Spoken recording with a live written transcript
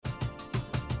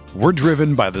We're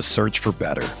driven by the search for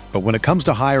better. But when it comes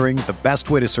to hiring, the best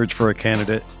way to search for a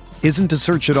candidate isn't to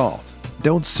search at all.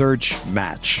 Don't search,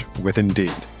 match with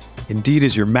Indeed. Indeed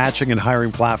is your matching and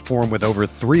hiring platform with over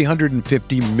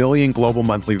 350 million global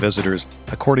monthly visitors,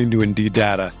 according to Indeed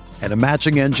data, and a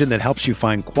matching engine that helps you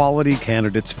find quality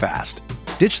candidates fast.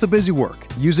 Ditch the busy work.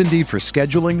 Use Indeed for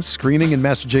scheduling, screening, and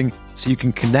messaging so you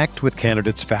can connect with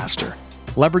candidates faster.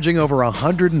 Leveraging over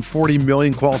 140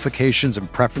 million qualifications and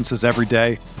preferences every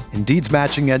day, Indeed's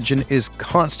matching engine is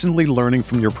constantly learning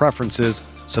from your preferences,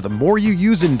 so the more you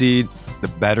use Indeed, the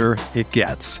better it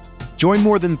gets. Join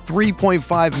more than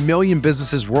 3.5 million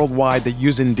businesses worldwide that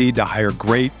use Indeed to hire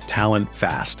great talent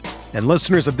fast. And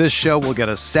listeners of this show will get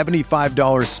a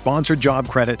 $75 sponsored job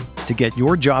credit to get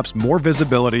your jobs more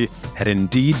visibility at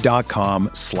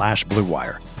Indeed.com/Blue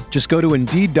Wire. Just go to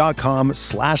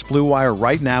Indeed.com/Blue Wire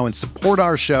right now and support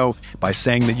our show by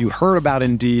saying that you heard about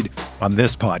Indeed on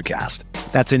this podcast.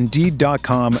 That's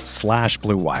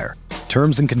Indeed.com/Blue Wire.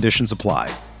 Terms and conditions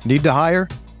apply. Need to hire?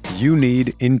 You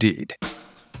need Indeed.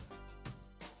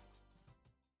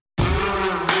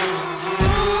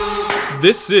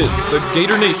 This is the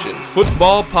Gator Nation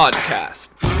Football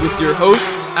Podcast with your hosts,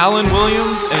 Alan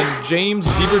Williams and James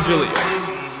DiVirgilio.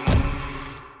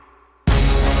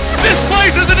 This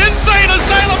place is an insane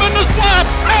asylum in the swamp!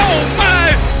 Oh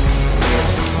my!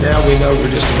 Now we know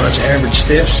we're just a bunch of average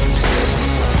stiffs.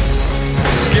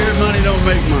 Scared money don't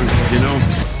make money, you know?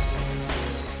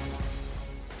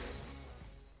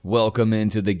 Welcome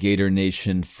into the Gator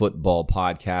Nation Football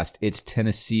Podcast. It's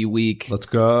Tennessee week. Let's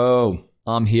go.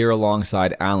 I'm here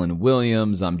alongside Alan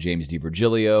Williams. I'm James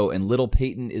DiVirgilio, and Little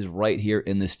Peyton is right here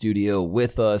in the studio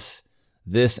with us.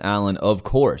 This, Alan, of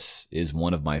course, is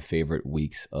one of my favorite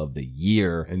weeks of the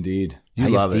year. Indeed. How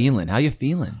you feeling? How you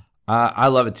feeling? I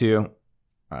love it too.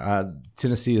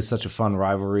 Tennessee is such a fun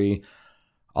rivalry.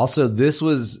 Also, this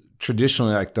was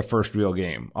traditionally like the first real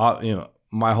game.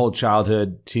 My whole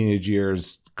childhood, teenage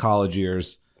years, college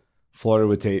years, Florida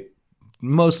would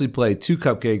mostly play two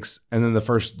cupcakes, and then the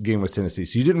first game was Tennessee.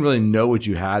 So you didn't really know what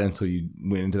you had until you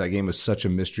went into that game. It was such a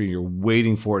mystery. You're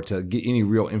waiting for it to get any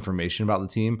real information about the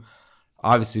team.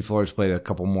 Obviously, Florida's played a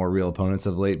couple more real opponents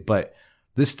of late, but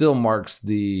this still marks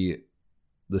the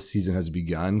season has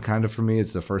begun kind of for me.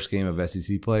 It's the first game of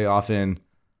SEC play. Often,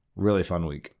 really fun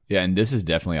week. Yeah, and this is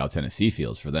definitely how Tennessee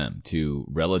feels for them. Two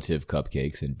relative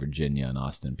cupcakes in Virginia and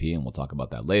Austin Peay, and we'll talk about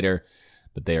that later.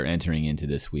 But they are entering into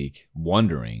this week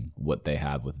wondering what they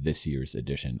have with this year's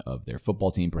edition of their football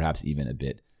team, perhaps even a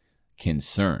bit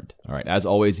concerned. All right, as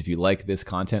always, if you like this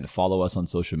content, follow us on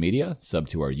social media, sub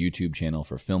to our YouTube channel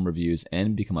for film reviews,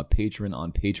 and become a patron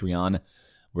on Patreon,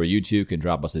 where you too can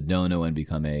drop us a dono and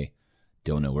become a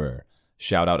donoer.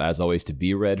 Shout out, as always, to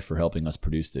B-Red for helping us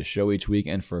produce this show each week,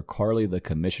 and for Carly, the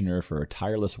commissioner, for her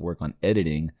tireless work on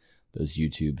editing those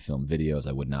YouTube film videos.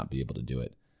 I would not be able to do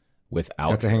it without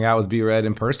Got to hang out with B-Red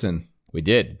in person. We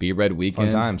did. B-Red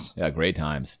weekend. Fun times. Yeah, great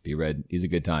times. B-Red, he's a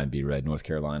good time. B-Red, North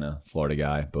Carolina, Florida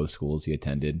guy, both schools he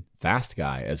attended. Fast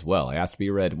guy as well. I asked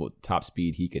B-Red what top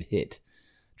speed he could hit.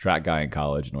 Track guy in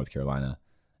college, North Carolina.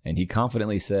 And he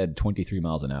confidently said 23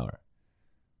 miles an hour,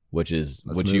 which is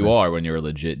what you are when you're a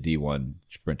legit D1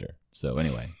 sprinter. So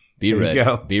anyway,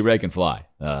 B-Red can fly.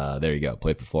 There you go.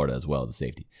 Played for Florida as well as a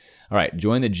safety. All right,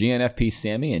 join the GNFP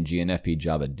Sammy and GNFP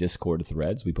Java Discord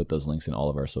threads. We put those links in all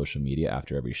of our social media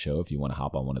after every show if you want to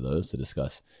hop on one of those to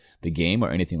discuss the game or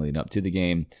anything leading up to the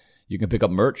game. You can pick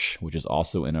up merch, which is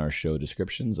also in our show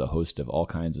descriptions, a host of all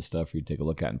kinds of stuff for you to take a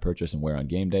look at and purchase and wear on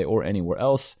game day or anywhere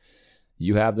else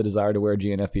you have the desire to wear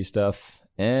GNFP stuff.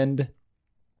 And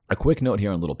a quick note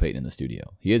here on Little Peyton in the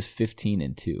studio. He is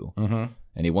 15-2,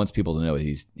 and he wants people to know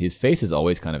his face is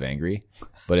always kind of angry,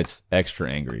 but it's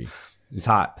extra angry. It's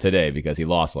hot today because he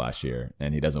lost last year,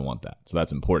 and he doesn't want that. So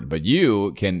that's important. But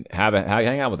you can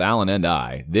hang out with Alan and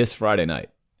I this Friday night,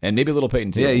 and maybe Little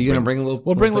Peyton too. Yeah, you're gonna bring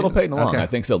We'll bring Little Peyton along. Okay. I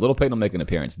think so. Little Peyton will make an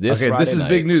appearance this Friday this is night.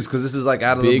 big news because this is like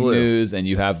out of the blue. Big news, and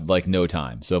you have like no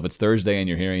time. So if it's Thursday and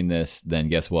you're hearing this, then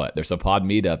guess what? There's a pod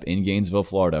meetup in Gainesville,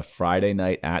 Florida, Friday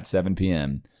night at 7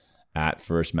 p.m. at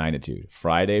First Magnitude.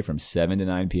 Friday from 7 to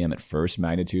 9 p.m. at First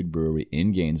Magnitude Brewery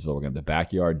in Gainesville. We're going to have the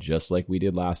backyard just like we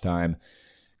did last time.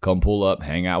 Come pull up,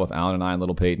 hang out with Alan and I and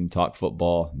Little Peyton, talk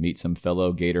football, meet some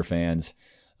fellow Gator fans.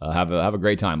 Have a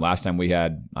great time. Last time we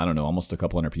had, I don't know, almost a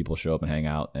couple hundred people show up and hang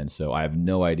out. And so I have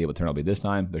no idea what turnout will be this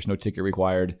time. There's no ticket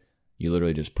required. You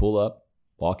literally just pull up,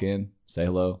 walk in, say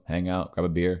hello, hang out, grab a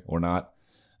beer or not.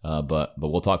 But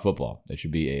we'll talk football. It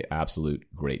should be an absolute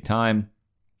great time.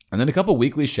 And then a couple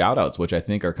weekly shout outs, which I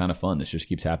think are kind of fun. This just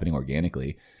keeps happening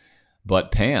organically.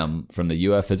 But Pam from the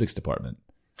UF Physics Department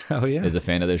is a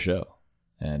fan of this show.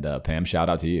 And Pam, shout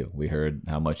out to you. We heard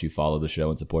how much you follow the show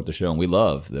and support the show, and we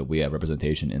love that we have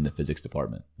representation in the physics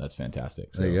department. That's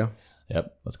fantastic. So, there you go.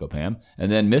 Yep, let's go, Pam.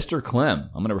 And then Mr.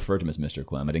 Clem. I'm going to refer to him as Mr.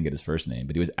 Clem. I didn't get his first name,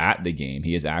 but he was at the game.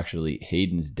 He is actually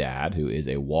Hayden's dad, who is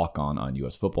a walk-on on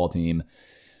U.S. football team.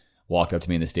 Walked up to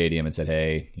me in the stadium and said,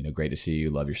 hey, great to see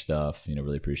you. Love your stuff.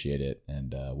 Really appreciate it.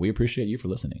 And we appreciate you for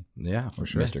listening. Yeah, for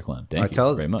sure. Mr. Clem. Thank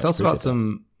you very much. Tell us about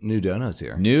some new donos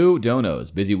here. New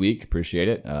donos. Busy week. Appreciate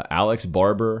it. Alex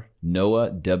Barber,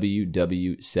 Noah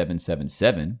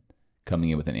WW777 coming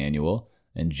in with an annual,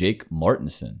 and Jake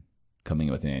Martinson coming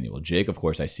in with an annual. Jake, of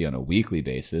course, I see on a weekly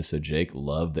basis. So Jake,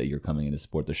 love that you're coming in to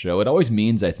support the show. It always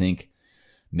means, I think,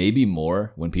 maybe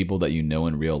more when people that you know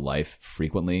in real life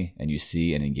frequently and you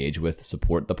see and engage with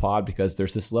support the pod, because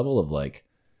there's this level of like,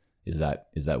 is that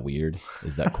weird?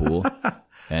 Is that cool?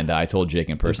 And I told Jake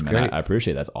in person, man, I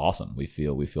appreciate it. That's awesome. We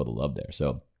feel the love there.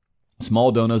 So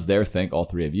small donos there. Thank all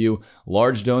three of you.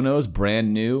 Large donos,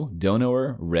 brand new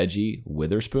donoer Reggie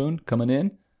Witherspoon coming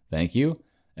in. Thank you.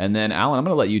 And then, Alan, I'm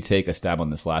going to let you take a stab on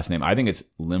this last name. I think it's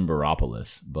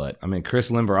Limberopoulos, but...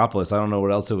 Chris Limberopoulos. I don't know what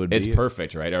else it would be. It's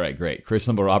perfect, right? All right, great. Chris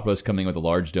Limberopoulos coming with a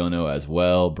large dono as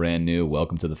well. Brand new.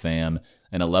 Welcome to the fam.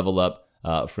 And a level up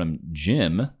from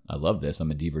Jim. I love this.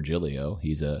 I'm a D Virgilio.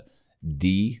 He's a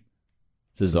D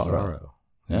Cesaro.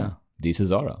 Yeah. D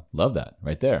Cesaro. Love that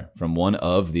right there. From one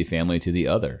of the family to the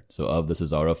other. So of the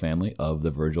Cesaro family, of the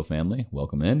Virgil family.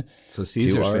 Welcome in. So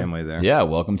Caesar's family there. Yeah,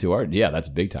 welcome to our... Yeah, that's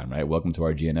big time, right? Welcome to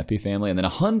our GNFP family. And then a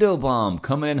hundo bomb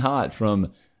coming in hot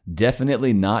from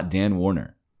definitely not Dan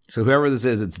Warner. So whoever this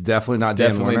is, it's definitely not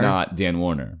Dan Warner. Definitely not Dan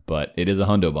Warner, but it is a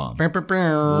hundo bomb.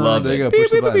 Love it. There you go. Push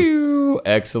the button.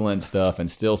 Excellent stuff. And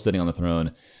still sitting on the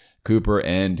throne, Cooper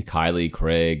and Kylie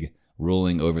Craig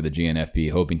ruling over the GNFP,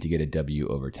 hoping to get a W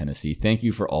over Tennessee. Thank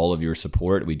you for all of your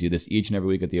support. We do this each and every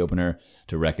week at the opener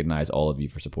to recognize all of you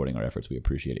for supporting our efforts. We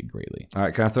appreciate it greatly. All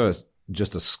right, can I throw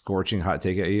just a scorching hot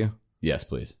take at you? Yes,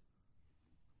 please.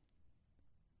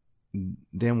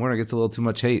 Dan Warner gets a little too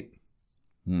much hate.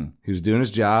 He was doing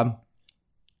his job.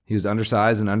 He was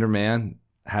undersized and undermanned.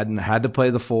 Had to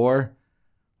play the 4.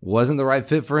 Wasn't the right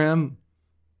fit for him.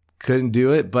 Couldn't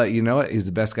do it, but you know what? He's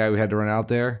the best guy we had to run out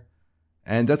there.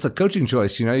 And that's a coaching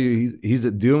choice. He's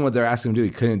doing what they're asking him to do.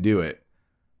 He couldn't do it.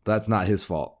 But that's not his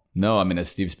fault. No, as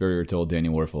Steve Spurrier told Danny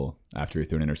Werfel after he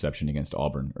threw an interception against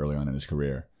Auburn early on in his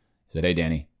career, he said, hey,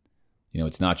 Danny,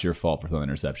 it's not your fault for throwing an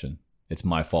interception. It's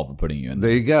my fault for putting you in there.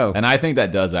 There you go. And I think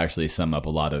that does actually sum up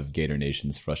a lot of Gator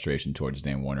Nation's frustration towards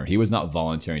Dan Warner. He was not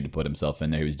volunteering to put himself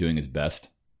in there. He was doing his best,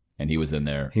 and he was in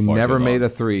there. He never made a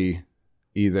 3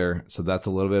 either, so that's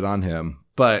a little bit on him.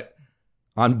 But...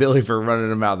 on Billy for running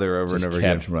him out there over and over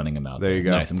again. Kept running him out there. There you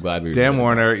go. Nice. I'm glad we were Dan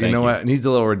Warner, you know what? Needs a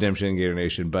little redemption in Gator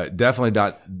Nation, but definitely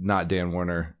not Dan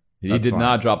Warner. He did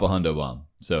not drop a hundo bomb.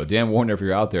 So Dan Warner, if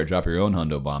you're out there, drop your own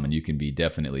hundo bomb, and you can be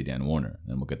definitely Dan Warner,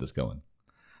 and we'll get this going.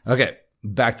 Okay,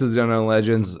 back to the Dono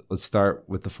Legends. Let's start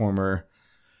with the former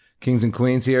Kings and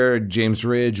Queens here. James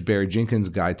Ridge, Barry Jenkins,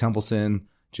 Guy Templeson,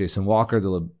 Jason Walker,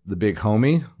 the big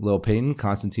homie, Lil Payton,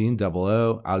 Constantine,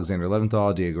 00, Alexander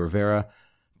Leventhal, Diego Rivera,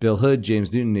 Bill Hood,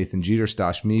 James Newton, Nathan Jeter,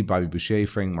 Stosh Me, Bobby Boucher,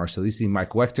 Frank Marcellisi,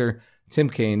 Mike Wechter, Tim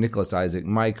Kane, Nicholas Isaac,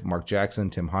 Mike, Mark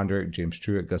Jackson, Tim Hondrick, James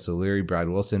Truitt, Gus O'Leary, Brad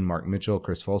Wilson, Mark Mitchell,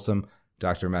 Chris Folsom,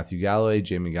 Dr. Matthew Galloway,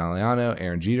 Jamie Galliano,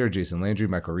 Aaron Jeter, Jason Landry,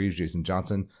 Michael Reeves, Jason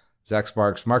Johnson, Zach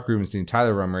Sparks, Mark Rubenstein,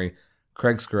 Tyler Rummery,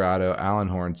 Craig Scarrato, Alan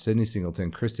Horn, Sidney Singleton,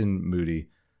 Kristen Moody,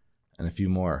 and a few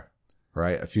more,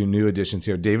 right? A few new additions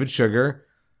here. David Sugar,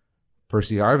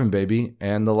 Percy Harvin, baby.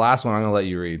 And the last one I'm going to let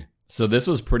you read. So this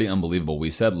was pretty unbelievable. We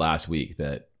said last week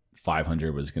that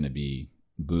 500 was going to be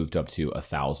moved up to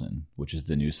 1,000, which is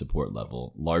the new support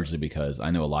level, largely because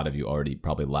I know a lot of you already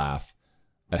probably laugh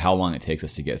at how long it takes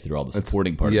us to get through all the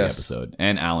supporting part of the episode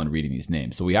and Alan reading these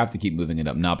names. So we have to keep moving it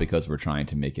up, not because we're trying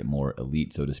to make it more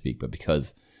elite, so to speak, but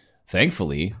because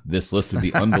thankfully this list would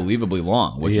be unbelievably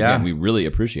long, which again, we really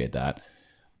appreciate that.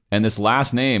 And this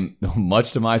last name,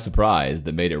 much to my surprise,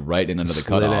 that made it right in under the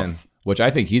cutoff, which I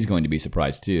think he's going to be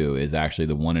surprised too, is actually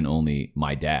the one and only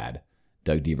my dad,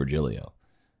 Doug DiVirgilio.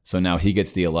 So now he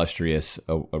gets the illustrious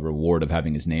a reward of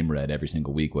having his name read every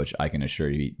single week, which I can assure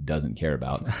you he doesn't care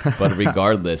about. But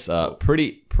regardless,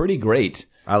 pretty great.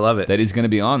 I love it. That he's going to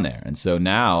be on there. And so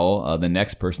now the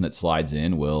next person that slides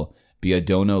in will be a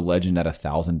Dono legend at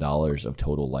 $1,000 of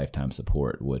total lifetime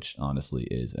support, which honestly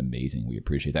is amazing. We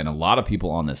appreciate that. And a lot of people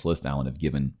on this list, Alan, have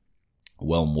given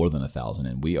well more than 1,000,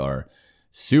 and we are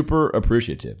super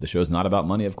appreciative. The show's not about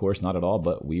money, of course, not at all,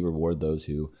 but we reward those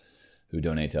who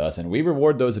donate to us, and we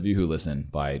reward those of you who listen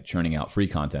by churning out free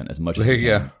content as much as we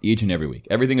can each and every week.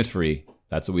 Everything is free.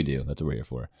 That's what we do. That's what we're here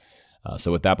for.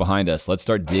 So with that behind us, let's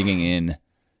start digging in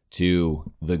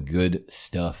to the good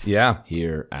stuff.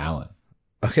 Here, Alan.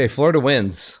 Okay, Florida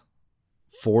wins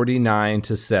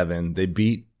 49-7. They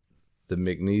beat the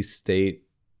McNeese State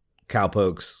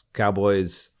Cowboys,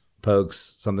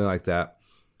 something like that.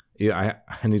 Yeah,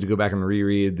 I need to go back and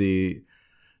reread the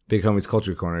Big Homies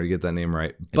Culture Corner to get that name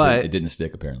right. But it didn't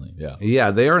stick, apparently.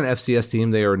 Yeah, they are an FCS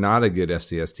team. They are not a good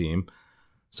FCS team.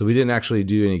 So we didn't actually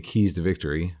do any keys to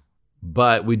victory.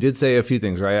 But we did say a few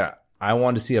things, right? I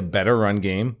wanted to see a better run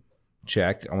game.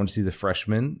 Check. I want to see the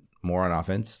freshmen more on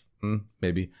offense.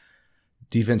 Maybe.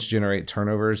 Defense generate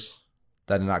turnovers.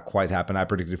 That did not quite happen. I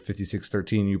predicted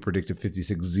 56-13. You predicted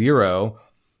 56-0,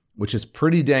 which is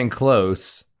pretty dang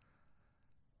close.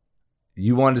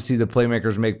 You wanted to see the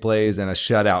playmakers make plays and a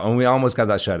shutout. And we almost got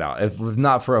that shutout. If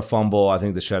not for a fumble, I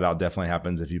think the shutout definitely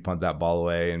happens if you punt that ball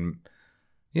away. And,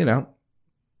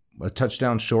 a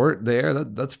touchdown short there,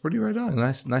 that's pretty right on.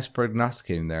 Nice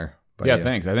prognosticating there. Yeah,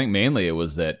 thanks. I think mainly it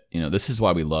was that, this is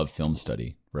why we love film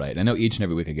study, right? I know each and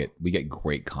every week we get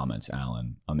great comments,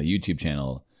 Alan, on the YouTube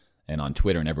channel and on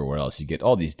Twitter and everywhere else. You get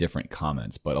all these different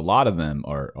comments, but a lot of them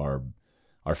are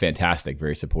fantastic,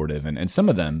 very supportive. And some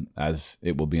of them, as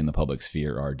it will be in the public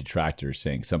sphere, are detractors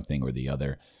saying something or the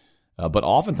other. But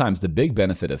oftentimes the big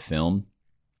benefit of film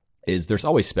is there's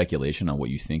always speculation on what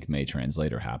you think may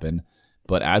translate or happen.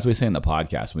 But as we say in the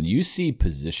podcast, when you see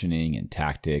positioning and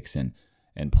tactics and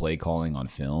play calling on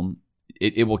film,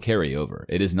 it will carry over.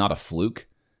 It is not a fluke.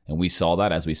 And we saw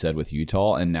that, as we said, with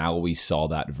Utah. And now we saw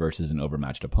that versus an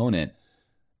overmatched opponent.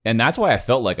 And that's why I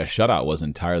felt like a shutout was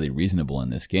entirely reasonable in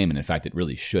this game. And in fact, it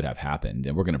really should have happened.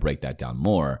 And we're going to break that down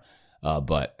more.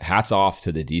 But hats off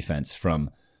to the defense from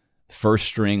first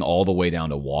string all the way down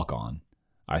to walk-on.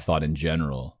 I thought in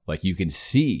general, like you can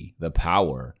see the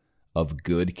power of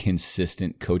good,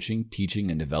 consistent coaching,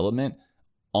 teaching, and development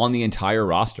on the entire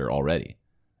roster already.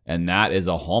 And that is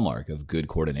a hallmark of good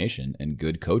coordination and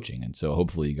good coaching. And so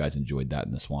hopefully you guys enjoyed that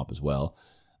in the swamp as well.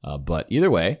 But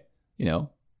either way,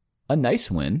 a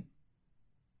nice win.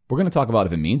 We're going to talk about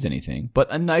if it means anything, but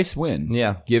a nice win.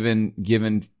 Yeah.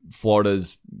 Given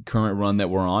Florida's current run that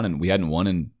we're on, and we hadn't won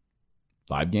in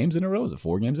 5 games in a row. Is it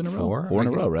 4 games in a row? 4 in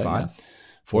a row, right? 5. Yeah.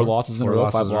 4 losses in a row,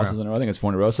 5 losses in a row. I think it's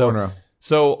 4 in a row.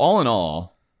 So all in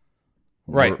all,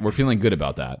 right, we're feeling good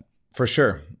about that. For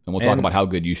sure. And we'll talk about how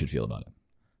good you should feel about it.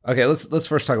 Okay, let's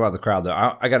first talk about the crowd, though.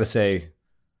 I got to say,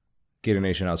 Gator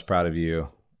Nation, I was proud of you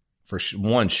for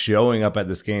one, showing up at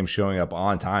this game, showing up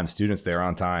on time. Students there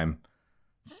on time,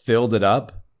 filled it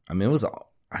up. I mean, it was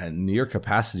a near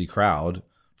capacity crowd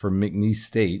for McNeese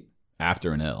State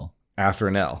after an L,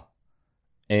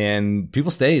 and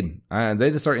people stayed. They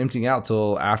didn't start emptying out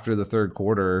till after the third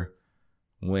quarter.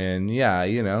 When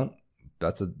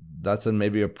that's a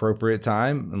maybe appropriate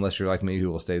time, unless you're like me who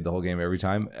will stay the whole game every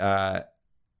time.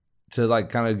 To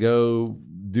like kind of go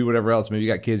do whatever else. Maybe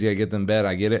you got kids, you got to get them in bed.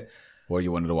 I get it. Or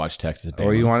you wanted to watch Texas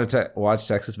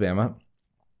Bama.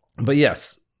 But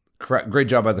yes, great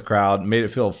job by the crowd. Made it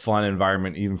feel a fun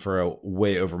environment even for a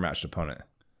way overmatched opponent.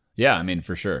 Yeah, I mean,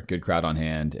 for sure. Good crowd on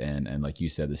hand. And like you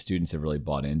said, the students have really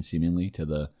bought in seemingly to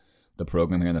the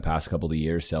program here in the past couple of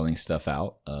years, selling stuff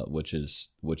out, which is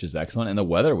excellent. And the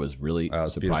weather was really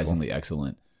surprisingly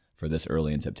excellent for this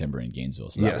early in September in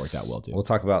Gainesville. So that worked out well too. We'll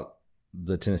talk about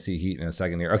the Tennessee Heat in a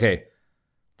second here. Okay,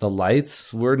 the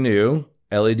lights were new,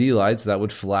 LED lights that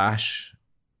would flash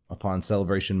upon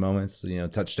celebration moments,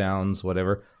 touchdowns,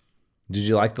 whatever. Did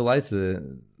you like the lights?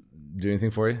 Do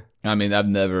anything for you? I mean, I've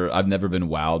never been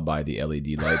wowed by the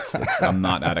LED lights. I'm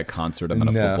not at a concert. I'm at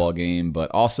a football game,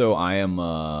 but also I am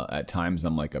at times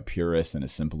I'm like a purist and a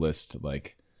simplist.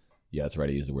 Like, yeah, that's right.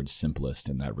 I use the word simplist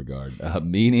in that regard,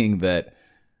 meaning that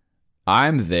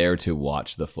I'm there to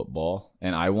watch the football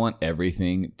and I want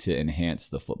everything to enhance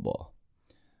the football,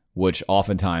 which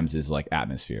oftentimes is like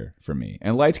atmosphere for me.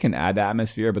 And lights can add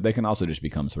atmosphere, but they can also just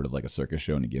become sort of like a circus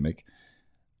show and a gimmick.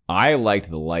 I liked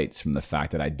the lights from the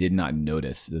fact that I did not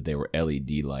notice that they were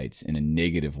LED lights in a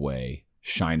negative way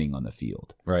shining on the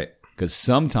field. Right. Because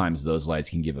sometimes those lights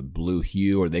can give a blue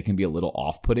hue or they can be a little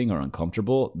off-putting or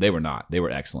uncomfortable. They were not. They were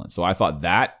excellent. So I thought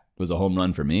that was a home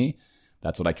run for me.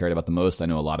 That's what I cared about the most. I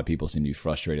know a lot of people seem to be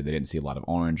frustrated. They didn't see a lot of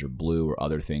orange or blue or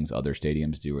other things other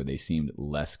stadiums do, or they seemed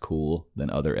less cool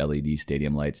than other LED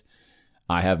stadium lights.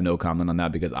 I have no comment on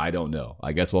that because I don't know.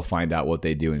 I guess we'll find out what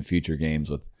they do in future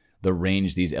games with the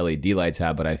range these LED lights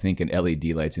have. But I think an LED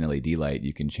light's an LED light.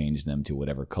 You can change them to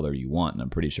whatever color you want. And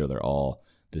I'm pretty sure they're all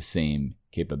the same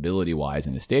capability-wise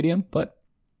in a stadium. But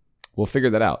we'll figure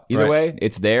that out. Either way,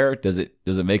 it's there. Does it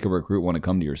make a recruit want to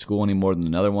come to your school any more than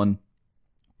another one?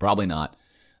 Probably not,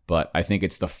 but I think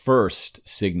it's the first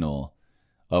signal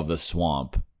of the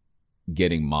swamp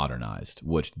getting modernized,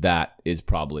 which that is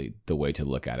probably the way to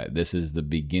look at it. This is the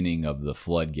beginning of the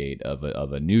floodgate of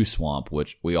a new swamp,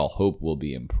 which we all hope will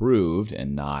be improved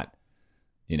and not,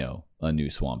 a new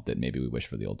swamp that maybe we wish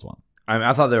for the old swamp.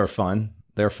 I thought they were fun.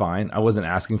 They're fine. I wasn't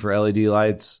asking for LED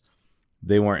lights.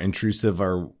 They weren't intrusive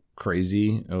or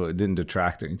crazy. It didn't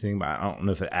detract anything, but I don't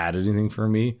know if it added anything for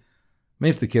me. Maybe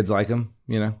if the kids like them,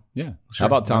 Yeah. Sure, How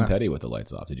about Tom Petty with the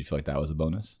lights off? Did you feel like that was a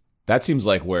bonus? That seems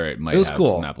like where it might have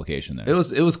some application there.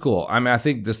 It was cool. I mean, I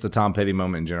think just the Tom Petty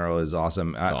moment in general is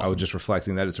awesome. Awesome. I was just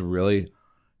reflecting that it's really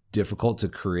difficult to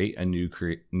create a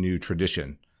new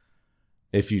tradition.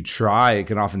 If you try, it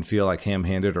can often feel like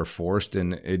ham-handed or forced,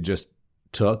 and it just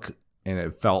took, and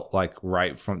it felt like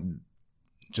right from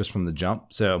the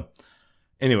jump. So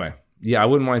anyway, yeah, I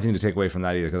wouldn't want anything to take away from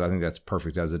that either, because I think that's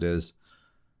perfect as it is.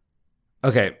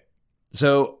 Okay,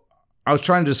 so I was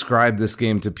trying to describe this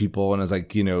game to people, and I was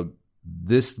like,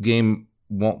 this game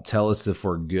won't tell us if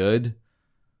we're good,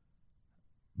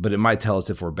 but it might tell us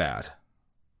if we're bad,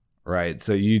 right?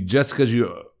 So just because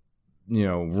you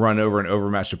run over an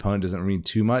overmatched opponent doesn't mean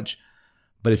too much,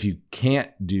 but if you can't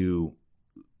do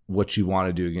what you want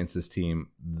to do against this team,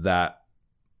 that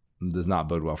does not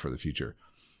bode well for the future.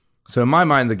 So in my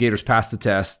mind, the Gators passed the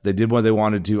test. They did what they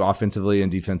wanted to offensively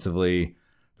and defensively.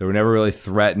 They were never really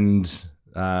threatened.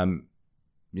 They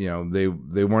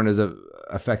weren't as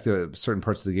effective at certain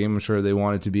parts of the game. I'm sure they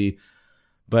wanted to be,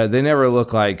 but they never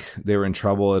looked like they were in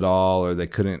trouble at all, or they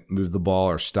couldn't move the ball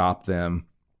or stop them.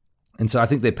 And so I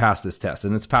think they passed this test,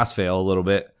 and it's pass-fail a little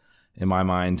bit in my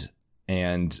mind.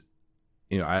 And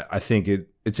I think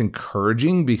it's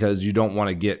encouraging, because you don't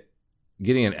want to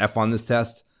getting an F on this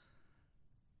test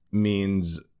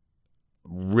means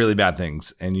really bad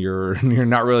things, and you're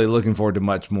not really looking forward to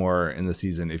much more in the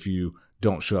season if you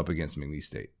don't show up against McNeese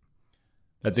State.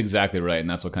 That's exactly right, and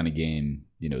that's what kind of game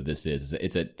this is.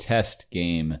 It's a test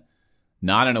game,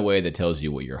 not in a way that tells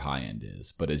you what your high end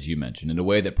is, but as you mentioned, in a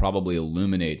way that probably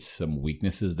illuminates some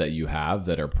weaknesses that you have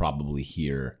that are probably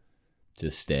here to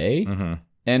stay,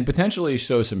 and potentially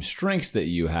show some strengths that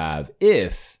you have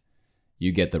if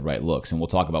you get the right looks. And we'll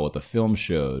talk about what the film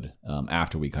showed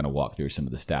after we kind of walk through some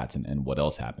of the stats and what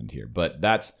else happened here. But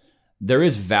there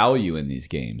is value in these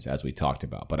games, as we talked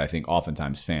about. But I think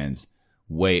oftentimes fans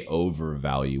way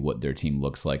overvalue what their team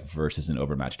looks like versus an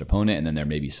overmatched opponent, and then they're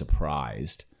maybe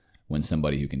surprised when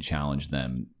somebody who can challenge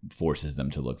them forces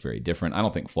them to look very different. I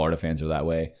don't think Florida fans are that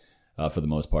way for the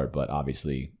most part, but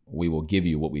obviously we will give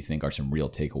you what we think are some real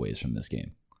takeaways from this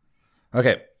game.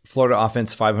 Okay, Florida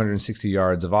offense, 560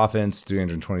 yards of offense,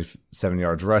 327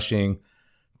 yards rushing,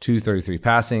 233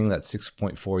 passing. That's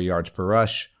 6.4 yards per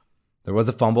rush. There was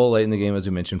a fumble late in the game, as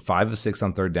we mentioned, 5 of 6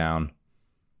 on third down.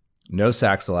 No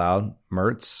sacks allowed.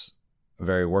 Mertz,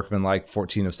 very workmanlike,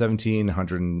 14 of 17,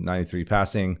 193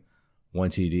 passing, 1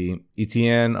 TD.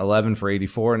 Etienne, 11 for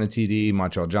 84 and a TD.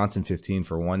 Montreal Johnson, 15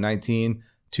 for 119,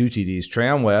 2 TDs.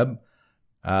 Trayon Webb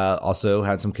also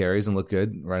had some carries and looked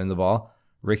good running the ball.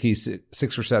 Ricky,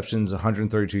 6 receptions,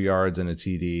 132 yards and a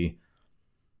TD.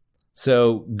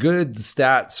 So good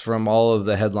stats from all of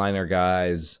the headliner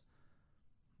guys.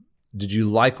 Did you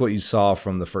like what you saw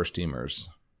from the first teamers?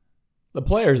 The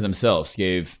players themselves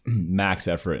gave max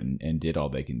effort and did all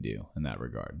they can do in that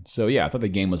regard. So, yeah, I thought the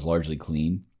game was largely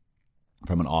clean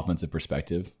from an offensive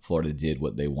perspective. Florida did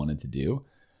what they wanted to do.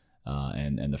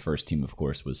 And the first team, of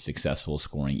course, was successful,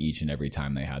 scoring each and every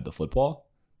time they had the football,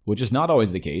 which is not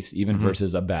always the case, even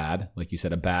versus a bad, like you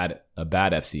said, a bad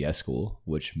FCS school,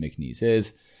 which McNeese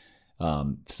is.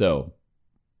 So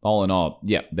all in all,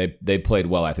 yeah, they played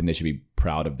well. I think they should be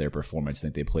proud of their performance. I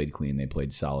think they played clean. They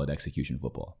played solid execution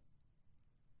football.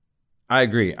 I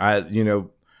agree. I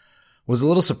was a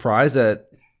little surprised at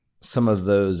some of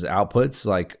those outputs.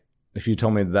 Like, if you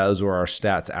told me those were our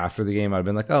stats after the game, I'd have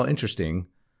been like, oh, interesting.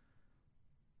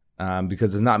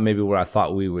 Because it's not maybe what I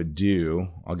thought we would do.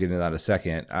 I'll get into that in a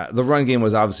second. The run game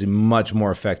was obviously much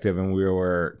more effective, and we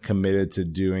were committed to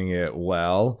doing it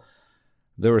well.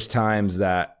 There was times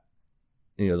that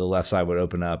the left side would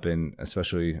open up, and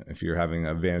especially if you're having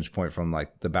a vantage point from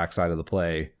like the backside of the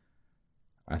play,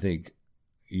 I think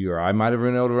you or I might have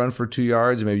been able to run for 2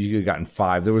 yards. Maybe you could have gotten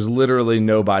 5. There was literally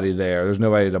nobody there. There's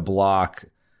nobody to block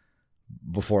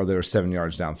before they were 7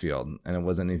 yards downfield, and it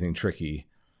wasn't anything tricky.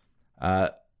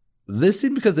 This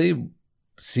seemed because they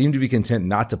seemed to be content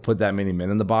not to put that many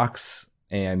men in the box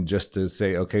and just to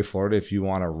say, okay, Florida, if you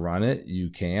want to run it, you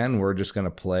can. We're just going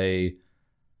to play.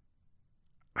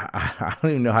 I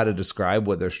don't even know how to describe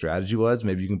what their strategy was.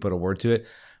 Maybe you can put a word to it,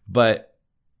 but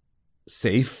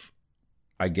safe,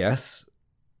 I guess.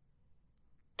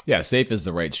 Yeah, safe is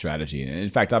the right strategy. And in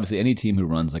fact, obviously, any team who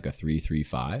runs like a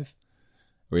 3-3-5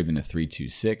 or even a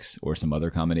 3-2-6 or some other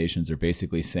combinations are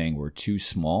basically saying we're too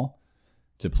small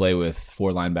to play with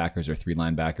 4 linebackers or 3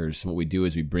 linebackers. So what we do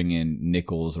is we bring in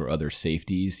nickels or other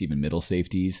safeties, even middle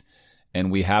safeties, and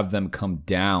we have them come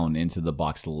down into the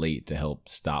box late to help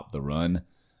stop the run.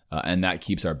 And that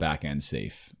keeps our back end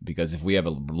safe, because if we have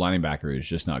a linebacker who's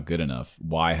just not good enough,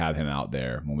 why have him out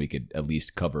there when we could at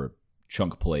least cover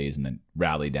chunk plays and then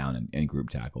rally down and group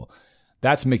tackle?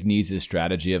 That's McNeese's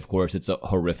strategy. Of course, it's a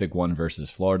horrific one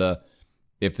versus Florida.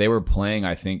 If they were playing,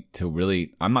 I think, to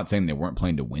really, I'm not saying they weren't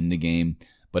playing to win the game,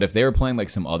 but if they were playing like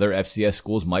some other FCS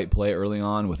schools might play early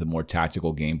on with a more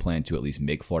tactical game plan to at least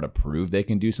make Florida prove they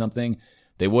can do something,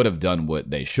 they would have done what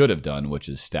they should have done, which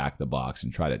is stack the box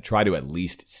and try to at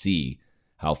least see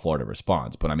how Florida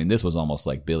responds. But I mean, this was almost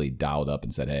like Billy dialed up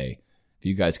and said, hey, if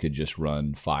you guys could just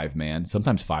run 5-man,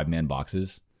 sometimes 5-man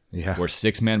boxes, or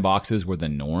 6-man boxes were the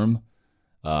norm,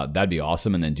 that'd be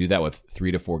awesome. And then do that with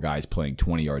 3 to 4 guys playing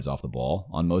 20 yards off the ball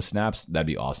on most snaps. That'd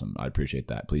be awesome. I'd appreciate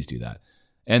that. Please do that.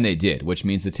 And they did, which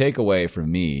means the takeaway for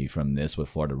me from this with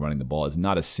Florida running the ball is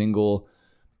not a single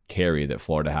carry that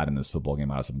Florida had in this football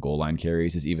game out of some goal line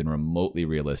carries is even remotely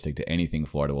realistic to anything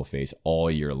Florida will face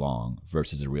all year long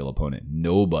versus a real opponent.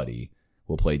 Nobody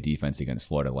will play defense against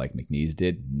Florida like McNeese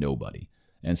did. Nobody.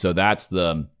 And so that's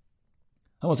I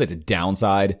won't say it's a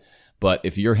downside, but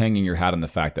if you're hanging your hat on the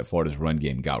fact that Florida's run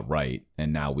game got right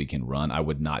and now we can run, I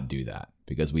would not do that,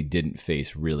 because we didn't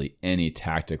face really any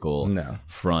tactical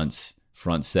fronts,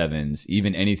 front sevens,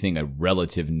 even anything a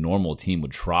relative normal team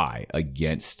would try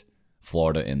against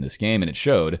Florida in this game, and it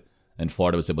showed. And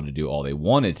Florida was able to do all they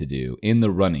wanted to do in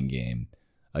the running game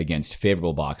against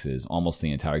favorable boxes almost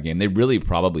the entire game. They really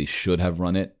probably should have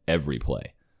run it every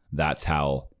play. That's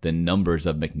how the numbers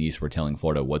of McNeese were telling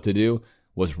Florida what to do,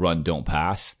 was run, don't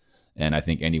pass. And I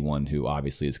think anyone who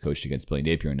obviously is coached against Billy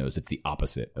Napier knows it's the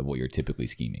opposite of what you're typically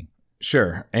scheming.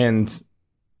 Sure. And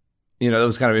it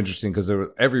was kind of interesting because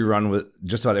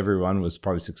just about every run was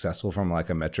probably successful from like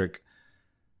a metric.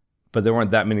 But there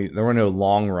weren't no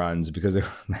long runs because they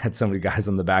had so many guys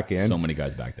on the back end. So many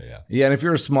guys back there, yeah. Yeah, and if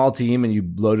you're a small team and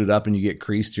you load it up and you get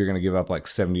creased, you're going to give up like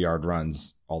 70-yard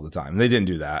runs all the time. And they didn't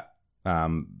do that,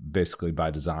 basically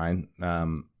by design.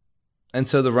 And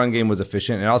so the run game was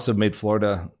efficient. It also made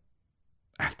Florida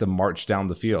have to march down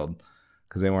the field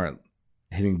because they weren't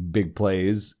hitting big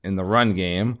plays in the run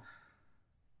game.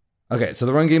 Okay, so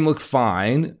the run game looked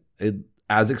fine.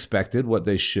 As expected, what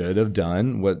they should have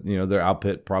done, what their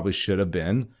output probably should have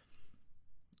been.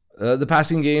 The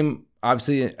passing game,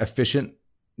 obviously, efficient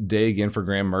day again for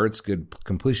Graham Mertz. Good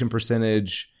completion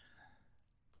percentage.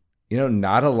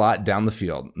 Not a lot down the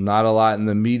field. Not a lot in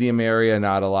the medium area.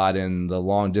 Not a lot in the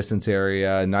long distance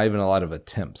area. Not even a lot of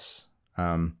attempts.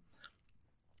 I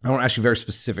want to ask you a very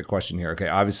specific question here. Okay,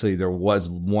 obviously there was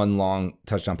one long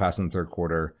touchdown pass in the third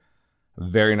quarter.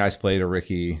 Very nice play to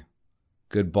Ricky.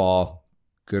 Good ball.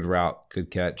 Good route,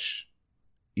 good catch,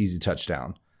 easy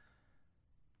touchdown.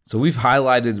 So we've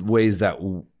highlighted ways that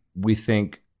we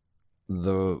think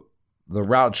the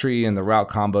route tree and the route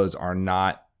combos are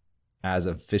not as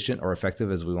efficient or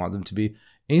effective as we want them to be.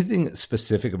 Anything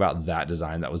specific about that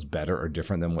design that was better or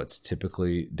different than what's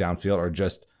typically downfield, or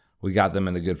just we got them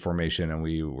in a good formation and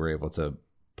we were able to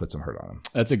put some hurt on them?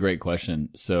 That's a great question.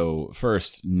 So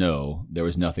first, no, there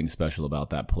was nothing special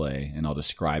about that play, and I'll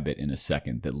describe it in a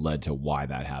second that led to why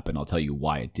that happened. I'll tell you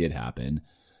why it did happen.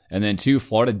 And then 2,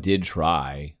 Florida did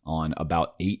try on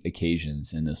about 8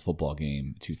 occasions in this football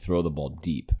game to throw the ball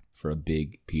deep for a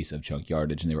big piece of chunk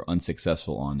yardage, and they were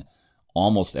unsuccessful on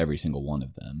almost every single one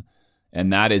of them.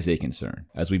 And that is a concern.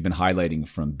 As we've been highlighting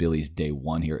from Billy's day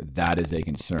one here, that is a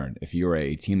concern. If you're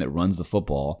a team that runs the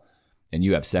football and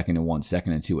you have 2nd and 1, 2nd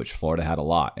and 2, which Florida had a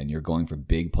lot, and you're going for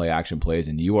big play action plays,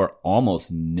 and you are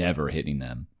almost never hitting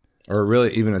them. Or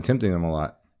really even attempting them a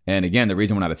lot. And again, the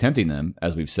reason we're not attempting them,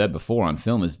 as we've said before on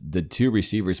film, is the 2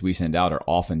 receivers we send out are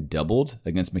often doubled.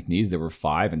 Against McNeese, there were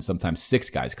 5 and sometimes 6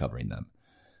 guys covering them.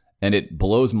 And it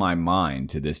blows my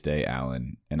mind to this day,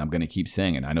 Alan, and I'm going to keep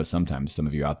saying it. I know sometimes some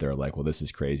of you out there are like, well, this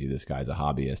is crazy. This guy's a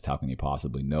hobbyist. How can he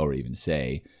possibly know or even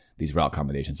say these route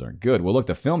combinations aren't good? Well, look,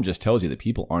 the film just tells you that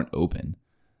people aren't open.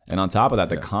 And on top of that,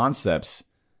 the concepts,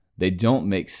 they don't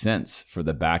make sense for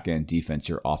the back-end defense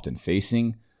you're often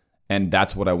facing. And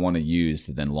that's what I want to use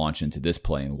to then launch into this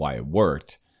play and why it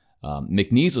worked.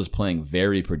 McNeese was playing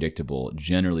very predictable,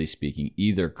 generally speaking,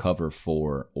 either cover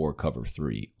 4 or cover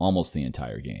 3 almost the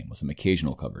entire game, with some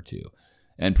occasional cover 2.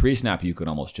 And pre-snap, you could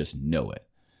almost just know it.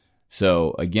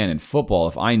 So again, in football,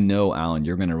 if I know, Alan,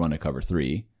 you're going to run a cover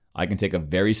 3, I can take a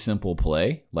very simple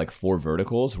play, like 4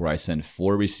 verticals, where I send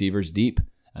 4 receivers deep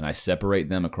and I separate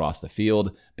them across the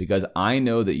field, because I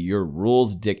know that your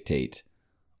rules dictate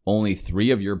only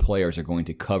 3 of your players are going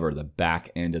to cover the back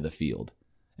end of the field.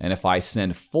 And if I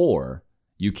send 4,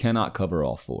 you cannot cover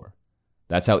all 4.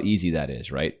 That's how easy that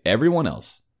is, right? Everyone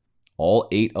else, all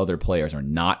 8 other players are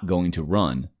not going to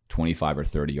run 25 or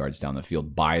 30 yards down the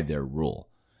field by their rule.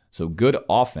 So good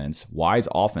offense, wise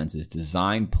offense, is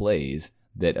design plays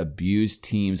that abuse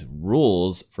teams'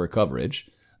 rules for coverage.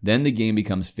 Then the game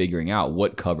becomes figuring out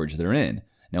what coverage they're in.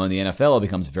 Now in the NFL, it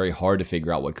becomes very hard to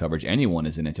figure out what coverage anyone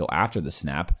is in until after the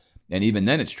snap. And even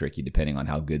then it's tricky depending on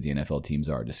how good the NFL teams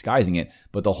are disguising it.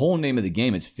 But the whole name of the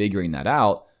game is figuring that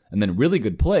out. And then really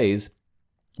good plays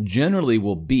generally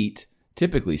will beat,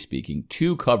 typically speaking,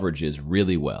 2 coverages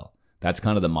really well. That's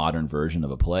kind of the modern version of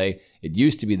a play. It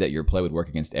used to be that your play would work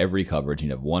against every coverage.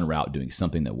 You'd have one route doing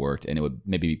something that worked, and it would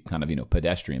maybe be kind of,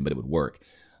 pedestrian, but it would work.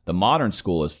 The modern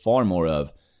school is far more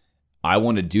of, I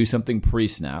want to do something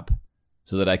pre-snap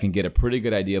so that I can get a pretty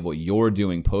good idea of what you're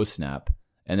doing post-snap,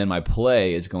 and then my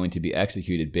play is going to be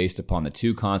executed based upon the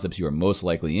 2 concepts you are most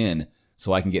likely in,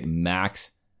 so I can get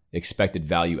max expected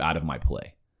value out of my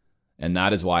play. And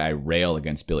that is why I rail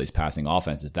against Billy's passing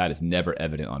offenses. That is never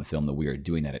evident on film that we are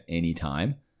doing that at any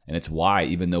time. And it's why,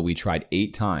 even though we tried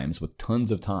 8 times with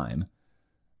tons of time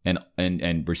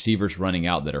and receivers running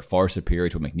out that are far superior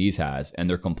to what McNeese has, and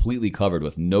they're completely covered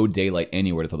with no daylight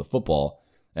anywhere to throw the football,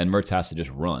 and Mertz has to just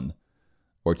run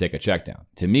or take a check down.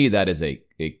 To me, that is a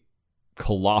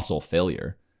colossal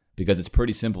failure, because it's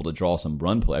pretty simple to draw some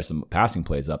some passing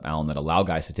plays up, Alan, that allow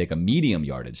guys to take a medium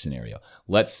yardage scenario.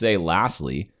 Let's say,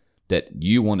 lastly, that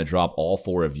you want to drop all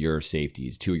 4 of your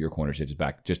safeties, 2 of your corner safeties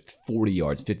back, just 40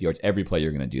 yards, 50 yards, every play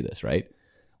you're going to do this, right?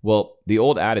 Well, the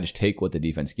old adage, take what the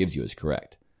defense gives you, is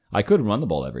correct. I could run the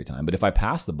ball every time, but if I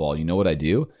pass the ball, you know what I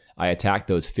do? I attack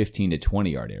those 15 to 20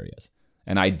 yard areas.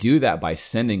 And I do that by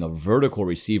sending a vertical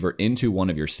receiver into one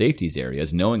of your safeties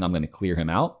areas, knowing I'm going to clear him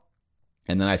out.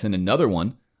 And then I send another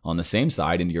one on the same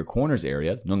side into your corners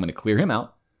areas, knowing I'm going to clear him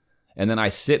out. And then I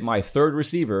sit my third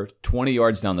receiver 20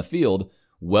 yards down the field,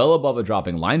 well above a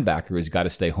dropping linebacker who's got to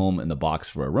stay home in the box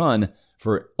for a run,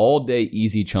 for all-day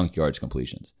easy chunk yards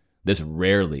completions. This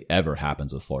rarely ever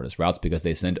happens with Florida's routes because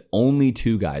they send only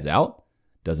 2 guys out.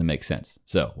 Doesn't make sense.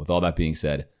 So with all that being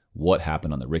said, what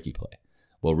happened on the Ricky play?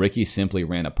 Well, Ricky simply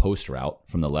ran a post route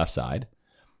from the left side,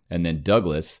 and then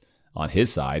Douglas on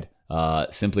his side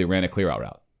simply ran a clear out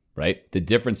route, right? The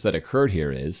difference that occurred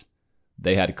here is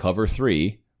they had cover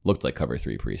 3, looked like cover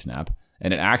 3 pre-snap,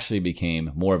 and it actually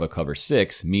became more of a cover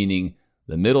 6, meaning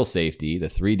the middle safety, the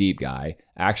 3 deep guy,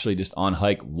 actually just on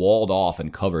hike walled off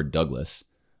and covered Douglas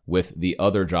with the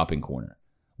other dropping corner,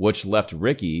 which left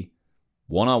Ricky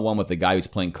one-on-one with the guy who's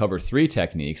playing cover 3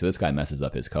 technique, so this guy messes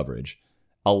up his coverage,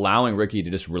 allowing Ricky to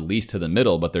just release to the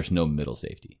middle, but there's no middle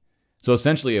safety. So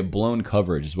essentially a blown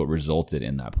coverage is what resulted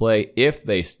in that play. If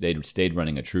they stayed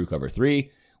running a true cover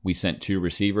 3, we sent 2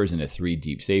 receivers into 3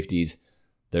 deep safeties.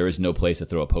 There is no place to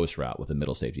throw a post route with a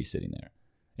middle safety sitting there.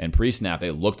 And pre-snap,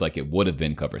 it looked like it would have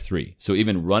been cover 3. So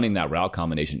even running that route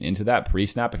combination into that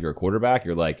pre-snap, if you're a quarterback,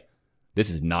 you're like,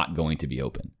 this is not going to be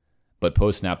open. But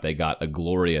post-snap, they got a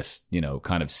glorious,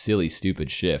 kind of silly, stupid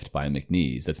shift by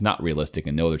McNeese that's not realistic,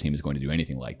 and no other team is going to do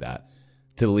anything like that,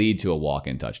 to lead to a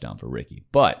walk-in touchdown for Ricky.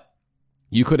 But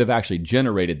you could have actually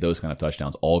generated those kind of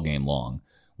touchdowns all game long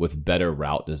with better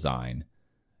route design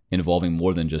involving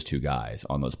more than just 2 guys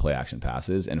on those play-action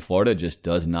passes. And Florida just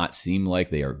does not seem like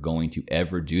they are going to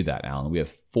ever do that, Alan. We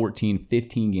have 14,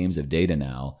 15 games of data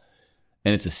now,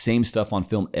 and it's the same stuff on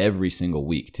film every single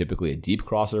week. Typically a deep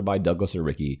crosser by Douglas or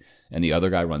Ricky, and the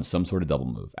other guy runs some sort of double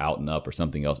move, out and up or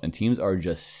something else. And teams are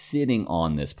just sitting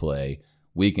on this play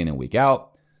week in and week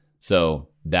out. So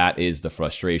that is the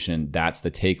frustration. That's the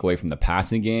takeaway from the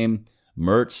passing game.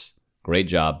 Mertz, great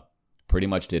job. Pretty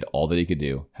much did all that he could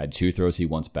do. Had 2 throws he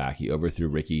wants back. He overthrew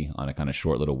Ricky on a kind of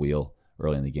short little wheel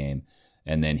early in the game.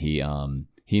 And then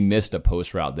he missed a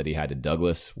post route that he had to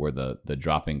Douglas where the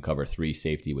dropping cover 3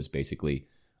 safety was basically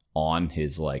on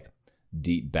his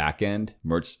deep back end.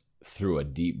 Mertz threw a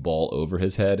deep ball over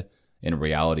his head. In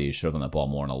reality, he should have done that ball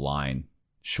more on a line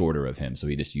shorter of him. So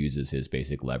he just uses his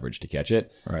basic leverage to catch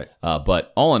it. Right.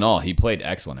 But all in all, he played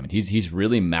excellent. I mean, he's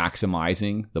really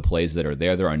maximizing the plays that are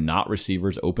there. There are not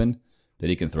receivers open that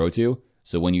he can throw to.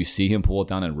 So when you see him pull it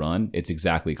down and run, it's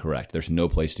exactly correct. There's no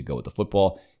place to go with the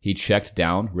football. He checked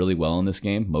down really well in this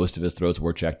game. Most of his throws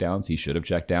were check downs. He should have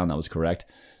checked down. That was correct.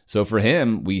 So for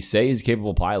him, we say he's a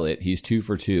capable pilot. He's 2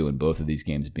 for 2 in both of these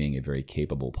games being a very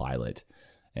capable pilot.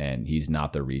 And he's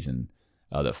not the reason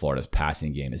that Florida's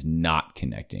passing game is not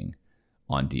connecting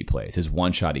on deep plays. His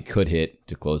one shot he could hit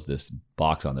to close this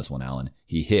box on this one, Allen,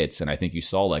 he hits. And I think you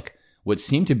saw what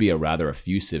seemed to be a rather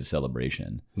effusive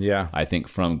celebration. Yeah. I think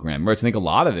from Graham Mertz. I think a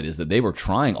lot of it is that they were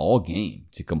trying all game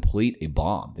to complete a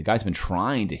bomb. The guy's been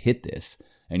trying to hit this,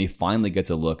 and he finally gets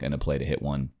a look and a play to hit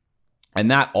one.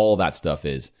 And all that stuff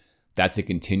that's a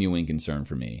continuing concern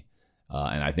for me.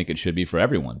 And I think it should be for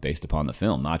everyone based upon the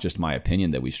film, not just my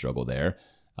opinion that we struggle there.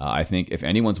 I think if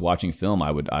anyone's watching film,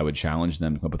 I would challenge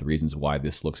them to come up with reasons why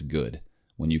this looks good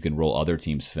when you can roll other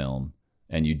teams' film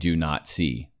and you do not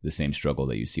see the same struggle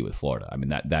that you see with Florida. I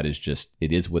mean, that is just,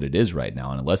 it is what it is right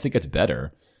now. And unless it gets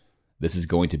better, this is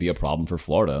going to be a problem for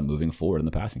Florida moving forward in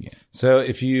the passing game. So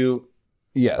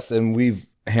yes, and we've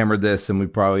hammered this, and we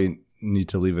probably need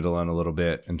to leave it alone a little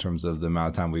bit in terms of the amount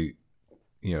of time we,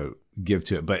 give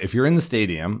to it. But if you're in the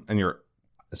stadium and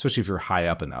especially if you're high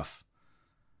up enough,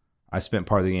 I spent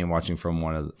part of the game watching from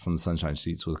the Sunshine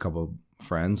seats with a couple of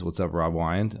friends. What's up, Rob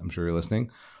Wyand? I'm sure you're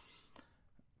listening.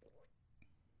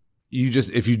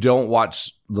 If you don't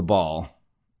watch the ball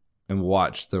and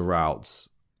watch the routes,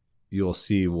 you'll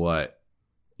see what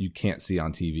you can't see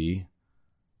on TV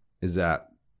is that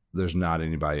there's not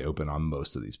anybody open on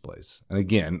most of these plays. And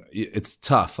again, it's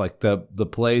tough. Like the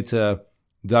play to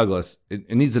Douglas, it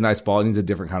needs a nice ball. It needs a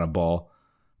different kind of ball,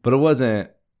 but it wasn't.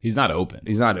 He's not open.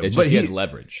 He's not open. It's just he has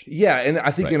leverage. Yeah, and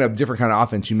I think in a different kind of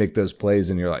offense, you make those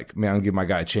plays and you're like, man, I'll give my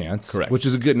guy a chance. Correct. Which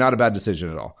is not a bad decision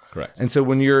at all. Correct. And so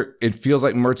it feels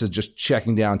like Mertz is just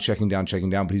checking down,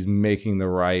 but he's making the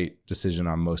right decision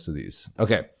on most of these.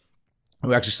 Okay.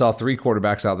 We actually saw 3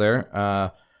 quarterbacks out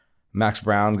there. Max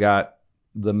Brown got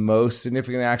the most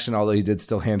significant action, although he did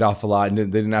still hand off a lot, and they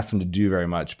didn't ask him to do very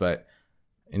much. But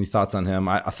any thoughts on him?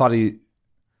 I thought he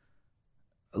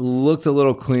looked a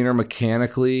little cleaner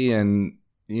mechanically and,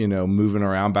 moving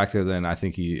around back there than I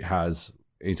think he has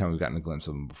anytime we've gotten a glimpse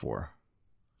of him before.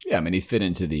 Yeah, I mean, he fit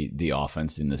into the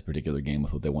offense in this particular game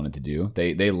with what they wanted to do.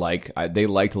 They liked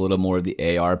a little more of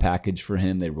the AR package for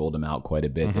him. They rolled him out quite a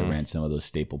bit. They ran some of those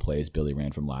staple plays Billy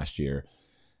ran from last year.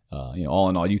 All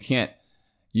in all, you can't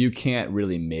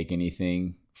really make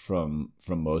anything from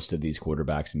most of these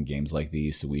quarterbacks in games like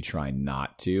these, so we try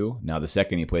not to. Now, the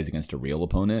second he plays against a real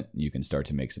opponent, you can start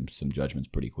to make some judgments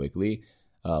pretty quickly.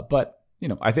 But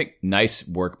I think nice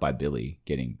work by Billy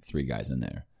getting 3 guys in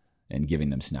there and giving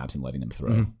them snaps and letting them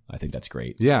throw. I think that's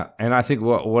great. Yeah, and I think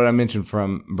what I mentioned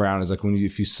from Brown is like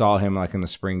if you saw him like in the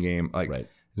spring game, like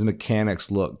his mechanics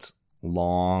looked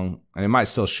long, and it might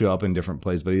still show up in different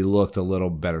plays, but he looked a little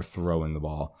better throwing the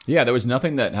ball. Yeah, there was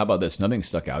nothing how about this? Nothing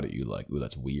stuck out at you like, ooh,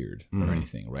 that's weird or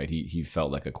anything, right? He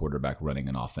felt like a quarterback running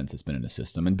an offense that's been in a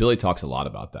system, and Billy talks a lot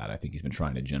about that. I think he's been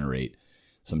trying to generate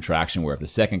some traction where if the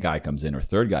second guy comes in or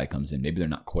third guy comes in, maybe they're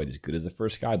not quite as good as the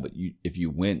first guy, but if you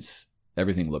wince,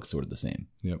 everything looks sort of the same.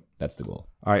 Yep. That's the goal.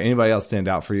 All right, anybody else stand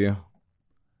out for you?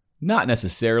 Not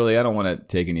necessarily. I don't want to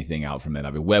take anything out from it. I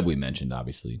mean, Webb we mentioned,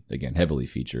 obviously, again, heavily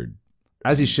featured.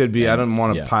 As he should be. I don't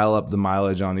want to pile up the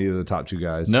mileage on either of the top 2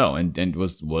 guys. No, and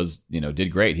was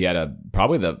did great. He had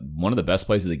probably one of the best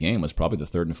plays of the game was probably the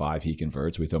 3rd and 5 he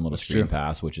converts. We throw him a little screen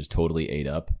pass, which is totally ate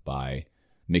up by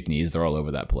McNeese. They're all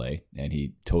over that play, and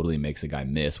he totally makes a guy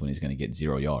miss when he's going to get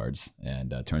 0 yards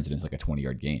and turns it into like a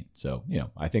 20-yard gain. So,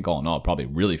 I think all in all, probably a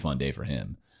really fun day for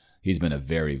him. He's been a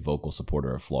very vocal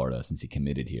supporter of Florida since he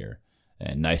committed here,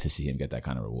 and nice to see him get that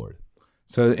kind of reward.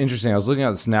 So interesting. I was looking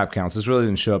at the snap counts. This really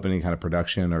didn't show up in any kind of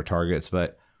production or targets,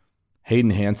 but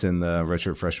Hayden Hansen, the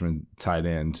redshirt freshman tight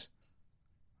end,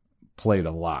 played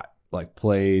a lot.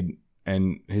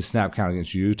 And his snap count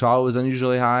against Utah was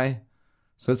unusually high.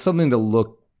 So it's something to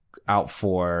look out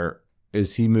for.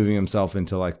 Is he moving himself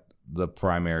into like the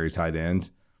primary tight end?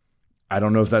 I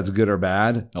don't know if that's good or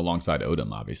bad. Alongside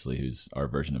Odom, obviously, who's our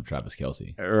version of Travis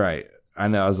Kelce. Right. I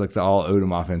know. I was like the all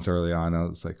Odom offense early on. I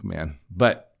was like, man.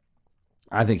 But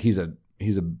I think he's a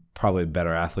probably a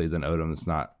better athlete than Odom. It's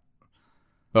not.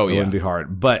 Oh yeah, it wouldn't be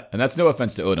hard. But and that's no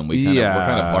offense to Odom. We're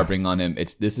kind of harping on him.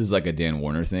 This is like a Dan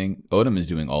Warner thing. Odom is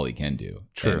doing all he can do.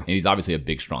 True, and he's obviously a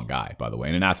big, strong guy, by the way,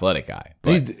 and an athletic guy.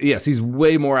 But he's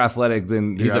way more athletic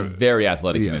than he's a very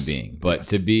athletic human being. But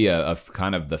to be a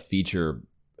kind of the feature.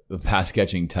 The pass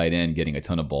catching tight end getting a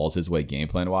ton of balls his way game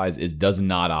plan wise does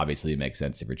not obviously make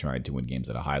sense if you're trying to win games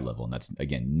at a high level. And that's,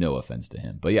 again, no offense to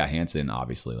him. But yeah, Hansen,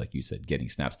 obviously, like you said, getting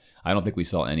snaps. I don't think we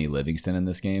saw any Livingston in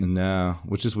this game. No,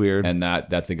 which is weird. And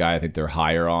that's a guy I think they're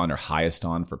higher on or highest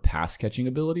on for pass catching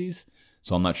abilities.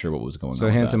 So I'm not sure what was going on. So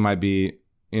Hansen might be,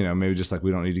 maybe just like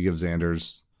we don't need to give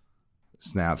Xanders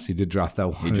snaps. He did drop that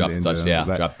one. He dropped the touch,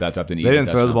 dropped an easy. They didn't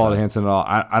throw the ball to Hansen at all.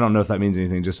 I don't know if that means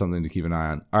anything, just something to keep an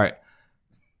eye on. All right.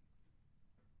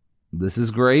 This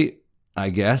is great,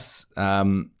 I guess.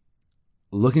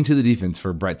 Looking to the defense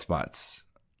for bright spots,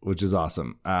 which is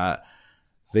awesome.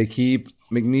 They keep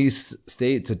McNeese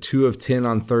State to 2 of 10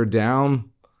 on third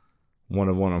down, 1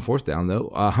 of 1 on fourth down, though.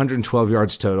 112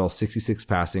 yards total, 66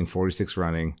 passing, 46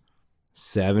 running,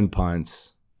 7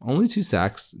 punts, only 2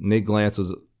 sacks. Nate Glantz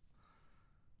was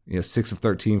 6 of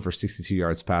 13 for 62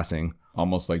 yards passing.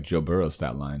 Almost like Joe Burrow's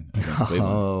stat line against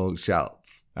Cleveland. Oh,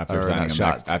 shouts.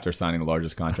 After signing the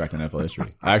largest contract in NFL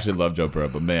history. I actually love Joe Burrow,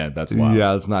 but man, that's wild.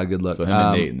 Yeah, that's not a good look. So him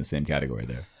and Nate in the same category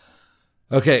there.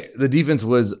 Okay, the defense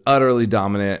was utterly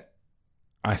dominant.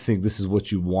 I think this is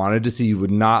what you wanted to see. You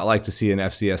would not like to see an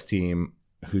FCS team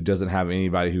who doesn't have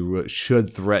anybody who should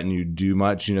threaten you too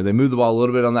much. They moved the ball a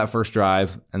little bit on that first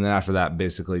drive, and then after that,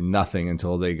 basically nothing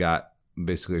until they got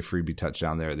basically a freebie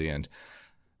touchdown there at the end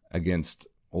against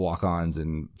walk-ons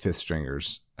and fifth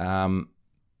stringers.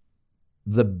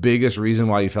 The biggest reason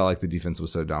why you felt like the defense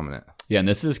was so dominant. Yeah, and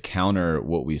this is counter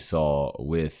what we saw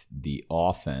with the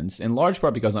offense, in large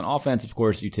part because on offense, of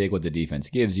course, you take what the defense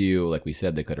gives you. Like we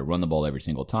said, they could have run the ball every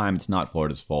single time. It's not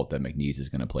Florida's fault that McNeese is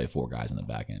going to play 4 guys in the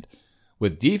back end.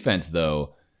 With defense,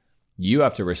 though, you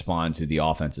have to respond to the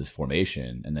offense's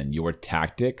formation, and then your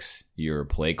tactics, your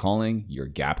play calling, your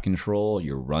gap control,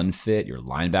 your run fit, your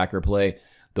linebacker play.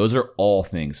 Those are all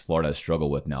things Florida has struggled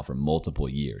with now for multiple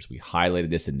years. We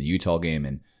highlighted this in the Utah game,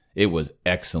 and it was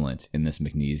excellent in this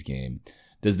McNeese game.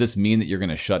 Does this mean that you're going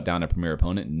to shut down a premier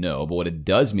opponent? No, but what it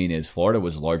does mean is Florida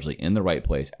was largely in the right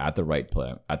place at the right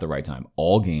time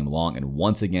all game long. And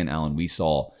once again, Alan, we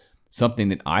saw something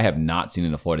that I have not seen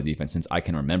in the Florida defense since I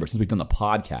can remember, since we've done the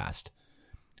podcast,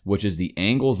 which is the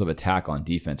angles of attack on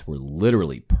defense were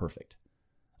literally perfect.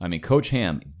 I mean, Coach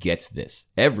Ham gets this.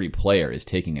 Every player is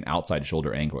taking an outside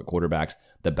shoulder angle at quarterbacks.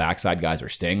 The backside guys are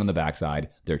staying on the backside.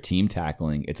 They're team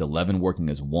tackling. It's 11 working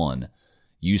as 1.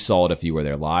 You saw it if you were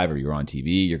there live or you were on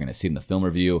TV. You're going to see it in the film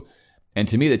review. And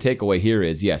to me, the takeaway here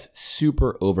is, yes,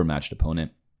 super overmatched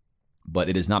opponent, but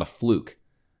it is not a fluke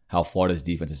how Florida's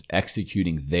defense is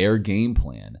executing their game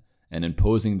plan and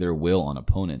imposing their will on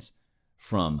opponents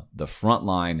from the front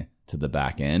line to the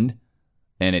back end.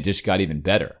 And it just got even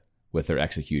better with their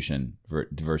execution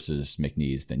versus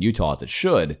McNeese than Utah, as it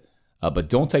should. But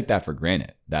don't take that for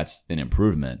granted. That's an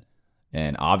improvement.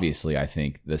 And obviously, I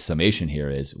think the summation here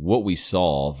is what we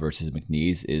saw versus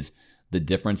McNeese is the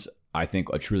difference I think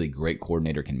a truly great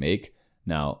coordinator can make.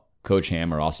 Now, Coach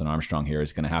Ham or Austin Armstrong here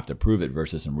is going to have to prove it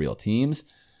versus some real teams.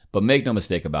 But make no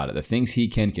mistake about it, the things he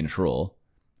can control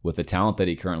with the talent that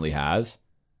he currently has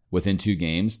within 2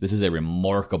 games, this is a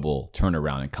remarkable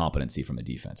turnaround and competency from a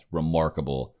defense.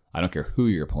 Remarkable. I don't care who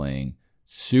you're playing.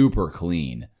 Super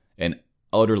clean and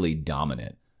utterly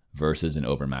dominant versus an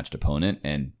overmatched opponent.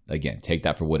 And again, take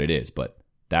that for what it is, but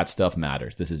that stuff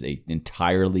matters. This is an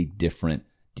entirely different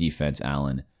defense,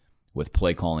 Allen, with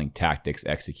play calling, tactics,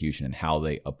 execution, and how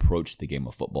they approach the game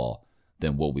of football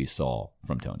than what we saw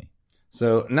from Tony.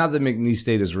 So not that McNeese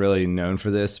State is really known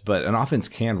for this, but an offense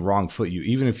can wrong foot you,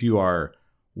 even if you are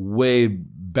way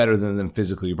better than them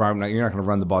physically. You're not going to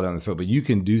run the ball down the throat, but you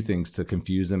can do things to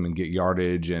confuse them and get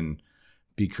yardage and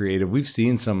be creative. We've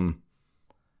seen some,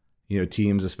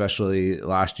 teams, especially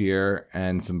last year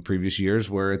and some previous years,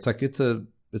 where it's like it's a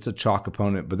chalk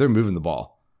opponent, but they're moving the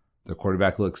ball. Their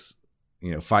quarterback looks,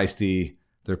 feisty.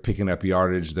 They're picking up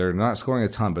yardage. They're not scoring a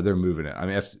ton, but they're moving it. I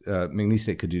mean, McNeese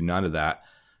State could do none of that.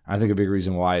 I think a big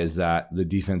reason why is that the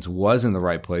defense was in the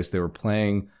right place. They were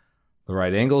playing the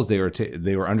right angles. They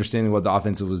were understanding what the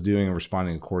offensive was doing and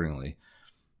responding accordingly.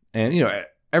 And,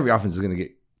 every offense is going to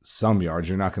get some yards.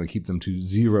 You're not going to keep them to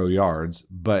 0 yards,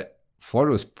 but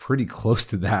Florida was pretty close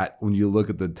to that when you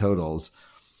look at the totals.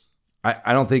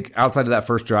 I don't think outside of that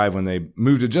first drive when they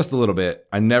moved it just a little bit,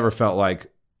 I never felt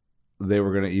like they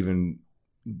were going to even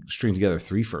string together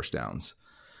 3 first downs.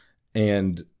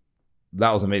 And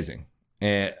that was amazing.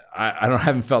 And I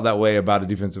haven't felt that way about a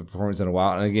defensive performance in a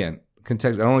while. And again, I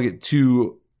don't want to get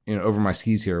too over my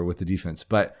skis here with the defense,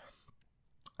 but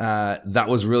that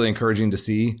was really encouraging to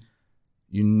see.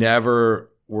 You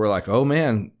never were like, oh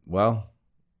man, well,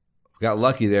 we got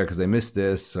lucky there because they missed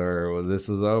this, or this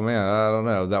was, oh man, I don't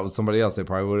know. That was somebody else. They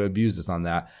probably would have abused us on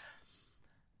that.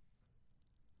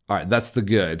 All right, that's the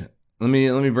good. Let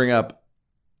me bring up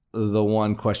the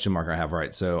one question mark I have.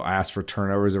 Right, so I asked for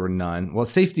turnovers. There were none. Well,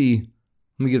 safety.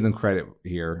 Let me give them credit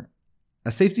here.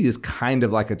 A safety is kind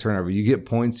of like a turnover. You get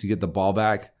points, you get the ball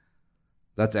back.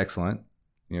 That's excellent.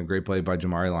 Great play by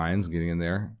Jamari Lyons, getting in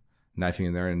there, knifing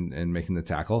in there and making the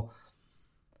tackle.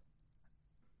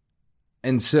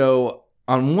 And so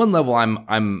on one level,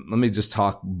 let me just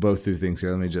talk both through things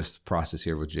here. Let me just process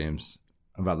here with James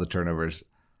about the turnovers.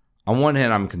 On one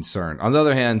hand, I'm concerned. On the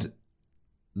other hand,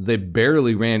 they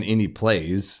barely ran any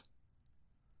plays.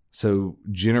 So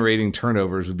generating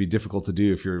turnovers would be difficult to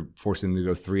do if you're forcing them to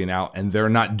go 3 and out and they're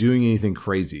not doing anything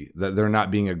crazy, that they're not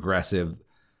being aggressive.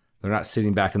 They're not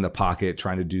sitting back in the pocket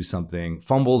trying to do something.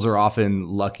 Fumbles are often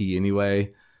lucky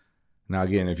anyway. Now,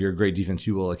 again, if you're a great defense,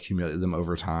 you will accumulate them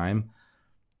over time.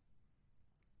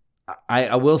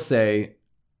 I will say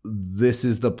this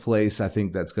is the place I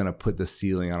think that's going to put the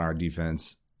ceiling on our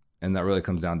defense, and that really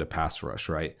comes down to pass rush,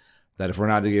 right? That if we're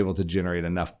not able to generate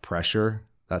enough pressure,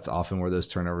 that's often where those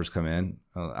turnovers come in,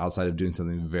 outside of doing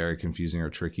something very confusing or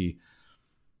tricky.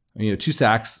 2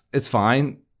 sacks, it's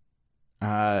fine.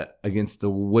 Against the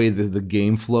way the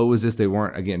game flow is they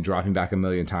weren't, again, dropping back a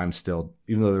million times still,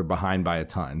 even though they're behind by a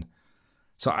ton.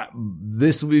 So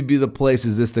this would be the place,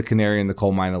 is this the canary in the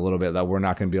coal mine a little bit, that we're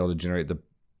not going to be able to generate the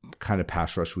kind of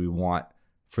pass rush we want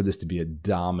for this to be a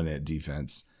dominant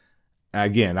defense.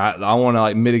 Again, I want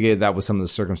to mitigate that with some of the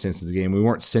circumstances of the game. We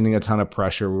weren't sending a ton of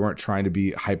pressure. We weren't trying to be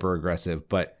hyper aggressive,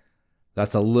 but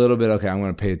that's a little bit, okay, I'm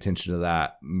going to pay attention to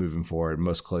that moving forward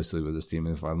most closely with this team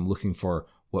if I'm looking for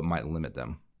what might limit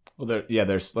them. Well,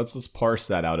 let's parse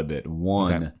that out a bit.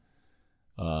 One, okay.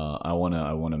 I want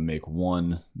to make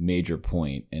one major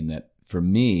point, in that for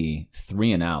me,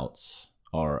 3 and outs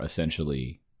are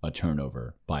essentially a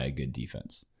turnover by a good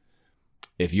defense.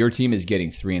 If your team is getting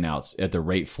 3 and outs at the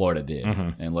rate Florida did,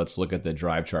 and let's look at the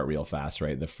drive chart real fast,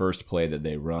 right? The first play that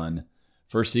they run,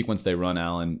 first sequence they run,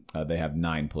 Allen, they have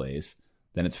 9 plays.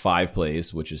 Then it's 5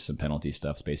 plays, which is some penalty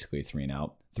stuff. It's basically a 3 and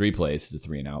out. 3 plays is a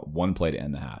 3 and out. 1 play to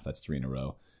end the half. That's 3 in a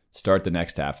row. Start the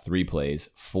next half, 3 plays,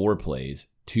 4 plays,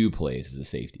 2 plays is a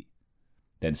safety.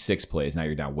 Then 6 plays. Now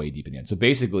you're down way deep in the end. So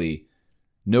basically,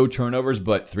 no turnovers,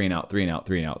 but 3 and out, 3 and out,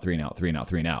 3 and out, 3 and out, 3 and out,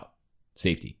 3 and out.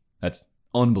 Safety. That's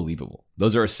unbelievable.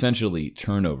 Those are essentially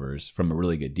turnovers from a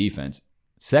really good defense.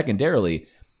 Secondarily,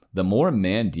 the more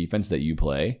man defense that you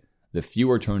play, the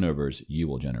fewer turnovers you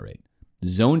will generate.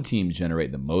 Zone teams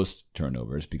generate the most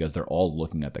turnovers because they're all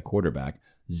looking at the quarterback.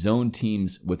 Zone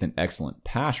teams with an excellent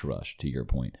pass rush, to your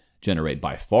point, generate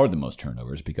by far the most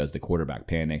turnovers because the quarterback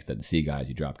panics, doesn't see guys,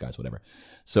 you drop guys, whatever.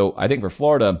 So I think for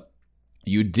Florida,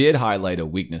 you did highlight a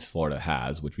weakness Florida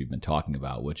has, which we've been talking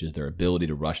about, which is their ability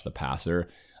to rush the passer,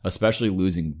 especially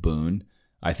losing Boone.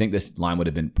 I think this line would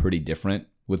have been pretty different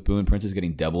with Boone. Prince is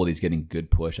getting doubled. He's getting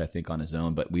good push, I think, on his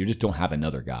own, but we just don't have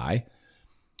another guy.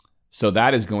 So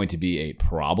that is going to be a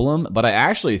problem. But I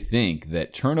actually think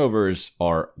that turnovers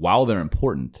are, while they're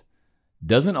important,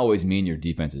 doesn't always mean your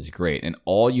defense is great. And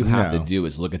all you have to do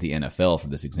is look at the NFL for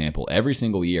this example. Every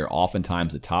single year,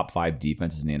 oftentimes the top 5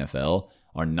 defenses in the NFL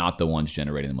are not the ones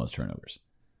generating the most turnovers.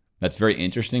 That's very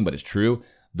interesting, but it's true.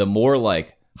 The more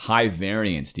high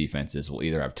variance defenses will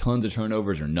either have tons of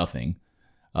turnovers or nothing.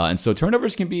 And so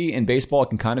turnovers can be, in baseball, it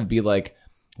can kind of be like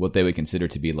what they would consider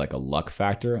to be a luck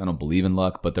factor. I don't believe in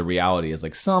luck, but the reality is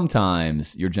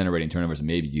sometimes you're generating turnovers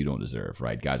maybe you don't deserve,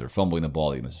 right? Guys are fumbling the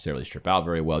ball, they don't necessarily strip out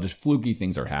very well. Just fluky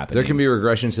things are happening. There can be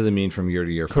regression to the mean from year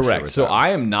to year. Correct. So I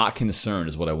am not concerned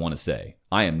is what I want to say.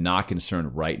 I am not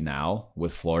concerned right now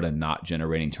with Florida not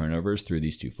generating turnovers through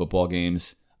these 2 football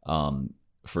games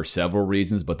for several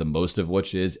reasons, but the most of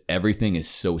which is everything is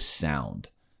so sound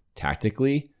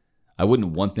tactically. I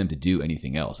wouldn't want them to do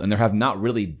anything else. And there have not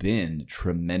really been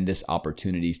tremendous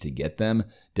opportunities to get them.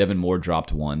 Devin Moore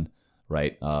dropped 1,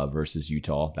 right, versus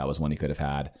Utah. That was one he could have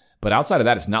had. But outside of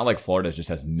that, it's not like Florida just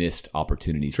has missed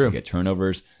opportunities to get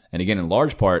turnovers. And again, in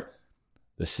large part,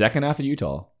 the second half of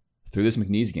Utah, through this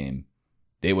McNeese game,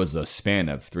 there was a span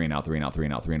of 3 and out, 3 and out, 3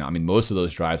 and out, 3 and out. I mean, most of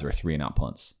those drives were 3 and out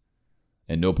punts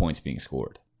and no points being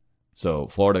scored. So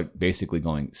Florida basically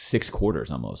going 6 quarters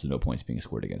almost and no points being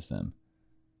scored against them.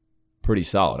 Pretty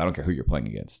solid. I don't care who you're playing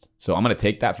against. So I'm going to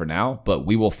take that for now, but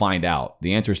we will find out.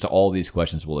 The answers to all these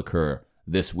questions will occur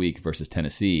this week versus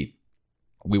Tennessee.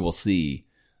 We will see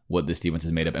what this defense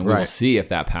is made of, and we will see if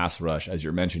that pass rush, as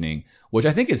you're mentioning, which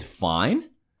I think is fine,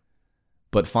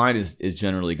 but fine is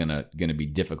generally going to be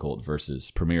difficult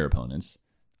versus premier opponents.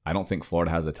 I don't think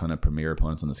Florida has a ton of premier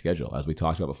opponents on the schedule. As we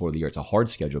talked about before the year, it's a hard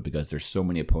schedule because there's so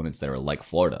many opponents that are like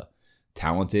Florida,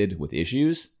 talented with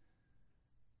issues.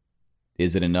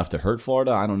 Is it enough to hurt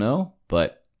Florida? I don't know,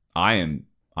 but I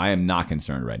am not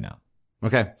concerned right now.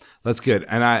 Okay, that's good.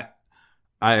 And I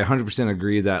 100%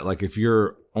 agree that if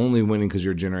you're only winning because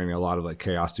you're generating a lot of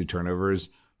chaos through turnovers,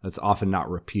 that's often not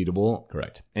repeatable.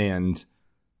 Correct. And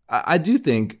I do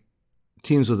think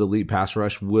teams with elite pass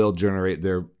rush will generate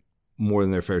their more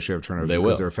than their fair share of turnovers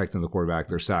because they're affecting the quarterback,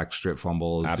 their sacks, strip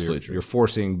fumbles. Absolutely true. You're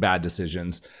forcing bad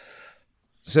decisions.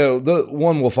 So the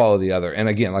one will follow the other. And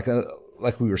again,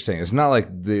 like we were saying, it's not like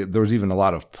there was even a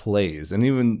lot of plays. And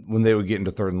even when they would get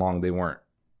into 3rd and long, they weren't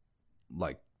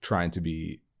trying to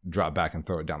be drop back and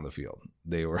throw it down the field.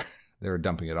 They were They were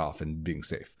dumping it off and being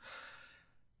safe.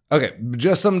 Okay,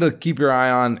 just something to keep your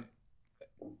eye on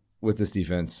with this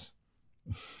defense.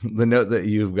 The note that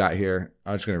you've got here,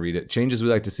 I'm just going to read it. Changes we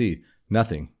like to see.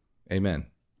 Nothing. Amen.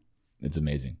 It's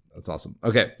amazing. That's awesome.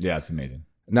 Okay. Yeah, it's amazing.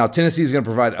 Now, Tennessee is going to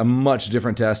provide a much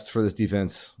different test for this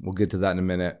defense. We'll get to that in a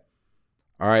minute.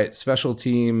 All right, special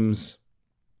teams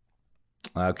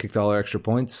kicked all our extra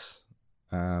points.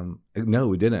 No,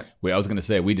 we didn't. Wait, I was going to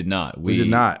say we did not. We did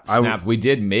not. We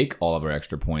did make all of our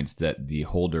extra points that the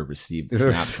holder received the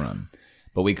snap from.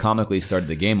 But we comically started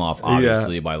the game off,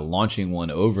 obviously, by launching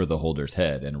one over the holder's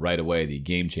head. And right away, the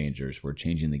game changers were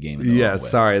changing the game in the wrong way.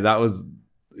 Sorry.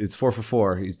 It's 4 for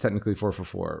 4. He's technically 4 for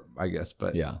 4, I guess.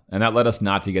 But yeah, and that led us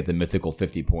not to get the mythical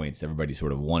 50 points everybody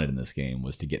sort of wanted in this game,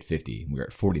 was to get 50. We were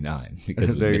at 49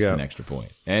 because we missed an extra point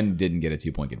and didn't get a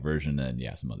 2-point conversion and,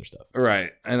 some other stuff.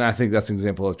 Right. And I think that's an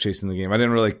example of chasing the game. I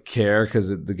didn't really care because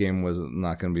the game was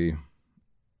not going to be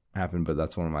happen, but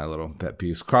that's one of my little pet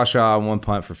peeves. Crawshaw, 1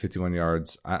 punt for 51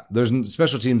 yards. There's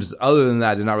special teams other than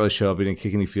that did not really show up. We didn't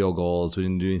kick any field goals. We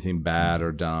didn't do anything bad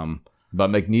or dumb. But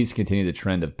McNeese continued the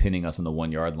trend of pinning us on the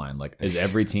 1 yard line. Like, is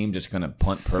every team just going to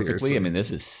punt perfectly? Seriously. I mean,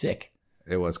 this is sick.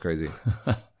 It was crazy.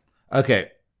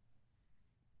 Okay.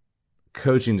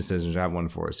 Coaching decisions. I have one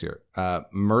for us here.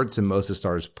 Mertz and most of the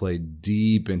starters played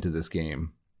deep into this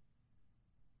game.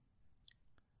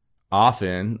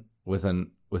 Often with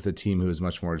a team who is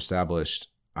much more established,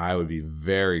 I would be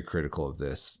very critical of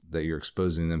this, that you're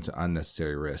exposing them to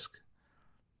unnecessary risk.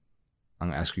 I'm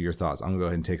going to ask you your thoughts. I'm going to go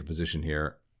ahead and take a position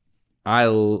here. I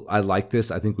like this.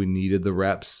 I think we needed the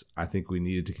reps. I think we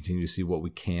needed to continue to see what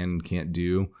we can and can't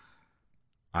do.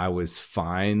 I was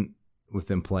fine with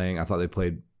them playing. I thought they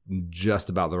played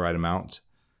just about the right amount.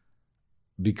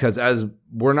 Because as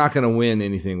we're not going to win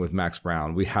anything with Max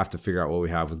Brown, we have to figure out what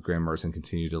we have with Graham Mertz and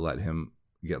continue to let him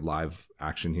get live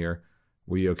action here.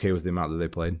 Were you okay with the amount that they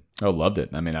played? Oh, loved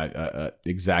it. I mean,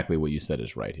 exactly what you said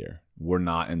is right here. We're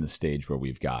not in the stage where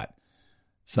we've got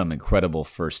some incredible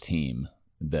first team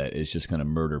that is just going to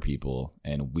murder people,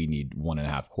 and we need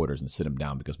 1.5 quarters and sit them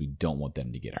down because we don't want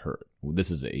them to get hurt.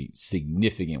 This is a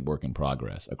significant work in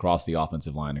progress across the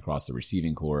offensive line, across the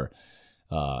receiving core,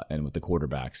 and with the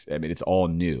quarterbacks. I mean, it's all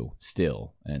new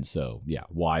still. And so,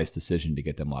 wise decision to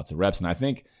get them lots of reps. And I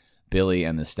think Billy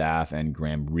and the staff and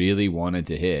Graham really wanted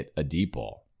to hit a deep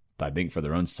ball, I think for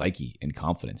their own psyche and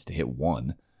confidence, to hit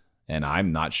one. And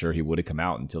I'm not sure he would have come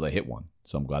out until they hit one.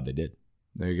 So I'm glad they did.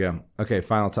 There you go. Okay,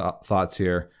 final thoughts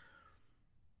here.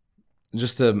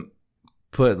 Just to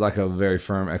put like a very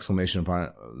firm exclamation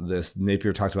upon this,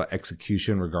 Napier talked about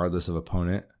execution regardless of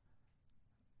opponent.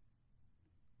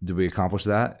 Did we accomplish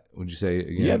that? Would you say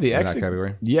again, in that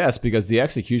category? Yes, because the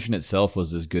execution itself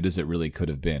was as good as it really could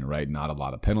have been, right? Not a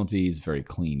lot of penalties, very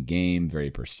clean game, very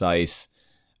precise.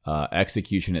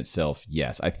 Execution itself,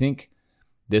 yes. I think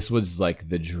this was like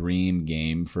the dream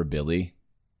game for Billy.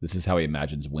 This is how he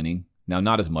imagines winning. Now,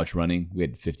 not as much running. We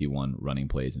had 51 running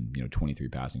plays and 23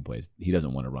 passing plays. He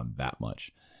doesn't want to run that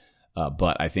much.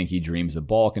 But I think he dreams of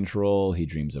ball control. He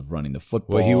dreams of running the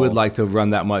football. Well, he would like to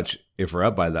run that much if we're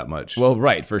up by that much. Well,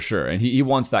 right, for sure. And he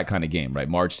wants that kind of game, right?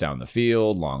 March down the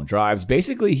field, long drives.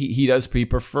 Basically, he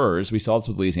prefers, we saw this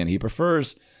with Louisiana, he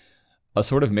prefers a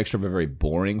sort of mixture of a very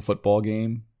boring football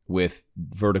game with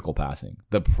vertical passing.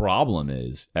 The problem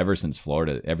is, ever since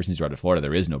you're out of Florida,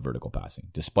 there is no vertical passing.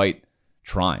 Despite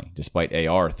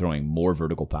AR throwing more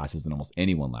vertical passes than almost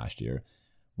anyone last year,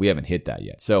 we haven't hit that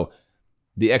yet. So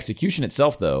the execution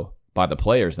itself, though, by the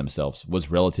players themselves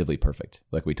was relatively perfect,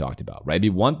 like we talked about, right? It'd be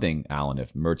one thing, Alan,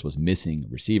 if Mertz was missing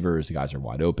receivers, the guys are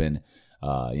wide open,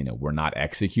 we're not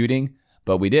executing,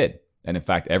 but we did. And in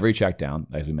fact, every check down,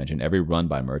 as we mentioned, every run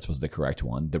by Mertz was the correct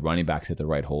one. The running backs hit the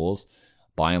right holes.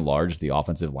 By and large, the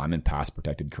offensive linemen pass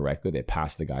protected correctly. They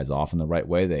passed the guys off in the right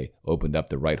way. They opened up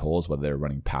the right holes, whether they were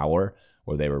running power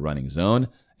or they were running zone.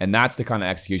 And that's the kind of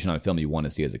execution on a film you want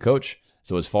to see as a coach.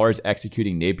 So as far as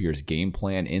executing Napier's game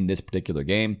plan in this particular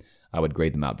game, I would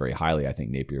grade them out very highly. I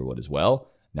think Napier would as well.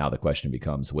 Now the question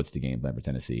becomes, what's the game plan for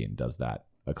Tennessee, and does that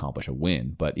accomplish a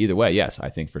win? But either way, yes, I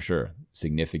think for sure,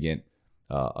 significant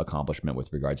accomplishment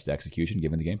with regards to execution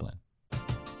given the game plan.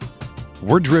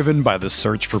 We're driven by the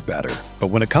search for better. But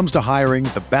when it comes to hiring,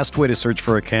 the best way to search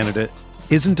for a candidate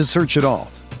isn't to search at all.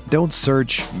 Don't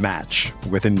search, match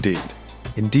with Indeed.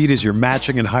 Indeed is your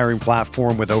matching and hiring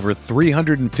platform with over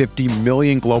 350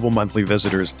 million global monthly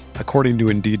visitors, according to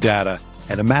Indeed data,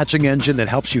 and a matching engine that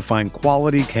helps you find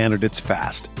quality candidates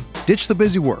fast. Ditch the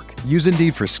busy work. Use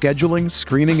Indeed for scheduling,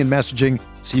 screening, and messaging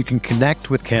so you can connect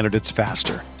with candidates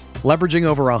faster. Leveraging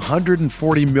over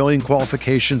 140 million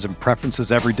qualifications and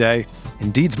preferences every day,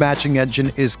 Indeed's matching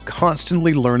engine is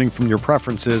constantly learning from your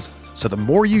preferences So the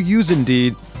more you use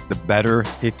Indeed, the better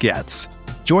it gets.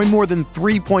 Join more than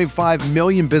 3.5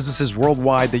 million businesses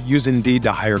worldwide that use Indeed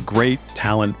to hire great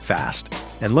talent fast.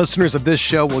 And listeners of this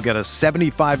show will get a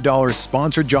 $75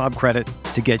 sponsored job credit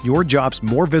to get your jobs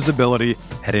more visibility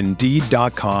at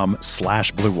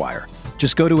Indeed.com/Blue Wire.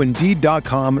 Just go to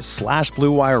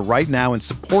Indeed.com/Blue Wire right now and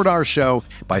support our show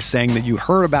by saying that you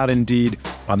heard about Indeed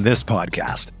on this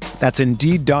podcast. That's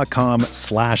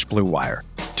Indeed.com/Blue Wire.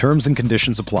 Terms and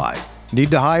conditions apply. Need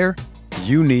to hire?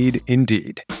 You need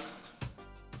Indeed.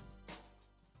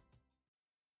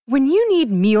 When you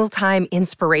need mealtime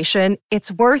inspiration, it's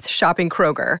worth shopping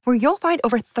Kroger, where you'll find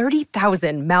over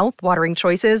 30,000 mouth-watering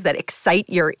choices that excite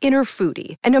your inner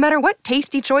foodie. And no matter what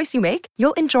tasty choice you make,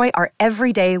 you'll enjoy our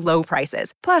everyday low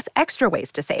prices, plus extra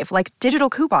ways to save, like digital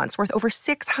coupons worth over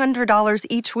 $600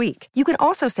 each week. You can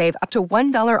also save up to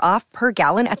 $1 off per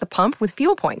gallon at the pump with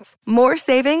fuel points. More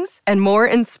savings and more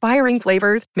inspiring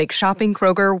flavors make shopping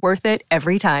Kroger worth it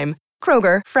every time.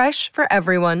 Kroger, fresh for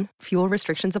everyone. Fuel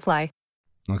restrictions apply.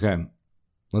 Okay,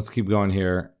 let's keep going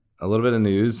here. A little bit of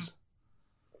news.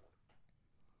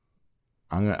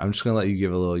 I'm just gonna let you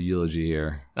give a little eulogy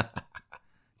here.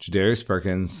 Jadarius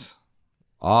Perkins,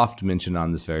 oft mentioned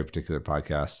on this very particular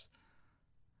podcast,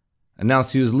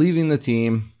 announced he was leaving the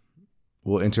team.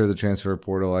 Will enter the transfer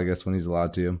portal, I guess, when he's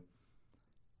allowed to.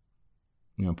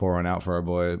 Pour one out for our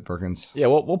boy Perkins. Yeah,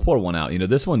 we'll pour one out.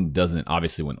 This one doesn't.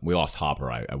 Obviously, when we lost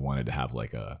Hopper, I wanted to have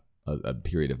like a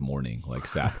period of mourning, like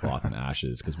sackcloth and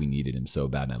ashes, because we needed him so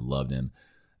bad and I loved him.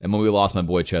 And when we lost my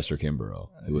boy Chester Kimbrough,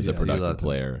 who was a productive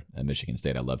player at Michigan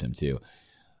State, I loved him too.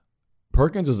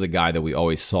 Perkins was a guy that we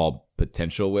always saw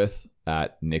potential with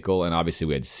at nickel, and obviously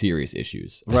we had serious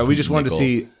issues. Right, we just wanted to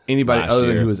see anybody other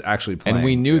than who was actually playing. And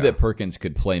we knew that Perkins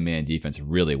could play man defense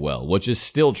really well, which is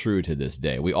still true to this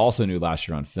day. We also knew last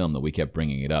year on film that we kept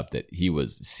bringing it up, that he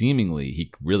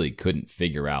really couldn't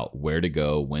figure out where to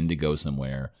go, when to go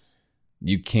somewhere.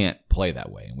 You can't play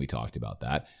that way, and we talked about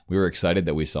that. We were excited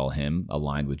that we saw him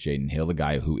aligned with Jaden Hill, a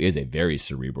guy who is a very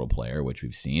cerebral player, which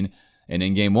we've seen. And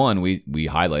in game one, we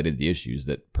highlighted the issues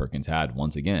that Perkins had,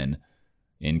 once again,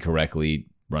 incorrectly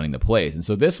running the plays. And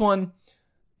so this one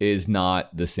is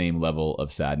not the same level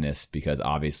of sadness, because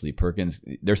obviously Perkins,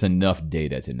 there's enough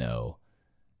data to know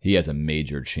he has a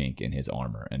major chink in his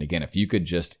armor. And again, if you could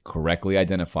just correctly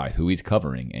identify who he's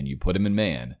covering and you put him in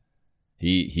man,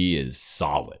 He is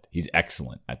solid. He's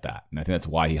excellent at that. And I think that's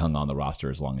why he hung on the roster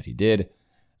as long as he did.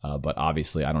 But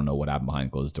obviously, I don't know what happened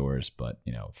behind closed doors. But,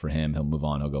 for him, he'll move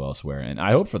on. He'll go elsewhere. And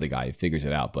I hope for the guy he figures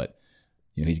it out. But,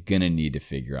 he's going to need to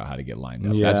figure out how to get lined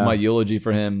up. Yeah. That's my eulogy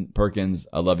for him. Perkins,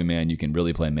 I love you, man. You can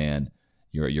really play man.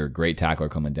 You're a great tackler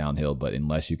coming downhill. But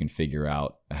unless you can figure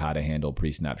out how to handle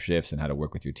pre-snap shifts and how to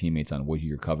work with your teammates on what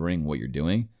you're covering, what you're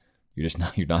doing,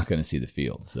 you're not going to see the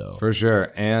field. So for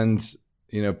sure. And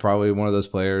probably one of those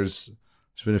players,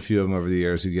 there's been a few of them over the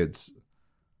years, who gets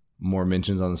more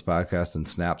mentions on this podcast than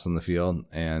snaps on the field.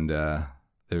 And there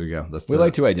we go. We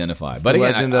like to identify. But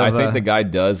again, I think the guy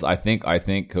does. I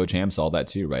think Coach Ham saw that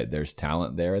too, right? There's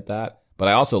talent there at that. But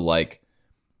I also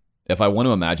if I want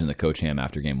to imagine that Coach Ham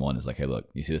after game one is like, hey, look,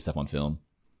 you see this stuff on film?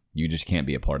 You just can't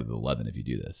be a part of the 11 if you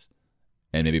do this.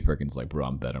 And maybe Perkins is like, bro,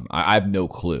 I'm better. I have no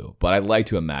clue. But I'd like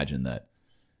to imagine that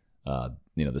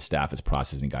the staff is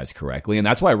processing guys correctly. And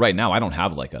that's why right now I don't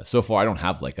have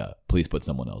please put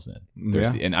someone else in.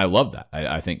 And I love that.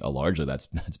 I think largely that's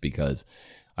because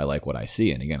I like what I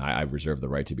see. And again, I reserve the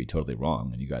right to be totally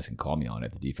wrong, and you guys can call me on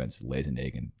it. The defense lays an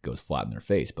egg and goes flat in their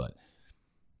face. But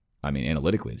I mean,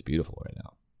 analytically, it's beautiful right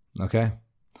now. Okay.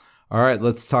 All right.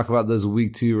 Let's talk about those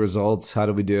week 2 results. How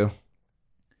did we do?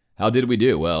 How did we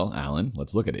do? Well, Alan,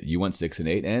 let's look at it. You went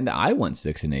 6-8 and I went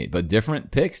 6-8, but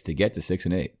different picks to get to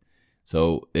 6-8.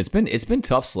 So it's been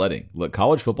tough sledding. Look,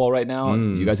 college football right now,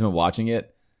 you guys have been watching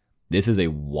it. This is a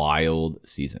wild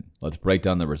season. Let's break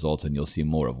down the results and you'll see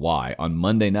more of why. On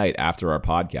Monday night after our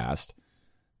podcast,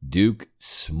 Duke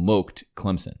smoked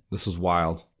Clemson. This was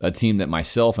wild. A team that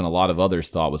myself and a lot of others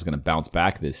thought was going to bounce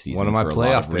back this season. One of my for playoff a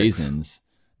lot of picks. Reasons.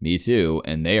 Me too.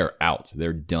 And they are out.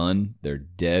 They're done. They're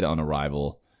dead on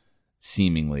arrival.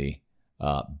 Seemingly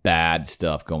bad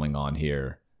stuff going on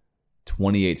here.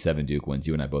 28-7 Duke wins.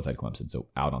 You and I both had Clemson, so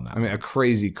out on that. I mean, a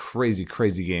crazy, crazy,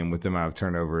 crazy game with the amount of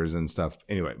turnovers and stuff.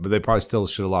 Anyway, but they probably still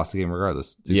should have lost the game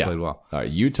regardless. Duke played well. All right,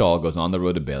 Utah goes on the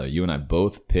road to Baylor. You and I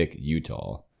both pick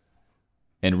Utah.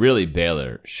 And really,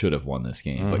 Baylor should have won this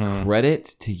game. But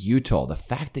credit to Utah. The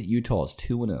fact that Utah is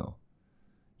 2-0.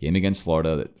 Game against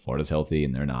Florida, that Florida's healthy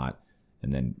and they're not.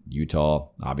 And then Utah,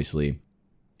 obviously,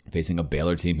 facing a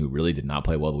Baylor team who really did not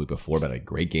play well the week before, but had a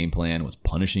great game plan, was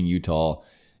punishing Utah.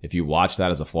 If you watch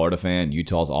that as a Florida fan,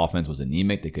 Utah's offense was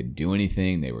anemic. They couldn't do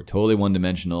anything. They were totally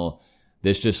one-dimensional.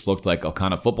 This just looked like a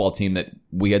kind of football team that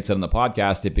we had said on the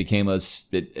podcast. It became a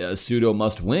pseudo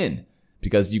must-win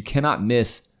because you cannot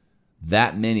miss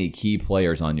that many key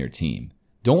players on your team.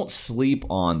 Don't sleep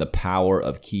on the power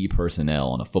of key personnel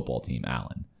on a football team,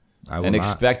 Allen. And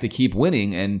expect to keep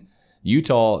winning. And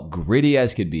Utah, gritty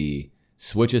as could be,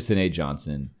 switches to Nate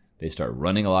Johnson. They start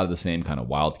running a lot of the same kind of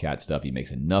wildcat stuff. He makes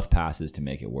enough passes to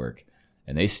make it work.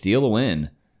 And they steal a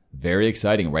win. Very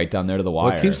exciting, right down there to the wire.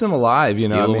 Well, it keeps them alive, you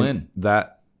know. Steal a win.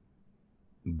 That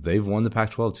they've won the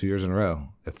Pac-12 2 years in a row.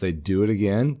 If they do it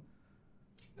again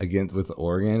with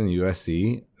Oregon and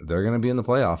USC, they're going to be in the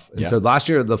playoff. And so last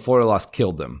year, the Florida loss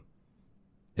killed them.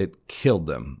 It killed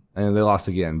them. And they lost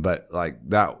again. But like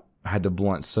that had to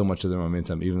blunt so much of their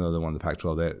momentum, even though they won the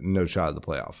Pac-12. They had no shot at the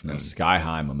playoff. And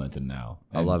sky-high momentum now.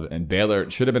 I love it. And Baylor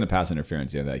should have been a pass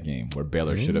interference in that game where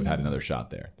Baylor should have had another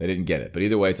shot there. They didn't get it. But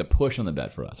either way, it's a push on the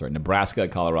bet for us. Right? Nebraska,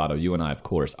 Colorado, you and I, of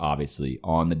course, obviously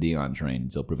on the Deion train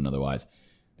until proven otherwise.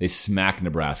 They smacked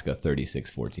Nebraska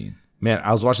 36-14. Man,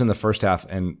 I was watching the first half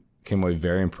and came away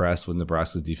very impressed with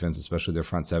Nebraska's defense, especially their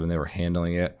front seven. They were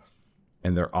handling it.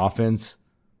 And their offense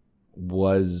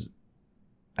was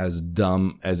as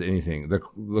dumb as anything. The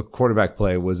quarterback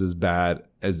play was as bad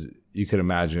as you could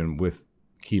imagine with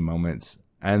key moments.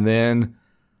 And then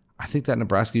I think that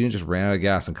Nebraska unit just ran out of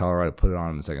gas and Colorado put it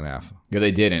on in the second half. Yeah,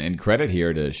 they did. And credit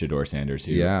here to Shedeur Sanders,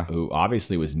 who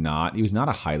obviously was not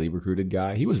a highly recruited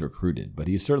guy. He was recruited, but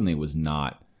he certainly was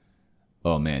not,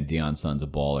 oh man, Deion's son's a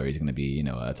baller. He's going to be,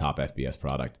 a top FBS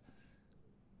product.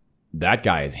 That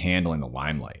guy is handling the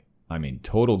limelight. I mean,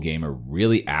 total gamer,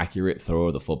 really accurate throw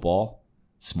of the football.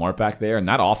 Smart back there. And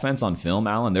that offense on film,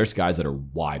 Allen, there's guys that are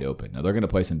wide open. Now, they're going to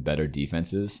play some better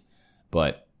defenses,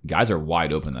 but guys are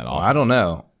wide open that offense. I don't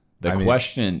know.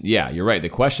 Question, you're right. The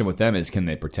question with them is, can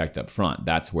they protect up front?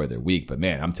 That's where they're weak. But,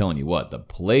 man, I'm telling you what, the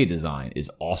play design is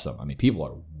awesome. I mean, people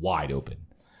are wide open.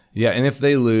 Yeah, and if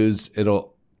they lose,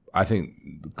 I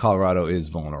think Colorado is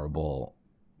vulnerable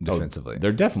defensively.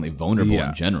 They're definitely vulnerable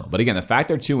in general. But, again, the fact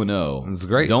they're 2-0, it's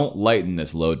great. Don't lighten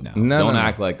this load now. Don't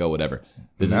act like, whatever.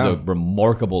 This is a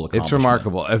remarkable accomplishment. It's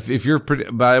remarkable. If you're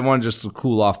but I want to just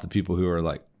cool off the people who are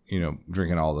like,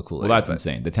 drinking all the Kool-Aid. Well, that's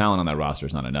insane. The talent on that roster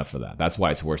is not enough for that. That's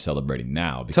why it's worth celebrating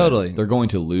now. Because they're going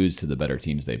to lose to the better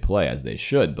teams they play, as they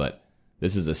should. But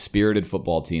this is a spirited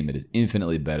football team that is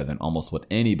infinitely better than almost what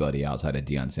anybody outside of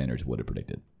Deion Sanders would have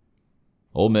predicted.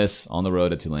 Ole Miss on the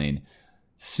road at Tulane.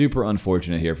 Super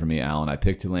unfortunate here for me, Allen. I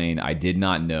picked Tulane. I did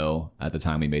not know at the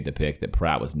time we made the pick that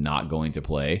Pratt was not going to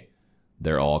play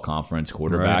their all-conference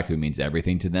quarterback, who means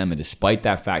everything to them. And despite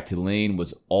that fact, Tulane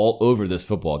was all over this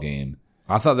football game.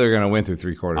 I thought they were going to win through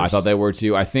three quarters. I thought they were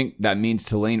too. I think that means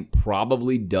Tulane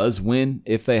probably does win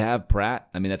if they have Pratt.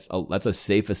 I mean, that's a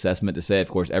safe assessment to say. Of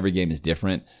course, every game is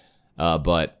different.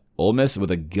 But Ole Miss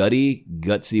with a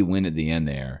gutsy win at the end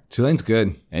there. Tulane's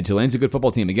good. And Tulane's a good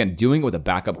football team. Again, doing it with a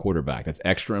backup quarterback. That's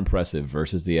extra impressive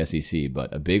versus the SEC.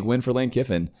 But a big win for Lane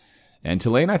Kiffin. And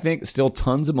Tulane, I think, still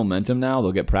tons of momentum now.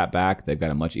 They'll get Pratt back. They've got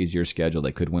a much easier schedule.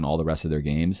 They could win all the rest of their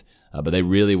games. But they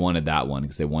really wanted that one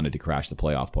because they wanted to crash the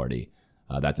playoff party.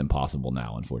 That's impossible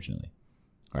now, unfortunately.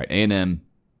 All right, A&M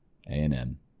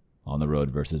on the road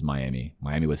versus Miami.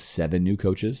 Miami with 7 new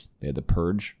coaches. They had the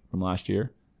purge from last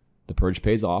year. The purge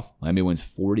pays off. Miami wins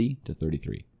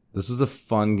 40-33. This was a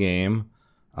fun game.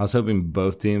 I was hoping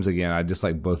both teams, again, I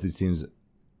dislike both these teams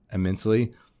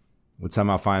immensely, would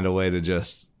somehow find a way to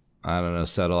just, I don't know,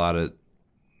 settle out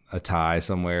a tie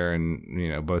somewhere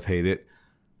and, both hate it.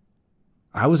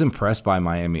 I was impressed by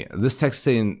Miami. This Texas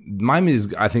A&M, Miami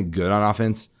is, I think, good on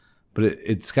offense, but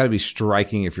it's got to be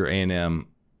striking if you're A&M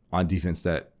on defense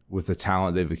that with the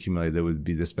talent they've accumulated, they would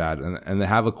be this bad. And they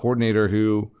have a coordinator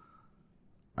who,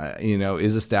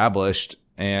 is established,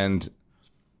 and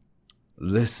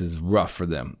this is rough for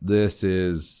them. This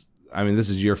is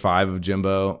year 5 of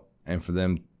Jimbo, and for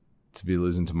them to be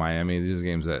losing to Miami, these are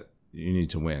games that you need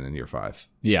to win in year 5.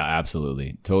 Yeah,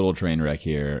 absolutely. Total train wreck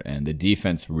here. And the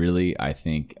defense really, I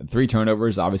think, 3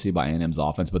 turnovers, obviously, by A&M's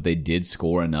offense, but they did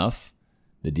score enough.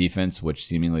 The defense, which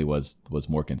seemingly was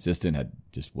more consistent,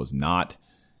 just was not.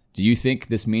 Do you think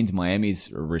this means Miami's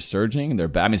resurging?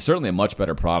 They're certainly a much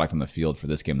better product on the field for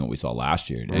this game than what we saw last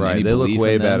year. Right, they look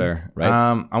way better. Right?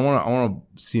 I want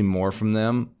to see more from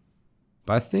them.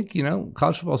 But I think,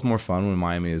 college football is more fun when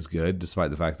Miami is good, despite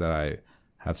the fact that I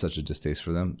have such a distaste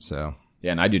for them. So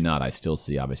yeah, and I do not. I still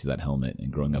see obviously that helmet,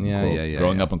 and growing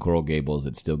up in Coral Gables,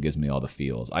 it still gives me all the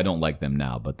feels. I don't like them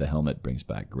now, but the helmet brings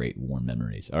back great warm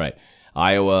memories. All right,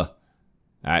 Iowa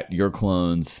at your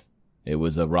Clones. It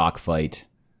was a rock fight.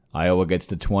 Iowa gets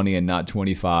to 20 and not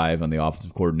 25 on the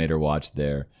offensive coordinator watch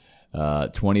there.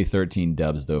 2013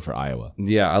 dubs, though, for Iowa.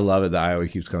 Yeah, I love it that Iowa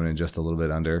keeps coming in just a little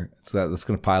bit under. That's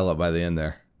going to pile up by the end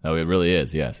there. Oh, it really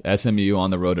is, yes. SMU on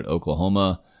the road at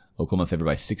Oklahoma. Oklahoma favored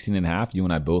by 16.5. You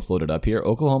and I both loaded up here.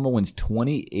 Oklahoma wins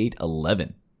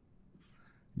 28-11.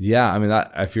 Yeah, I mean,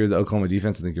 if you're the Oklahoma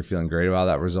defense, I think you're feeling great about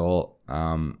that result.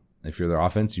 If you're their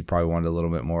offense, you probably wanted a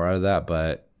little bit more out of that,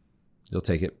 but you'll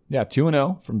take it. Yeah,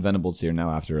 2-0 from Venables here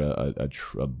now after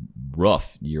a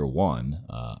rough year one.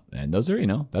 And those are,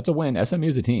 that's a win.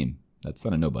 SMU's a team. That's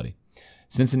not a nobody.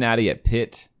 Cincinnati at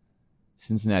Pitt.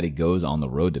 Cincinnati goes on the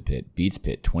road to Pitt, beats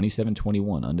Pitt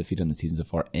 27-21, undefeated in the season so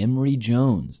far. Emory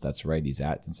Jones, that's right, he's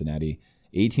at Cincinnati.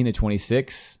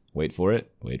 18-26, wait for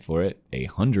it,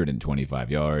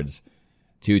 125 yards,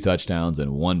 2 touchdowns,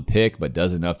 and 1 pick, but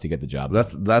does enough to get the job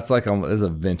done. That's like a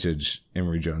vintage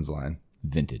Emory Jones line.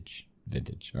 Vintage.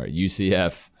 All right,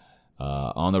 UCF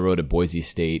on the road at Boise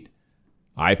State.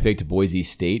 I picked Boise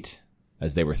State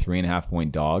as they were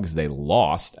 3.5-point dogs. They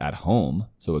lost at home,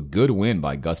 so a good win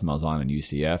by Gus Malzahn and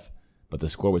UCF, but the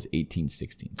score was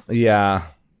 18-16. Yeah,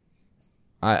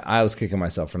 I was kicking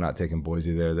myself for not taking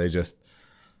Boise there. They just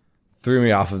threw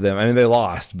me off of them. I mean, they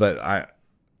lost, but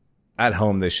at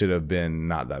home they should have been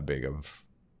not that big of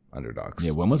underdogs.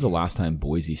 Yeah, when was the last time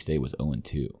Boise State was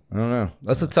 0-2? I don't know.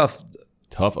 That's a tough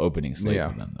opening slate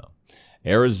for them, though.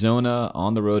 Arizona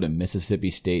on the road at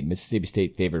Mississippi State. Mississippi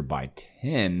State favored by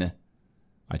 10.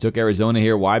 I took Arizona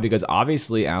here. Why? Because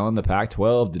obviously, Allen, the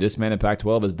Pac-12, the disbanded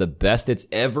Pac-12 is the best it's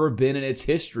ever been in its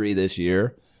history this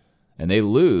year. And they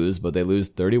lose, but they lose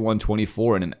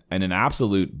 31-24 in an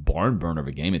absolute barn burner of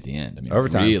a game at the end. I mean,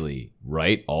 overtime. Really,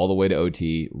 right? All the way to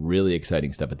OT. Really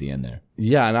exciting stuff at the end there.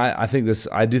 Yeah, and I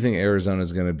do think Arizona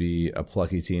is going to be a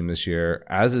plucky team this year,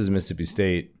 as is Mississippi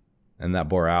State, and that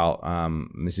bore out.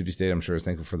 Mississippi State, I'm sure, is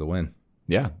thankful for the win.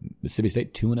 Yeah, Mississippi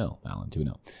State 2-0, Allen,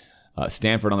 2-0.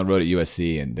 Stanford on the road at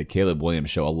USC and the Caleb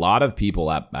Williams show. A lot of people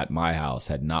at my house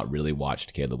had not really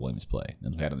watched Caleb Williams play.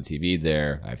 And we had on the TV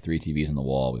there. I have 3 TVs on the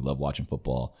wall. We love watching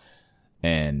football.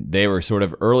 And they were sort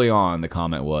of early on, the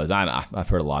comment was, I've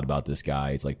heard a lot about this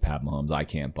guy. He's like Pat Mahomes. I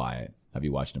can't buy it. Have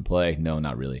you watched him play? No,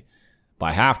 not really.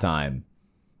 By halftime,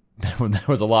 there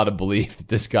was a lot of belief that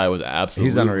this guy was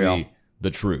absolutely the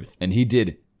truth. And he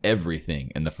did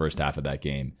everything in the first half of that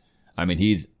game. I mean,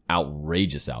 he's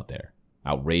outrageous out there.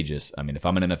 Outrageous. I mean, if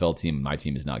I'm an NFL team and my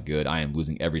team is not good, I am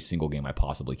losing every single game I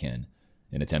possibly can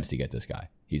in attempts to get this guy.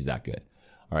 He's that good.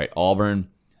 All right, Auburn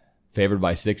favored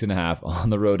by 6.5 on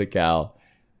the road at Cal.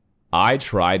 I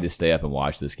tried to stay up and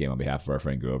watch this game on behalf of our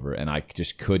friend Grover, and I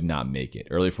just could not make it.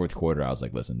 Early fourth quarter, I was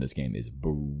like, listen, this game is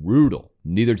brutal.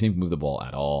 Neither team can move the ball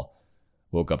at all.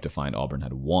 Woke up to find Auburn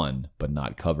had won, but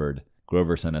not covered.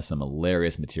 Grover sent us some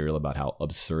hilarious material about how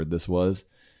absurd this was.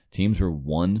 Teams were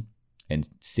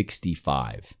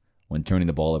 1-65 when turning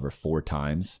the ball over 4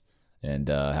 times and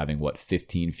having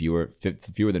 15 fewer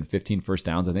than 15 first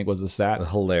downs, I think was the stat.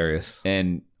 Hilarious.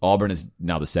 And Auburn is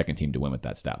now the second team to win with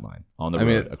that stat line on the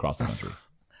road across the country.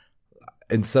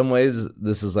 In some ways,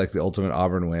 this is like the ultimate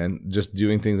Auburn win, just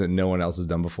doing things that no one else has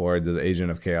done before. The agent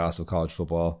of chaos of college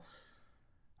football.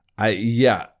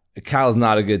 Cal's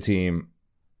not a good team.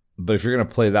 But if you're going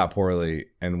to play that poorly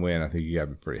and win, I think you got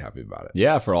to be pretty happy about it.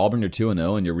 Yeah, for Auburn, you're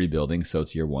 2-0 and you're rebuilding, so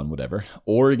it's year 1, whatever.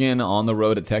 Oregon on the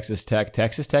road at Texas Tech.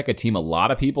 Texas Tech, a team a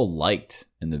lot of people liked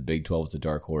in the Big 12 as a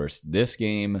dark horse. This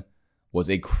game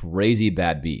was a crazy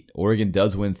bad beat. Oregon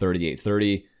does win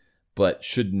 38-30, but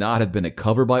should not have been a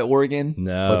cover by Oregon.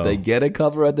 No. But they get a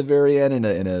cover at the very end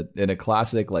in a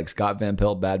classic like Scott Van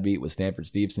Pelt bad beat with Stanford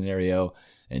Steve scenario.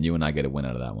 And you and I get a win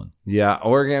out of that one. Yeah,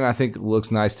 Oregon, I think,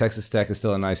 looks nice. Texas Tech is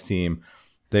still a nice team.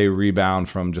 They rebound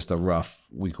from just a rough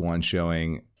week 1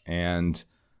 showing. And,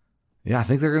 yeah, I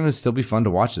think they're going to still be fun to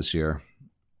watch this year.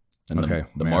 And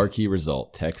the marquee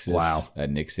result, Texas at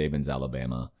Nick Saban's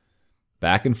Alabama.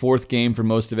 Back and forth game for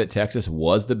most of it. Texas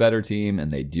was the better team,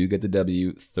 and they do get the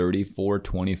W,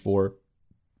 34-24.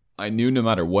 I knew no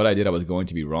matter what I did, I was going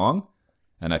to be wrong.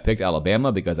 And I picked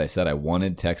Alabama because I said I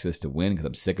wanted Texas to win because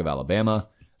I'm sick of Alabama.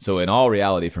 So in all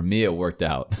reality, for me, it worked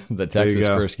out. The Texas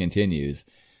curse continues.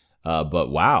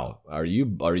 But wow, are you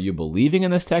believing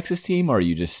in this Texas team, or are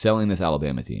you just selling this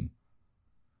Alabama team?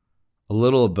 A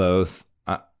little of both.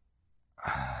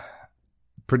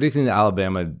 Predicting the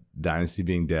Alabama dynasty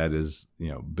being dead has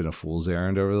been a fool's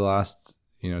errand over the last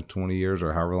 20 years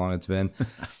or however long it's been.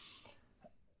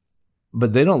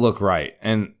 But they don't look right,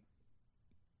 and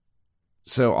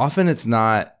so often it's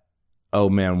not, oh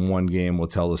man, one game will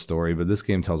tell the story, but this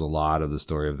game tells a lot of the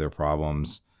story of their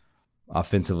problems.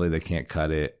 Offensively, they can't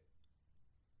cut it.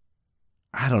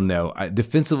 I don't know.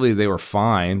 Defensively, they were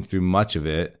fine through much of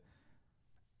it.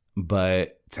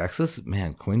 But Texas,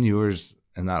 man, Quinn Ewers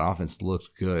and that offense looked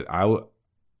good. I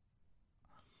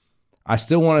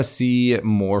still want to see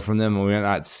more from them. We might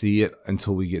not see it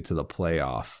until we get to the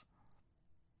playoff.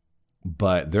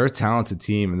 But they're a talented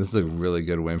team, and this is a really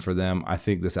good win for them. I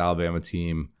think this Alabama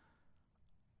team,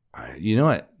 you know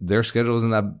what? Their schedule isn't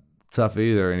that tough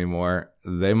either anymore.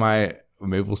 Maybe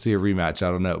we'll see a rematch. I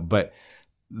don't know. But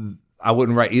I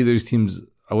wouldn't write either of these teams.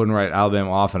 I wouldn't write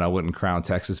Alabama off, and I wouldn't crown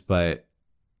Texas. But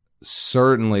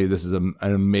certainly this is an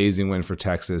amazing win for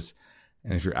Texas.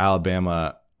 And if you're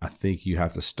Alabama, I think you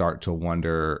have to start to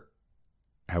wonder,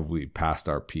 have we passed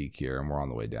our peak here and we're on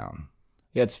the way down?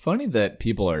 Yeah, it's funny that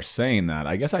people are saying that.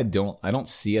 I guess I don't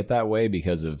see it that way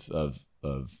because of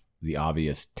the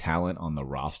obvious talent on the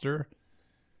roster.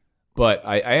 But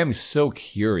I am so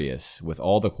curious with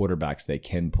all the quarterbacks they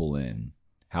can pull in,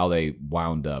 how they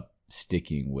wound up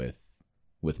sticking with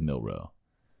Milroe.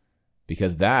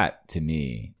 Because that, to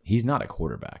me, he's not a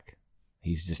quarterback.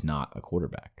 He's just not a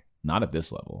quarterback. Not at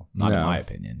this level. Not in my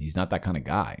opinion. He's not that kind of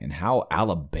guy. And how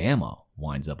Alabama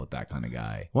winds up with that kind of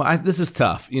guy. Well, this is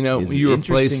tough. You know, you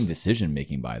interesting decision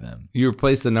making by them. You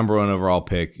replace the number 1 overall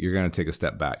pick, you're going to take a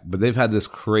step back. But they've had this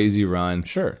crazy run.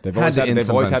 Sure, they've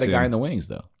always had a guy in the wings,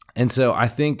 though. And so I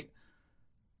think,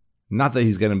 not that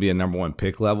he's going to be a number 1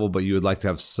 pick level, but you would like to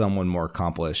have someone more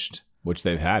accomplished, which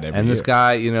they've had every and year. This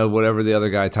guy, you know, whatever the other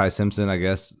guy, Ty Simpson, I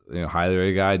guess, you know, highly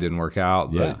rated guy, didn't work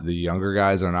out. Yeah. The younger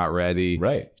guys are not ready.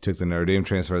 Right. Took the Notre Dame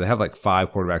transfer. They have like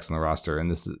 5 quarterbacks on the roster, and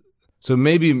this is so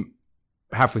maybe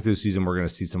halfway through the season we're going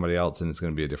to see somebody else, and it's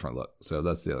going to be a different look. So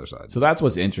that's the other side. So that's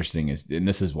what's interesting and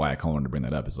this is why I wanted to bring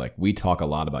that up. Is like we talk a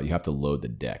lot about you have to load the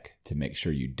deck to make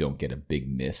sure you don't get a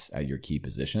big miss at your key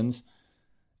positions.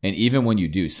 And even when you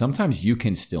do, sometimes you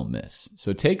can still miss.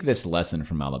 So take this lesson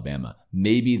from Alabama.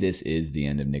 Maybe this is the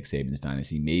end of Nick Saban's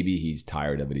dynasty. Maybe he's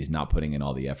tired of it. He's not putting in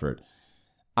all the effort.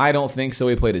 I don't think so.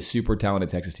 He played a super talented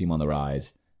Texas team on the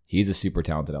rise. He's a super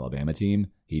talented Alabama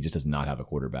team. He just does not have a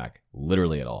quarterback,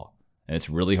 literally at all. And it's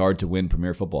really hard to win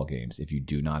premier football games if you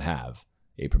do not have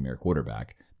a premier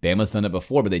quarterback. Bama's done it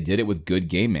before, but they did it with good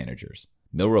game managers.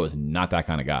 Milroe is not that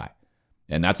kind of guy.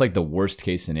 And that's like the worst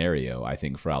case scenario, I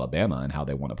think, for Alabama and how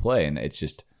they want to play. And it's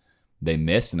just, they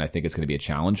miss, and I think it's going to be a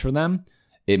challenge for them.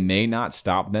 It may not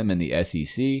stop them in the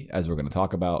SEC, as we're going to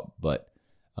talk about, but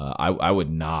I would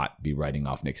not be writing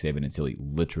off Nick Saban until he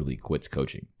literally quits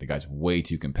coaching. The guy's way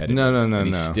too competitive. No.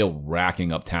 He's still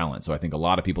racking up talent. So I think a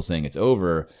lot of people saying it's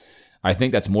over, I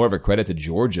think that's more of a credit to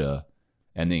Georgia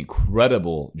and the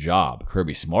incredible job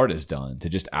Kirby Smart has done to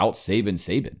just out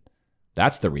Saban.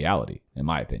 That's the reality, in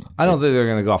my opinion. I don't think they're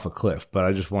going to go off a cliff, but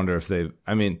I just wonder if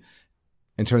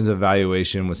in terms of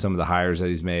evaluation with some of the hires that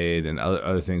he's made and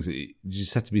other things, you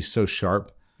just have to be so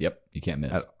sharp. Yep, you can't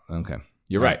miss. Okay.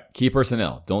 You're right. Key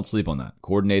personnel. Don't sleep on that.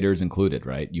 Coordinators included,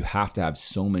 right? You have to have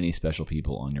so many special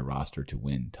people on your roster to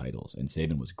win titles. And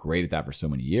Saban was great at that for so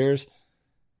many years.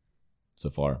 So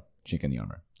far, chink in the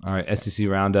armor. All right, SEC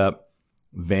roundup.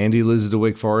 Vandy loses to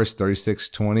Wake Forest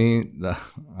 36-20.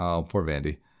 Oh, poor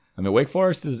Vandy. I mean, Wake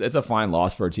Forest it's a fine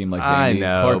loss for a team like Vandy. I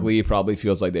know. Clark Lee probably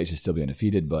feels like they should still be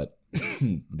undefeated, but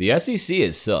the SEC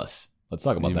is sus. Let's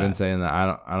talk about You've that. been saying that.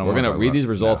 I don't. We're gonna read these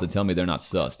results and tell me they're not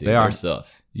sus, dude. They're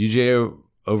sus. UGA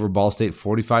over Ball State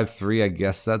 45-3. I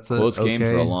guess that's a close game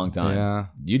for a long time.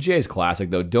 Yeah. UGA is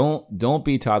classic though. Don't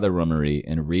be Tyler Rummery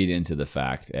and read into the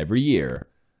fact every year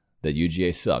that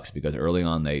UGA sucks because early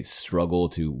on they struggle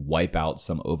to wipe out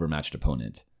some overmatched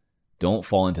opponent. Don't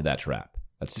fall into that trap.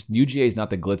 That's just UGA is not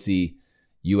the glitzy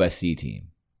USC team.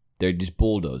 They just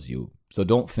bulldoze you. So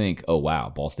don't think, oh wow,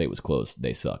 Ball State was close.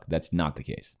 They suck. That's not the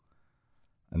case.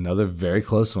 Another very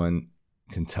close one.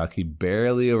 Kentucky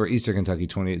barely over Eastern Kentucky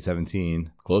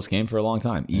 28-17. Close game for a long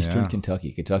time. Eastern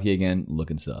Kentucky. Kentucky again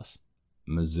looking sus.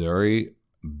 Missouri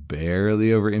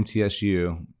barely over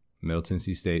MTSU. Middle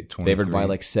Tennessee State 23. Favored by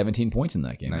like 17 points in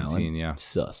that game. 19, Alan. yeah.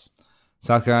 Sus.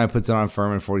 South Carolina puts it on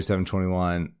Furman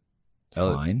 47-21.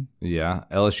 Fine. Yeah.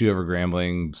 LSU over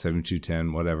Grambling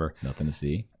 72-10, whatever. Nothing to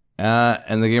see.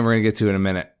 And the game we're going to get to in a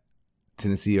minute.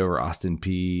 Tennessee over Austin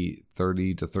P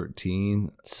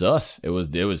 30-13. Sus. It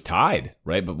was tied,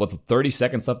 right? But with 30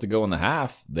 seconds left to go in the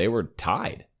half, they were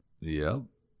tied. Yep.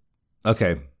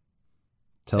 Okay.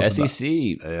 Tell us SEC.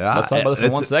 Let's talk about this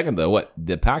for 1 second, though. What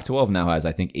the Pac-12 now has,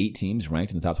 I think, 8 teams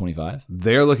ranked in the top 25.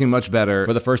 They're looking much better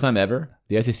for the first time ever.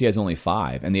 The SEC has only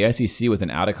 5, and the SEC with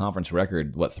an out-of-conference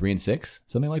record, 3-6,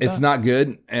 something like that. It's not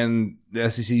good, and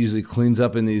the SEC usually cleans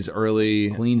up in these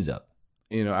early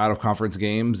out-of-conference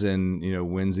games,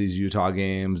 and wins these Utah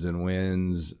games and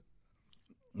wins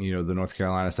the North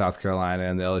Carolina, South Carolina,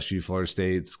 and the LSU, Florida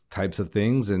States types of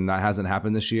things, and that hasn't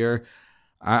happened this year.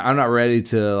 I'm not ready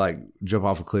to like jump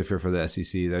off a cliff here for the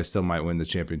SEC. They still might win the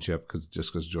championship because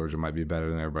Georgia might be better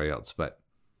than everybody else. But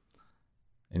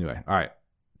anyway, all right.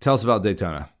 Tell us about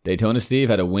Daytona. Daytona Steve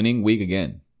had a winning week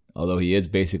again, although he is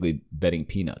basically betting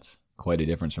peanuts. Quite a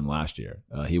difference from last year.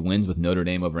 He wins with Notre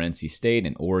Dame over NC State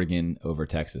and Oregon over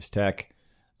Texas Tech.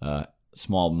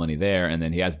 Small money there. And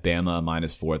then he has Bama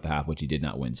 -4 at the half, which he did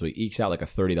not win. So he ekes out like a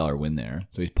 $30 win there.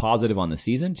 So he's positive on the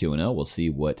season, 2-0. We'll see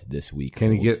what this week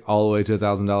Can holds. he get all the way to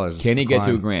 $1,000? Can he get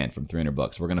to $1,000 from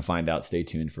 $300? We're going to find out. Stay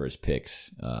tuned for his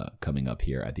picks coming up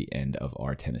here at the end of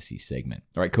our Tennessee segment.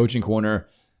 All right, Coaching Corner.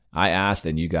 I asked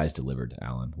and you guys delivered,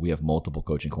 Alan. We have multiple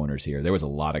coaching corners here. There was a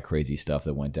lot of crazy stuff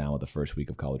that went down with the first week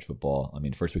of college football.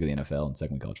 First week of the NFL and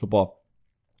second week of college football.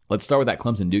 Let's start with that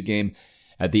Clemson-Duke game.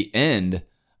 At the end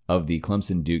of the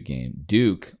Clemson-Duke game,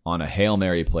 Duke, on a Hail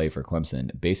Mary play for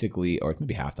Clemson, basically, or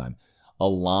maybe halftime,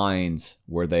 aligns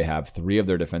where they have 3 of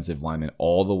their defensive linemen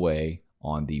all the way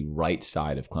on the right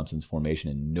side of Clemson's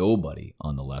formation and nobody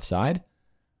on the left side.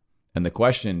 And the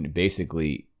question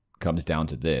basically comes down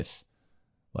to this.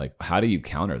 Like, how do you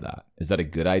counter that? Is that a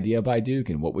good idea by Duke?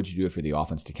 And what would you do for the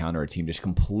offense to counter a team just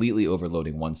completely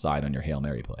overloading one side on your Hail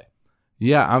Mary play?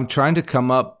 Yeah, I'm trying to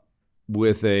come up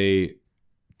with a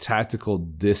tactical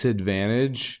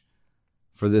disadvantage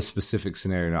for this specific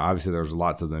scenario. Now, obviously, there's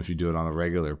lots of them if you do it on a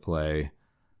regular play.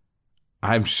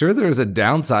 I'm sure there's a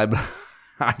downside, but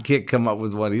I can't come up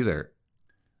with one either.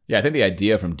 Yeah, I think the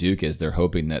idea from Duke is they're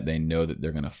hoping that they know that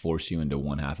they're going to force you into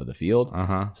one half of the field.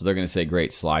 So they're going to say,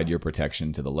 great, slide your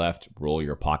protection to the left, roll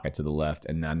your pocket to the left,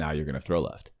 and now you're going to throw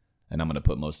left. And I'm going to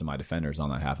put most of my defenders on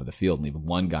that half of the field and leave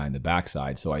one guy in the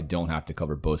backside so I don't have to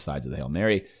cover both sides of the Hail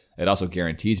Mary. It also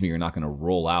guarantees me you're not going to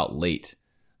roll out late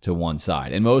to one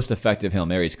side. And most effective Hail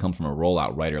Marys come from a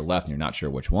rollout right or left, and you're not sure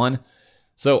which one.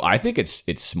 So I think it's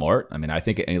smart. I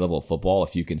think at any level of football,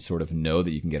 if you can sort of know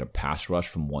that you can get a pass rush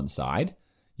from one side,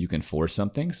 you can force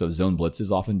something. So zone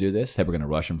blitzes often do this. Hey, we're going to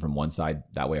rush them from one side.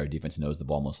 That way our defense knows the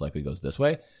ball most likely goes this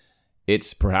way.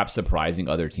 It's perhaps surprising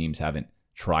other teams haven't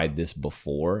tried this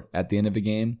before at the end of a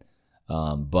game.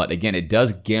 But again, it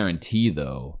does guarantee,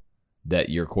 though, that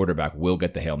your quarterback will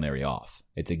get the Hail Mary off.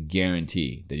 It's a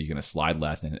guarantee that you're going to slide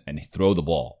left and throw the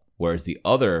ball, whereas the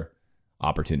other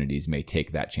opportunities may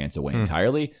take that chance away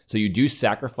entirely. So you do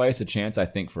sacrifice a chance, I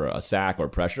think, for a sack or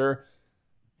pressure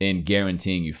in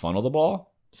guaranteeing you funnel the ball.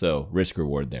 So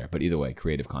risk-reward there. But either way,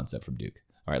 creative concept from Duke.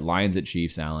 All right, Lions at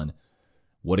Chiefs, Allen.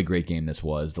 What a great game this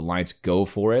was. The Lions go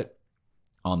for it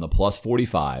on the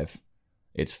 +45.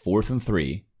 It's 4th and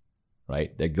 3,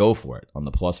 right? They go for it on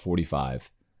the +45.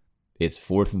 It's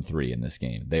 4th and 3 in this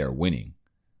game. They are winning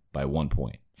by 1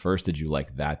 point. First, did you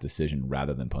like that decision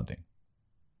rather than punting?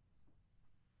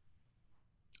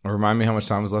 Remind me how much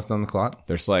time was left on the clock?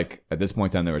 There's at this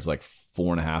point in time, there was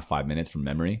 4.5, 5 minutes from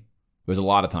memory. There's a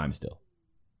lot of time still.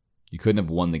 You couldn't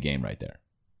have won the game right there.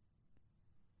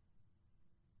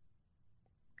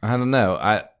 I don't know.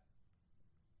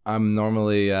 I'm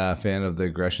normally a fan of the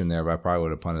aggression there, but I probably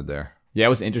would have punted there. Yeah, it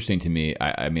was interesting to me.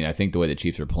 I think the way the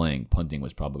Chiefs were playing, punting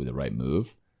was probably the right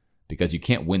move because you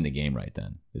can't win the game right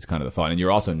then. It's kind of the thought. And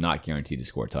you're also not guaranteed to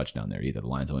score a touchdown there either. The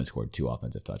Lions only scored 2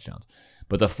 offensive touchdowns.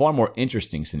 But the far more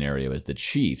interesting scenario is the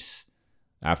Chiefs,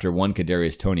 after one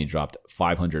Kadarius Toney dropped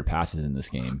 500 passes in this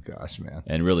game. Gosh, man.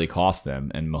 And really cost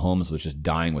them. And Mahomes was just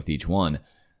dying with each one.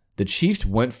 The Chiefs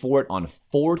went for it on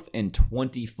 4th and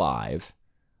 25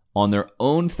 on their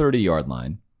own 30-yard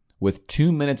line with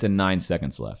 2 minutes and 9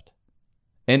 seconds left.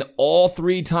 And all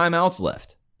 3 timeouts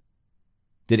left.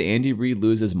 Did Andy Reid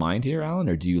lose his mind here, Alan,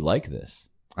 or do you like this?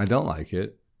 I don't like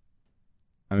it.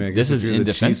 I guess this is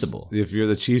indefensible. If you're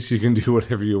the Chiefs, you can do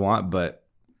whatever you want, but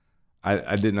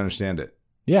I didn't understand it.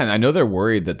 Yeah, and I know they're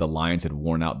worried that the Lions had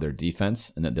worn out their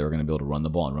defense and that they were going to be able to run the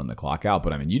ball and run the clock out.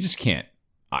 But you just can't.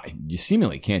 You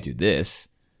seemingly can't do this.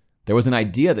 There was an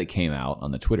idea that came out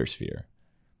on the Twitter sphere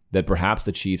that perhaps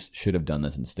the Chiefs should have done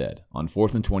this instead. On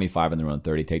 4th and 25 in their own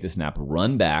 30, take the snap,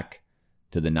 run back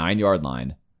to the 9-yard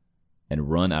line,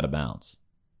 and run out of bounds.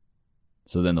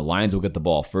 So then the Lions will get the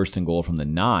ball 1st and goal from the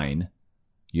 9.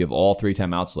 You have all 3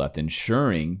 timeouts left,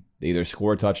 ensuring they either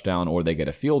score a touchdown or they get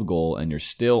a field goal, and you're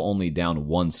still only down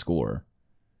 1 score.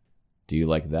 Do you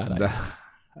like that idea?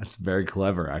 That's very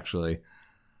clever, actually.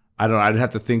 I'd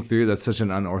have to think through. That's such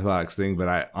an unorthodox thing,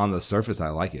 but on the surface, I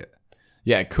like it.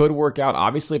 Yeah, it could work out.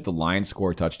 Obviously, if the Lions score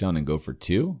a touchdown and go for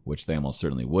 2, which they almost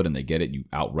certainly would, and they get it, you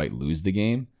outright lose the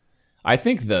game. I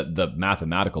think the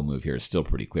mathematical move here is still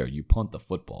pretty clear. You punt the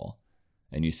football,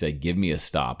 and you say, give me a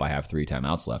stop. I have 3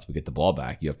 timeouts left. We get the ball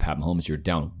back. You have Pat Mahomes. You're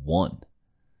down 1.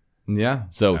 Yeah.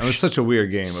 So it was such a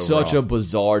weird game. Such a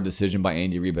bizarre decision by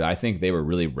Andy Reid, but I think they were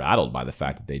really rattled by the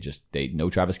fact that they no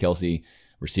Travis Kelce,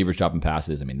 receivers dropping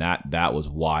passes. I mean, that was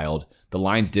wild. The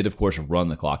Lions did, of course, run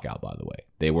the clock out, by the way.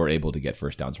 They were able to get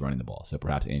first downs running the ball, so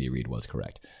perhaps Andy Reid was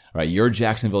correct. All right, your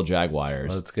Jacksonville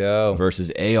Jaguars. Let's go. Versus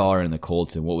AR and the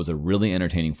Colts in what was a really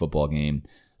entertaining football game.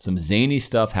 Some zany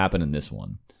stuff happened in this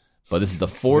one, but this is the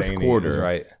fourth quarter.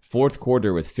 Right. Fourth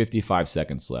quarter with 55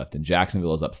 seconds left, and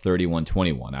Jacksonville is up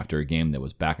 31-21 after a game that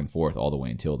was back and forth all the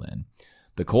way until then.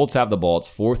 The Colts have the ball.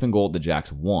 It's 4th and goal at the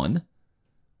Jacks 1.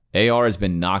 AR has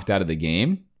been knocked out of the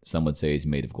game. Some would say he's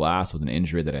made of glass with an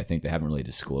injury that I think they haven't really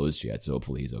disclosed yet, so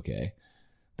hopefully he's okay.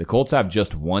 The Colts have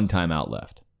just one timeout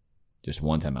left. Just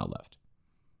one timeout left.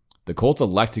 The Colts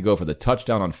elect to go for the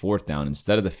touchdown on 4th down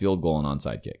instead of the field goal and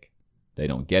onside kick. They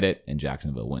don't get it, and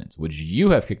Jacksonville wins. Would you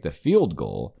have kicked the field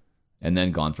goal and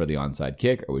then gone for the onside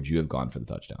kick, or would you have gone for the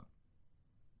touchdown?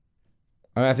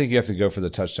 I think you have to go for the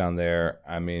touchdown there.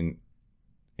 I mean,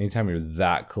 anytime you're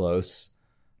that close,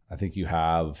 I think you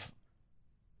have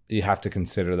to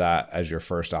consider that as your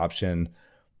first option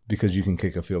because you can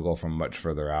kick a field goal from much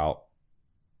further out.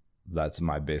 That's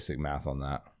my basic math on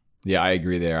that. Yeah, I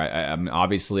agree there. I mean,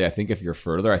 obviously, I think if you're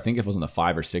further, I think if it was on the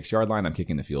 5 or 6 yard line, I'm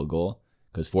kicking the field goal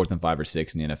because 4th and 5 or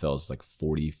 6 in the NFL is like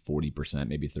 40%,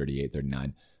 maybe 38,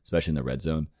 39, especially in the red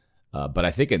zone. But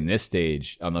I think in this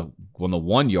stage, on the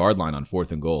 1 yard line on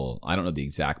 4th and goal, I don't know the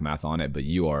exact math on it, but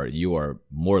you are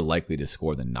more likely to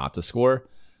score than not to score.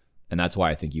 And that's why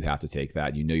I think you have to take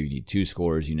that. You know you need 2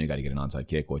 scores. You know you got to get an onside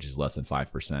kick, which is less than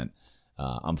 5%.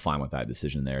 I'm fine with that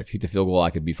decision there. If you kick the field goal,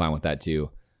 I could be fine with that too.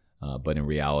 But in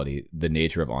reality, the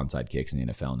nature of onside kicks in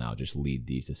the NFL now just lead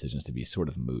these decisions to be sort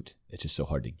of moot. It's just so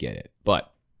hard to get it.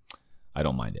 But I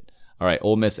don't mind it. All right,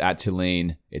 Ole Miss at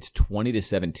Tulane. It's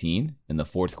 20-17 in the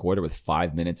 4th quarter with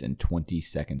 5 minutes and 20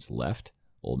 seconds left.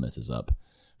 Ole Miss is up.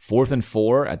 4th and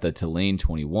 4 at the Tulane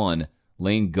 21.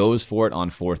 Lane goes for it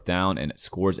on 4th down and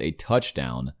scores a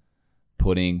touchdown,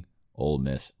 putting Ole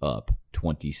Miss up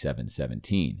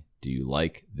 27-17. Do you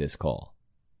like this call?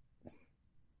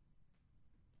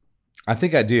 I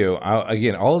think I do.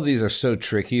 Again, all of these are so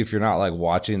tricky. If you're not like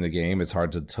watching the game, it's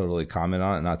hard to totally comment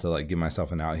on it, not to like give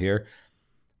myself an out here.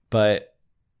 But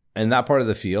in that part of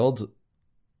the field,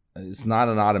 it's not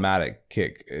an automatic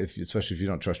kick, especially if you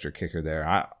don't trust your kicker there.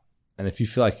 And if you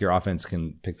feel like your offense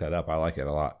can pick that up, I like it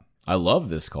a lot. I love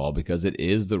this call because it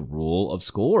is the rule of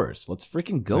scores. Let's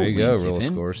freaking go. There you go, rule of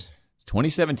scores. It's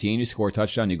 2017. You score a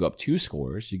touchdown, you go up 2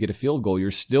 scores. You get a field goal,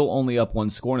 you're still only up 1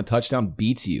 score, and a touchdown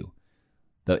beats you.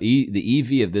 The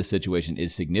EV of this situation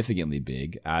is significantly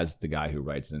big, as the guy who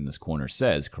writes in this corner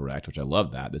says, correct, which I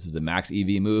love that. This is a max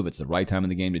EV move. It's the right time in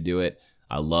the game to do it.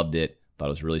 I loved it. Thought it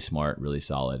was really smart, really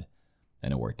solid,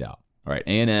 and it worked out. All right,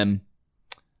 A&M.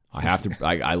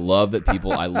 I love that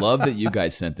people, I love that you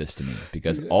guys sent this to me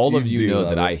because all of you know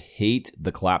that I hate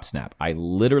the clap snap. I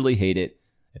literally hate it.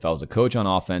 If I was a coach on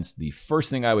offense, the first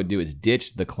thing I would do is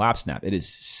ditch the clap snap. It is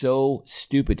so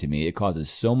stupid to me. It causes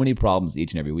so many problems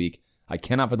each and every week. I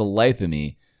cannot for the life of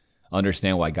me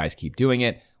understand why guys keep doing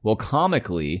it. Well,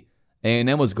 comically,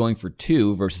 A&M was going for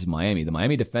 2 versus Miami. The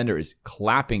Miami defender is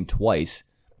clapping twice,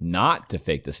 not to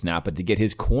fake the snap, but to get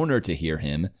his corner to hear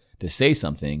him, to say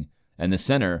something. And the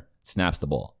center snaps the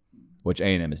ball, which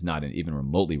A&M is not even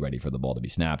remotely ready for the ball to be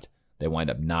snapped. They wind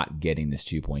up not getting this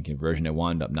 2-point conversion. It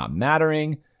wound up not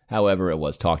mattering. However, it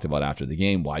was talked about after the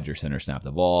game. Why'd your center snap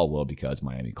the ball? Well, because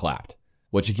Miami clapped.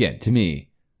 Which, again, to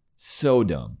me, so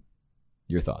dumb.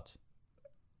 Your thoughts?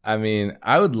 I mean,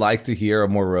 I would like to hear a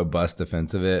more robust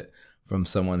defense of it from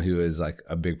someone who is like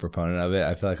a big proponent of it.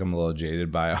 I feel like I'm a little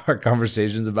jaded by our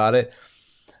conversations about it.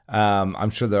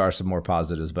 I'm sure there are some more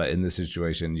positives, but in this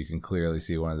situation, you can clearly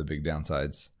see one of the big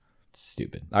downsides. It's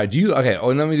stupid. All right,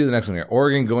 let me do the next one here.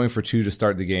 Oregon going for 2 to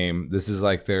start the game. This is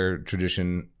like their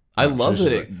tradition. I love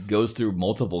that it goes through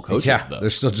multiple coaches, though. They're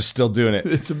still doing it.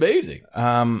 It's amazing.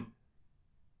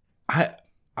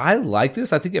 I like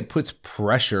this. I think it puts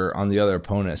pressure on the other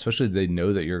opponent, especially if they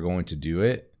know that you're going to do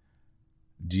it.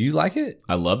 Do you like it?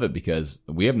 I love it because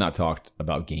we have not talked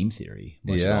about game theory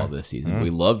much at all this season. We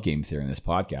love game theory in this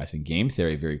podcast, and game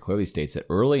theory very clearly states that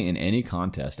early in any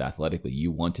contest athletically,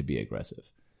 you want to be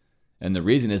aggressive. And the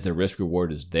reason is the risk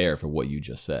reward is there for what you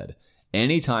just said.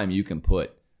 Anytime you can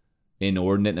put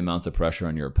inordinate amounts of pressure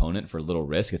on your opponent for little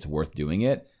risk, it's worth doing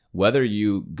it. Whether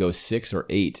you go 6 or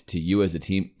 8 to you as a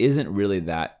team isn't really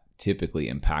that typically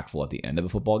impactful at the end of a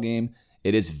football game.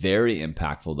 It is very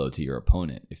impactful, though, to your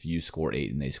opponent. If you score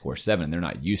 8 and they score 7, and they're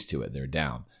not used to it, they're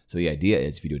down. So the idea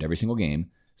is if you do it every single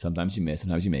game, sometimes you miss,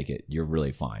 sometimes you make it, you're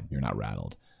really fine. You're not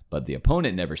rattled. But the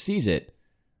opponent never sees it.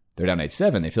 They're down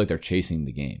 8-7. They feel like they're chasing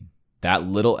the game. that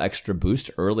little extra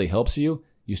boost early helps you.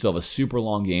 You still have a super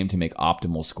long game to make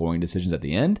optimal scoring decisions at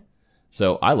the end.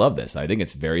 So I love this. I think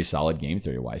it's very solid game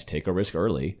theory-wise. Take a risk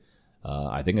early.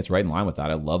 I think it's right in line with that.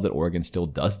 I love that Oregon still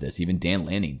does this. Even Dan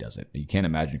Lanning does it. You can't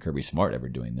imagine Kirby Smart ever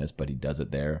doing this, but he does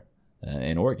it there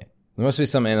in Oregon. There must be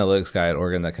some analytics guy at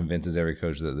Oregon that convinces every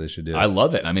coach that they should do it. I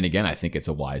love it. I mean, again, I think it's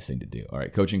a wise thing to do. All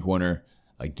right, coaching corner,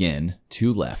 again,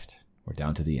 2 left. We're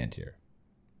down to the end here.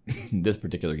 This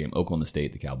particular game, Oklahoma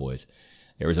State, the Cowboys,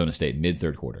 Arizona State,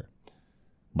 mid-third quarter.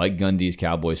 Mike Gundy's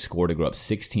Cowboys score to go up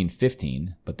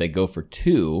 16-15, but they go for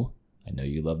 2. I know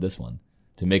you love this one.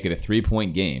 To make it a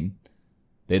 3-point game.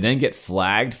 They then get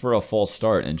flagged for a false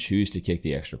start and choose to kick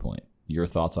the extra point. Your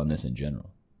thoughts on this in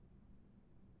general?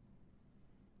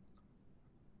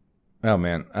 Oh,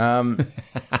 man.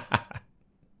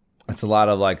 That's a lot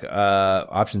of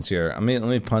options here. Let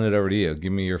me punt it over to you.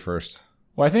 Give me your first.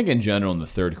 Well, I think in general in the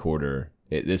third quarter,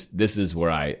 this is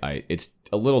where it's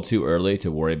a little too early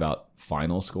to worry about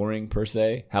final scoring per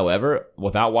se. However,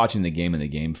 without watching the game and the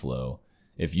game flow,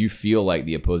 if you feel like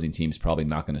the opposing team's probably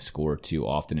not going to score too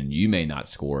often and you may not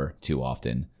score too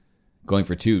often, going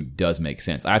for 2 does make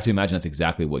sense. I have to imagine that's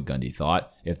exactly what Gundy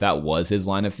thought. If that was his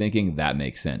line of thinking, that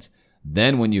makes sense.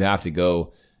 Then when you have to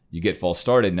go, you get false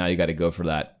started, now you got to go for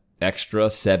that extra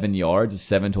 7 yards, a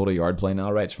 7 total yard play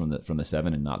now, right? It's from the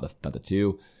 7 and not the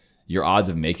 2. Your odds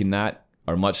of making that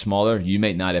are much smaller. You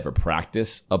may not ever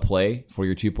practice a play for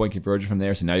your 2-point conversion from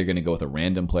there. So now you're going to go with a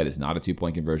random play that's not a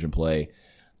 2-point conversion play.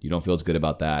 You don't feel as good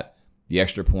about that. The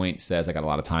extra point says I got a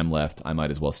lot of time left. I might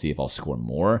as well see if I'll score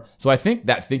more. So I think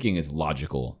that thinking is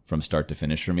logical from start to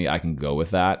finish for me. I can go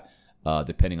with that.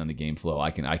 Depending on the game flow,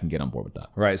 I can get on board with that.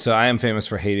 Right. So I am famous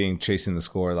for hating chasing the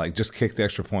score. Like, just kick the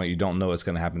extra point. You don't know what's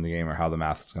going to happen in the game or how the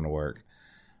math is going to work.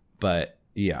 But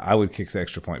yeah, I would kick the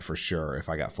extra point for sure if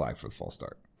I got flagged for the false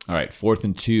start. All right, 4th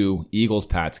and 2,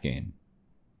 Eagles-Pats game.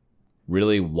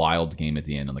 Really wild game at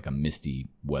the end on like a misty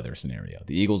weather scenario.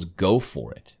 The Eagles go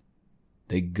for it.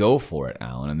 They go for it,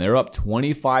 Alan, and they're up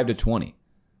 25-20.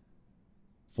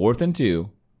 4th and 2,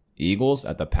 Eagles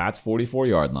at the Pats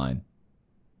 44-yard line.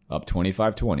 Up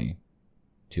 25-20,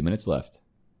 2 minutes left.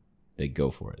 They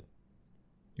go for it.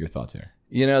 Your thoughts here?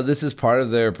 This is part of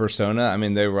their persona. I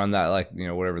mean, they run that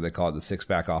whatever they call it, the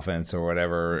 6-back offense or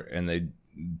whatever. And they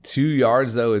 2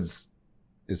 yards though is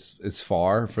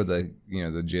far for the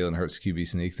the Jalen Hurts QB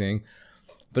sneak thing.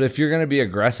 But if you're going to be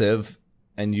aggressive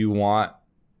and you want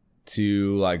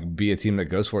to be a team that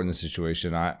goes for it in this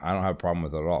situation, I don't have a problem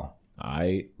with it at all.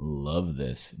 I love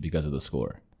this because of the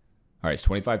score. All right, it's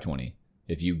 25-20.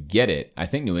 If you get it, I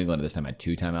think New England at this time had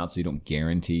 2 timeouts, so you don't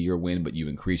guarantee your win, but you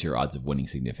increase your odds of winning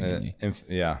significantly.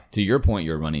 Yeah. To your point,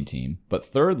 you're a running team. But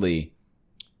thirdly,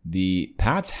 the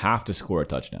Pats have to score a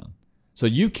touchdown. So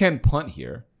you can punt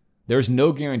here. There's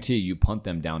no guarantee you punt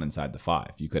them down inside the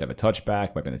 5. You could have a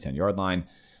touchback, might be on the 10-yard line.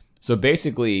 So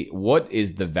basically, what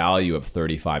is the value of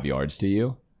 35 yards to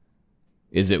you?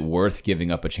 Is it worth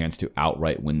giving up a chance to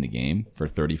outright win the game for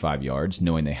 35 yards,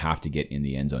 knowing they have to get in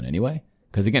the end zone anyway?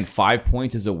 Because again, 5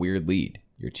 points is a weird lead.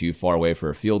 You're too far away for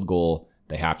a field goal.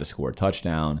 They have to score a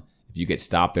touchdown. If you get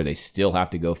stopped there, they still have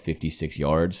to go 56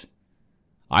 yards.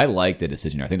 I like the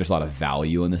decision here. I think there's a lot of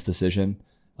value in this decision.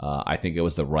 I think it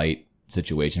was the right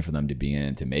situation for them to be in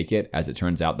and to make it. As it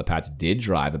turns out, the Pats did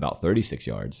drive about 36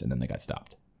 yards, and then they got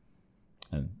stopped.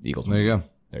 And the Eagles won. There you go.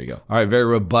 There you go. All right, very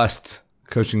robust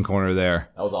coaching corner there.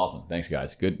 That was awesome. Thanks,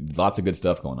 guys. Good, lots of good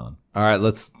stuff going on. All right,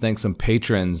 let's thank some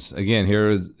patrons. Again,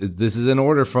 this is in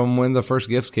order from when the first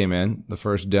gifts came in, the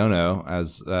first dono,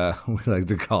 as we like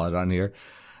to call it on here,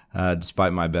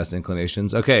 despite my best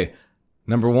inclinations. Okay,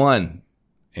 number 1,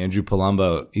 Andrew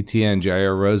Palumbo, Etienne,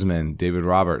 Jair Roseman, David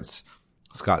Roberts,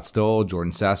 Scott Stoll,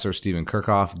 Jordan Sasser, Stephen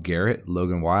Kirchhoff, Garrett,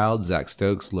 Logan Wild, Zach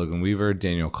Stokes, Logan Weaver,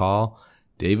 Daniel Call,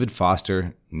 David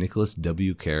Foster, Nicholas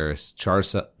W. Karras,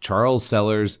 Charles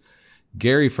Sellers,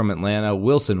 Gary from Atlanta,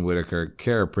 Wilson Whitaker,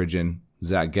 Kara Pridgeon,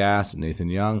 Zach Gass, Nathan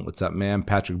Young, what's up, man?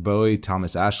 Patrick Bowie,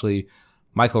 Thomas Ashley,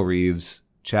 Michael Reeves,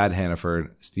 Chad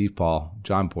Hannaford, Steve Paul,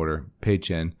 John Porter, Pei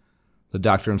Chen, the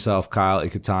doctor himself, Kyle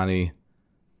Ikatani.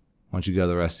 Why don't you go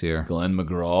the rest here? Glenn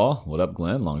McGraw. What up,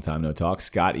 Glenn? Long time no talk.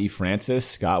 Scott E. Francis.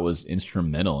 Scott was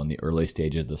instrumental in the early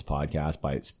stages of this podcast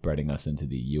by spreading us into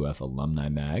the UF Alumni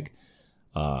Mag.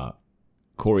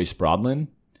 Corey Sprodlin.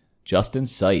 Justin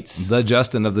Seitz. The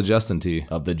Justin of the Justin T.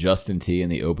 Of the Justin T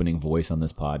and the opening voice on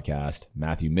this podcast.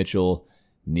 Matthew Mitchell.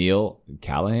 Neil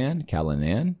Callanan?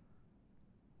 Callanan?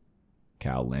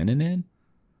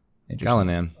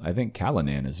 I think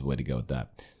Callanan is the way to go with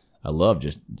that. I love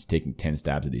just taking 10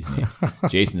 stabs at these names.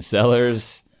 Jason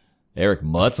Sellers, Eric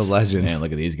Mutz. That's a legend. Man,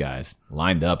 look at these guys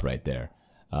lined up right there.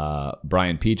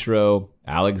 Brian Petro,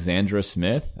 Alexandra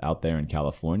Smith out there in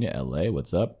California, LA.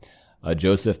 What's up?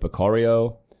 Joseph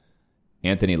Picario,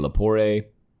 Anthony Lepore,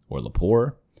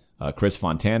 Chris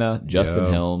Fontana,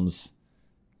 Justin Helms,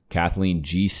 Kathleen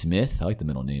G. Smith. I like the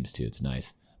middle names too. It's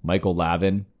nice. Michael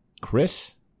Lavin,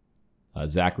 Chris,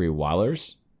 Zachary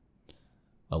Wallers,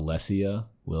 Alessia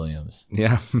Williams.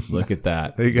 Yeah. Look at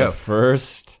that. There you go.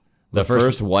 The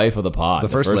first wife of the pod. The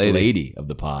first lady of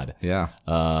the pod. Yeah.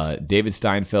 David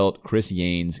Steinfeld, Chris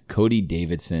Yanes, Cody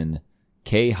Davidson,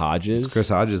 Kay Hodges. It's Chris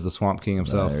Hodges, the Swamp King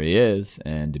himself. There he is.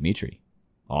 And Dimitri.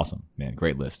 Awesome. Man,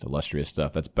 great list. Illustrious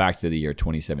stuff. That's back to the year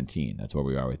 2017. That's where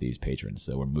we are with these patrons.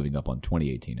 So we're moving up on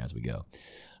 2018 as we go.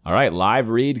 All right, live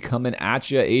read coming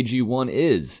at you. AG1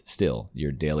 is still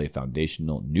your daily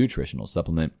foundational nutritional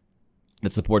supplement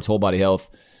that supports whole body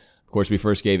health. Of course, we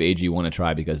first gave AG1 a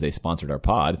try because they sponsored our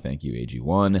pod. Thank you,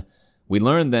 AG1. We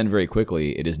learned then very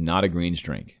quickly it is not a greens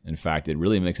drink. In fact, it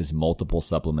really mixes multiple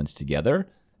supplements together,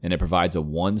 and it provides a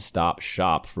one-stop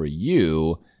shop for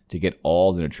you to get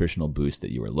all the nutritional boost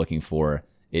that you are looking for.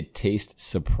 It tastes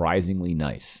surprisingly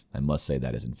nice. I must say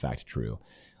that is in fact true.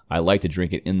 I like to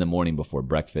drink it in the morning before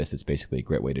breakfast. It's basically a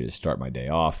great way to just start my day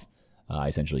off. I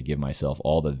essentially give myself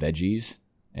all the veggies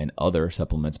and other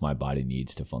supplements my body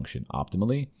needs to function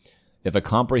optimally. If a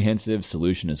comprehensive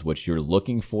solution is what you're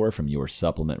looking for from your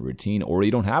supplement routine, or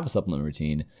you don't have a supplement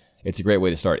routine, it's a great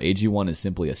way to start. AG1 is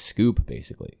simply a scoop,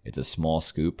 basically. It's a small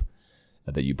scoop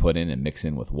that you put in and mix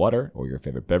in with water or your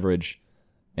favorite beverage.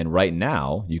 And right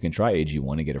now, you can try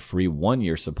AG1 and get a free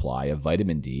 1-year supply of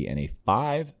vitamin D and a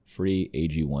 5 free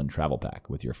AG1 travel pack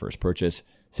with your first purchase.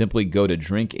 Simply go to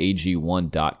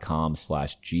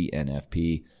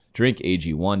drinkag1.com/GNFP.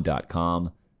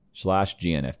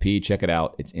 drinkag1.com/GNFP. Check it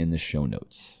out. It's in the show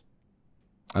notes.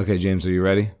 Okay, James, are you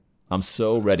ready? I'm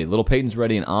so ready. Little Peyton's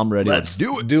ready and I'm ready. Let's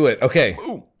do it. Do it. Okay.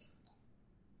 Boom.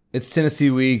 It's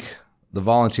Tennessee week. The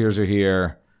Volunteers are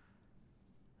here.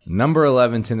 Number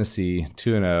 11, Tennessee,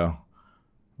 2-0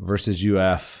 versus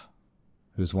UF,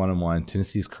 who's 1-1.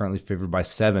 Tennessee is currently favored by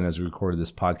 7 as we recorded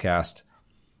this podcast.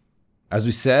 As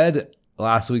we said,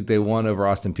 last week they won over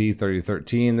Austin Peay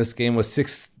 30-13. This game was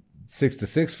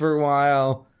 6-6 for a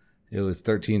while. It was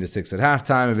 13-6 at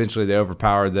halftime. Eventually they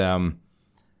overpowered them.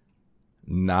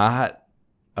 Not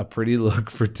a pretty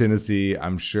look for Tennessee.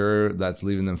 I'm sure that's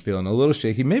leaving them feeling a little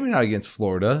shaky. Maybe not against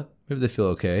Florida. Maybe they feel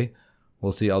okay.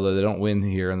 We'll see, although they don't win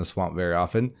here in the Swamp very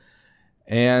often.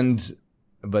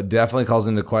 But definitely calls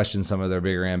into question some of their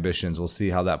bigger ambitions. We'll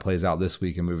see how that plays out this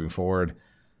week and moving forward.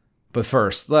 But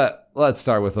first, let's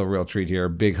start with a real treat here.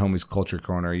 Big Homies Culture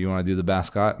Corner. You want to do the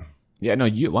mascot? Yeah, no,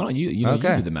 why don't you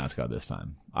Okay. You do the mascot this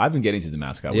time. I've been getting to the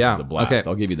mascot, which is a blast. Okay.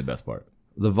 I'll give you the best part.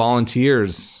 The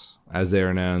Volunteers, as they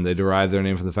are known, they derive their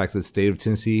name from the fact that the state of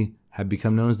Tennessee had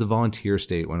become known as the Volunteer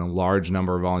State when a large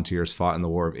number of volunteers fought in the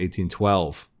War of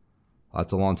 1812.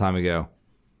 That's a long time ago.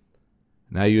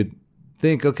 Now you'd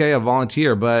think, okay, a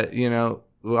volunteer, but, we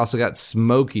also got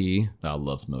Smokey. I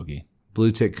love Smokey.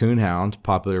 Blue Tick Coonhound,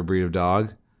 popular breed of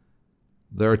dog.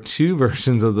 There are 2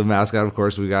 versions of the mascot, of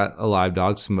course. We got a live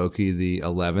dog, Smokey the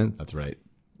 11th. That's right.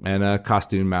 And a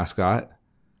costume mascot.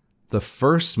 The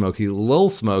first Smokey, Lil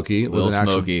Smokey, was Lil an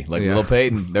actual... Smokey, Little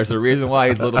Peyton. There's a reason why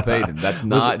he's Little Peyton. That's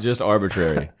not just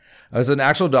arbitrary. It was an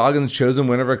actual dog and the chosen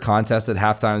winner of a contest at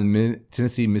halftime in the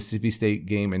Tennessee-Mississippi State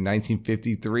game in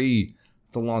 1953.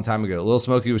 It's a long time ago. Lil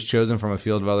Smokey was chosen from a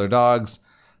field of other dogs,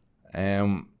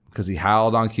 and because he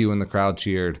howled on cue when the crowd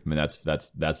cheered. I mean,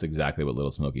 that's exactly what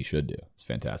Little Smokey should do. It's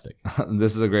fantastic.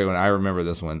 This is a great one. I remember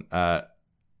this one.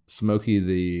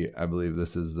 Smokey I believe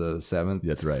this is the 7th.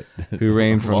 That's right. Who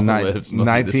reigned from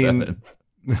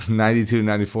 1992 to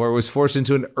 94, was forced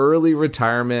into an early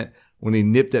retirement when he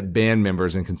nipped at band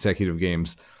members in consecutive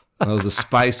games. That was a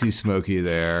spicy Smokey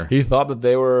there. He thought that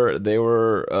they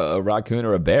were a raccoon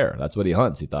or a bear. That's what he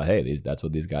hunts. He thought, hey, that's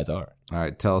what these guys are. All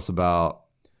right, tell us about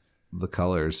the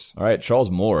colors. All right, Charles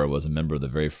Moore was a member of the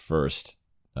very first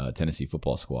Tennessee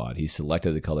football squad. He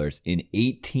selected the colors in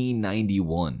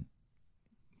 1891.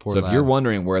 Poor so lad. If you're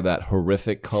wondering where that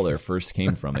horrific color first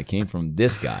came from, it came from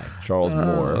this guy, Charles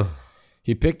Moore.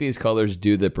 He picked these colors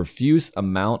due to the profuse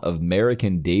amount of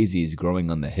American daisies growing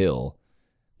on the hill,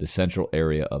 the central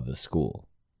area of the school.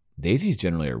 Daisies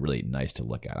generally are really nice to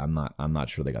look at. I'm not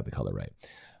sure they got the color right.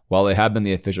 While they have been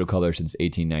the official color since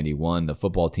 1891, the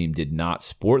football team did not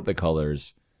sport the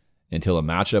colors until a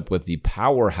matchup with the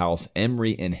powerhouse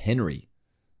Emory and Henry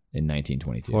in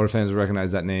 1922. Florida fans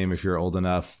recognize that name if you're old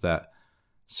enough. That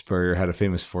Spurrier had a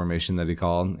famous formation that he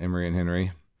called Emory and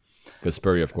Henry. Because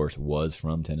Spurrier, of course, was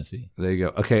from Tennessee. There you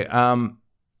go. Okay, I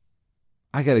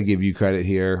got to give you credit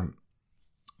here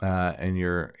and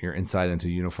your insight into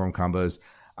uniform combos.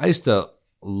 I used to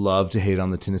love to hate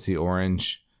on the Tennessee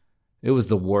orange. It was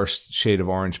the worst shade of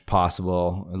orange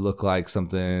possible. It looked like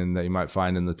something that you might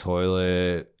find in the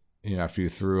toilet, after you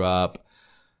threw up.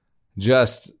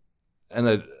 Just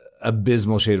an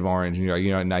abysmal shade of orange. And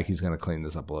you're like, Nike's going to clean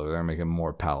this up a little bit and make it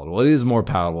more palatable. It is more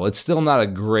palatable. It's still not a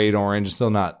great orange. It's still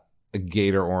not a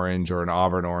Gator orange or an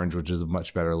Auburn orange, which is a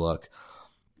much better look.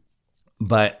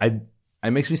 But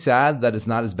it makes me sad that it's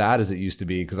not as bad as it used to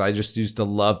be, because I just used to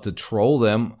love to troll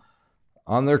them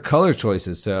on their color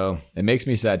choices. So it makes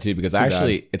me sad too, because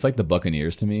it's like the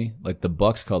Buccaneers to me. Like the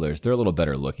Bucks colors, they're a little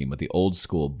better looking, but the old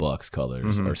school Bucks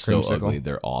colors are so ugly.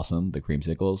 They're awesome. The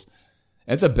creamsicles.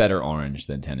 It's a better orange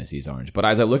than Tennessee's orange. But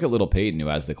as I look at Little Peyton, who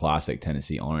has the classic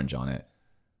Tennessee orange on it,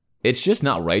 it's just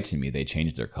not right to me. They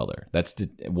changed their color. That's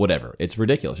whatever. It's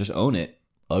ridiculous. Just own it.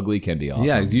 Ugly can be awesome.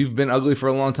 Yeah, you've been ugly for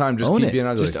a long time. Just keep being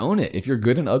ugly. Just own it. If you're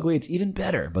good and ugly, it's even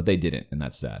better. But they didn't, and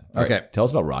that's sad. All okay, right, tell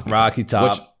us about Rocky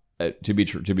Top. Which,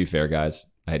 to be fair, guys,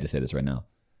 I had to say this right now.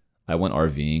 I went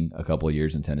RVing a couple of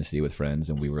years in Tennessee with friends,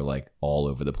 and we were like all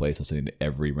over the place listening to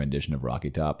every rendition of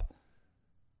Rocky Top.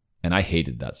 And I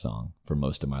hated that song for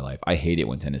most of my life. I hate it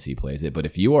when Tennessee plays it. But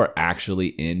if you are actually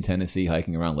in Tennessee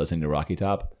hiking around listening to Rocky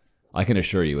Top, I can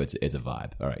assure you it's a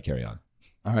vibe. All right, carry on.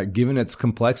 All right, given its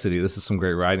complexity, this is some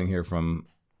great writing here from,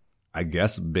 I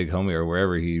guess, Big Homie or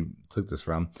wherever he took this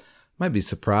from. Might be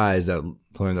surprised to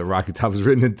learn that Rocky Top was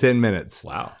written in 10 minutes.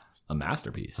 Wow, a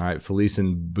masterpiece. All right, Felice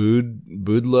and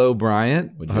Boudleaux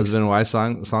Bryant, husband and wife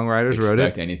songwriters, wrote it.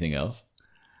 Expect anything else?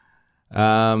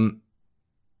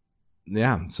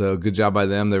 Yeah, so good job by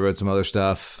them. They wrote some other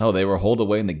stuff. Oh, they were holed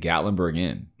away in the Gatlinburg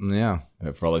Inn. Yeah.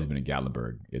 For all of you been in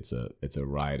Gatlinburg, it's a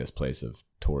riotous place of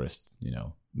tourist,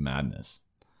 madness.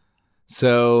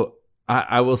 So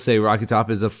I will say Rocky Top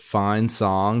is a fine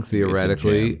song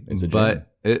theoretically, it's a jam.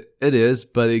 But it is,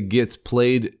 but it gets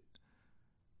played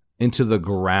into the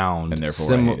ground, and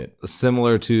therefore I hate it.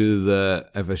 Similar to the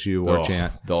FSU war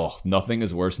chant. Nothing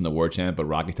is worse than the war chant, but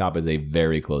Rocky Top is a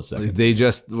very close second. They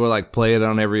just were like, play it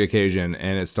on every occasion,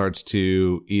 and it starts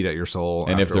to eat at your soul.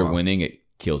 And if they're winning, it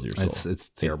kills your soul. It's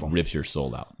terrible. It rips your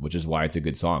soul out, which is why it's a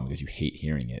good song, because you hate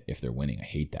hearing it if they're winning. I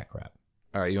hate that crap.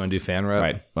 All right, you want to do fan rep?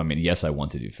 Right. I mean, yes, I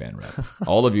want to do fan rep.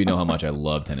 All of you know how much I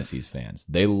love Tennessee's fans.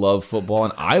 They love football,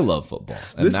 and I love football.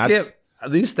 And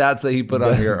these stats that he put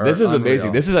on here are this is unreal.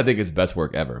 amazing. This is, I think, his best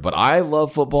work ever. But I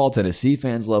love football. Tennessee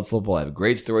fans love football. I have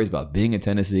great stories about being in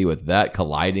Tennessee with that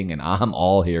colliding, and I'm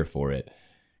all here for it.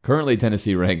 Currently,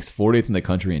 Tennessee ranks 40th in the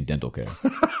country in dental care.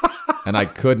 And I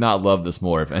could not love this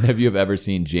more. If any of you have ever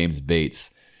seen James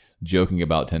Bates joking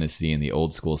about Tennessee in the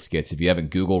old school skits, if you haven't,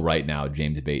 Google right now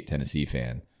James Bates Tennessee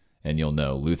fan, and you'll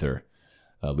know Luther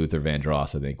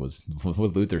Vandross, I think was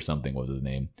Luther something was his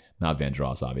name, not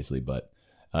Vandross obviously, but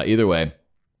either way,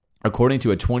 according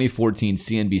to a 2014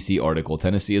 CNBC article,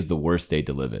 Tennessee is the worst state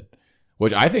to live in,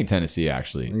 which I think Tennessee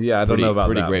actually, I don't know about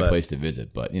pretty that, great place to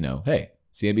visit, but hey,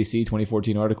 CNBC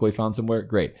 2014 article he found somewhere,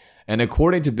 great. And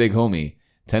according to Big Homie,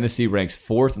 Tennessee ranks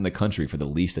 4th in the country for the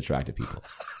least attractive people.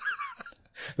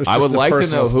 I would like to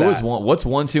know what's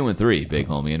 1, 2, and 3, Big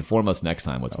Homie. Inform us next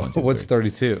time. What's 1, 2, what's 3.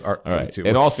 32? All right.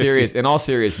 In all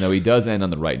serious note, he does end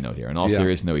on the right note here. In all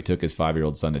serious note, he took his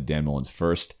 5-year-old son to Dan Mullen's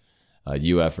first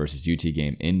UF versus UT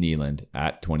game in Neyland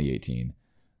at 2018.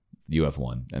 UF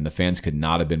won, and the fans could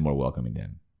not have been more welcoming to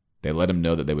him. They let him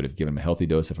know that they would have given him a healthy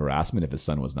dose of harassment if his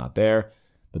son was not there,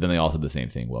 but then they also did the same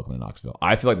thing, welcome to Knoxville.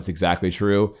 I feel like that's exactly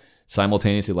true.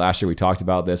 Simultaneously, last year we talked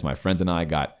about this. My friends and I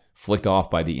got flicked off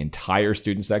by the entire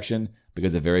student section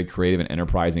because a very creative and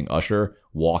enterprising usher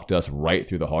walked us right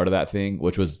through the heart of that thing,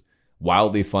 which was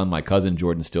wildly fun. My cousin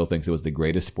Jordan still thinks it was the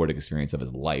greatest sporting experience of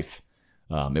his life.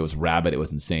 It was rabid. It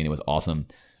was insane. It was awesome.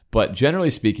 But generally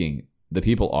speaking, the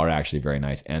people are actually very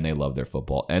nice, and they love their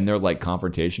football, and they're like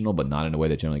confrontational, but not in a way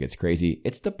that generally gets crazy.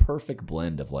 It's the perfect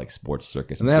blend of like sports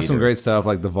circus. And they have some great stuff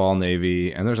like the Vol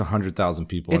Navy, and there's 100,000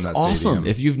 people in that stadium. It's awesome.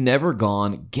 If you've never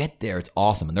gone, get there. It's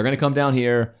awesome. And they're going to come down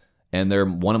here, and they're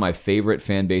one of my favorite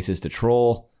fan bases to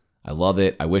troll. I love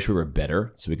it. I wish we were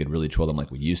better so we could really troll them like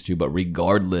we used to, but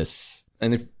regardless.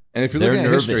 And if you're looking at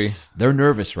history, they're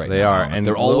nervous right now. They are. And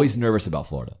they're always nervous about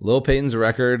Florida. Lil Peyton's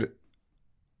record,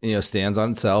 stands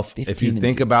on itself. If you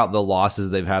think about the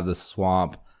losses they've had, the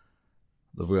Swamp,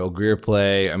 the Will Greer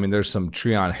play, I mean, there's some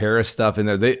Treon Harris stuff in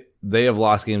there. They have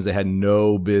lost games they had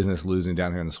no business losing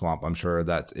down here in the Swamp. I'm sure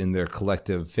that's in their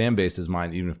collective fan base's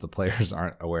mind, even if the players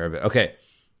aren't aware of it. Okay,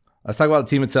 let's talk about the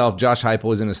team itself. Josh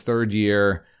Heupel is in his 3rd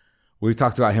year. We've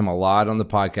talked about him a lot on the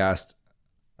podcast.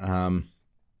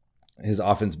 His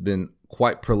offense has been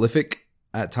quite prolific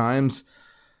at times.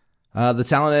 The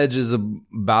talent edge is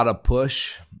about a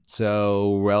push,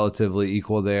 so relatively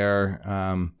equal there.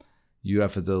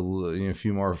 UF is a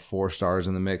few more 4-stars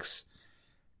in the mix.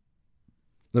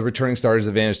 The returning starters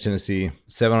advantage Tennessee.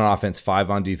 7 on offense, 5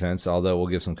 on defense, although we'll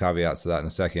give some caveats to that in a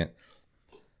second.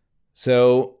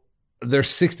 So they're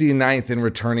 69th in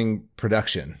returning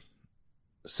production.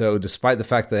 So despite the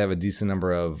fact they have a decent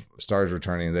number of stars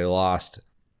returning, they lost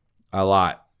a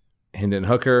lot. Hendon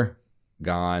Hooker,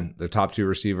 gone. Their top 2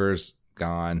 receivers,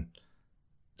 gone.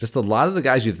 Just a lot of the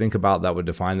guys you think about that would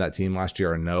define that team last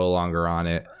year are no longer on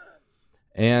it.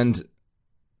 And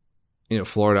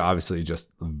Florida obviously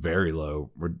just very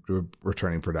low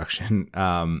returning production.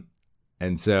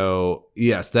 And so,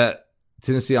 yes, that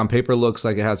Tennessee on paper looks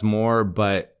like it has more,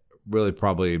 but really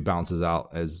probably bounces out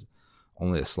as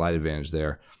only a slight advantage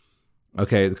there.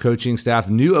 Okay, the coaching staff,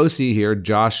 new OC here,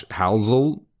 Josh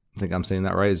Halsell. I think I'm saying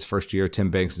that right. His first year. Tim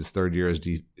Banks, his third year as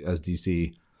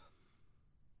DC.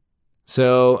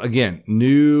 So, again,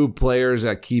 new players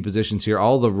at key positions here.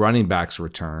 All the running backs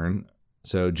return.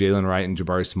 So, Jalen Wright and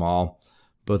Jabari Small,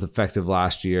 both effective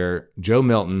last year. Joe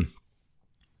Milton,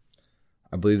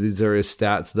 I believe these are his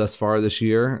stats thus far this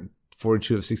year.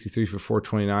 42 of 63 for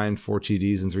 429, 4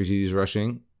 TDs and 3 TDs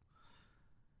rushing.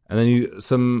 And then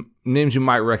some names you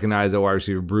might recognize at wide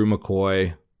receiver. Brew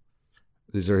McCoy.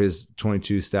 These are his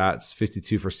 22 stats.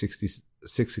 52 for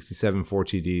 667, 4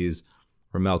 TDs.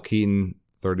 Ramel Keaton,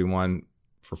 31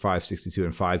 for 562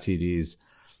 and 5 TDs.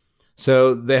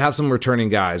 So they have some returning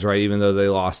guys, right? Even though they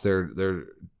lost their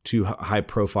 2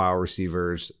 high-profile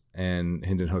receivers and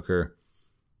Hendon Hooker.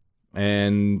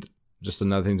 And just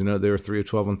another thing to note, they were 3 of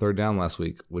 12 on third down last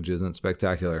week, which isn't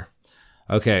spectacular.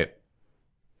 Okay.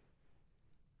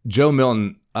 Joe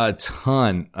Milton, a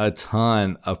ton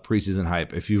of preseason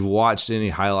hype. If you've watched any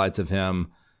highlights of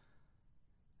him,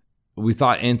 we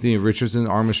thought Anthony Richardson,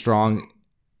 arm is strong.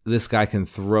 This guy can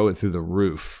throw it through the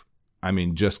roof. I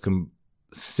mean, just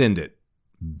send it.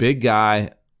 Big guy,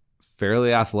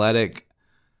 fairly athletic,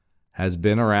 has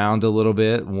been around a little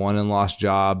bit, won and lost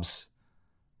jobs.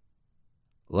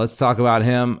 Let's talk about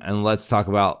him, and let's talk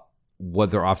about what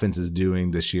their offense is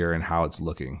doing this year and how it's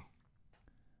looking.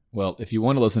 Well, if you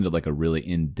want to listen to like a really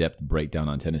in-depth breakdown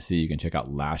on Tennessee, you can check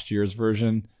out last year's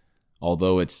version.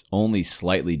 Although it's only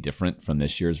slightly different from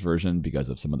this year's version because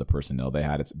of some of the personnel they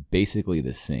had, it's basically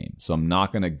the same. So I'm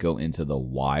not going to go into the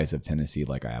whys of Tennessee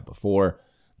like I have before.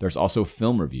 There's also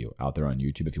film review out there on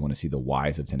YouTube if you want to see the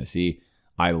whys of Tennessee.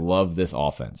 I love this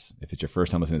offense. If it's your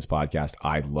first time listening to this podcast,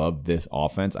 I love this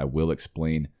offense. I will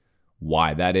explain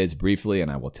why that is briefly,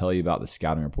 and I will tell you about the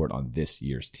scouting report on this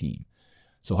year's team.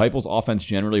 So Heupel's offense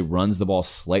generally runs the ball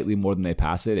slightly more than they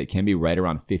pass it. It can be right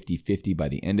around 50-50 by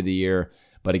the end of the year,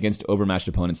 but against overmatched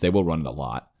opponents, they will run it a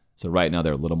lot. So right now,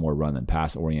 they're a little more run than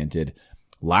pass oriented.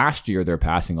 Last year, their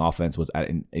passing offense was at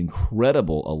an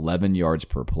incredible 11 yards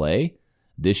per play.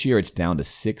 This year, it's down to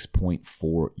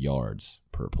 6.4 yards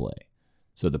per play.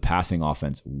 So the passing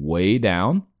offense way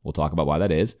down. We'll talk about why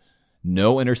that is.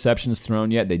 No interceptions thrown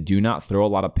yet. They do not throw a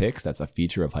lot of picks. That's a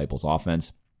feature of Heupel's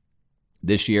offense.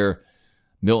 This year,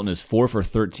 Milton is 4 for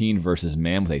 13 versus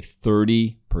man with a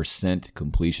 30%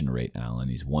 completion rate, Allen.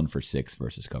 He's 1 for 6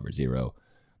 versus cover 0.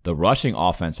 The rushing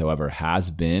offense, however, has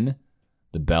been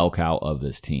the bell cow of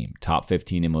this team. Top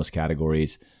 15 in most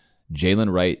categories.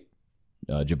 Jalen Wright,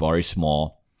 Jabari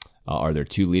Small are their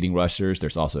 2 leading rushers.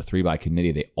 There's also 3 by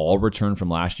committee. They all returned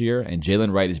from last year, and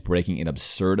Jalen Wright is breaking an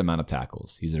absurd amount of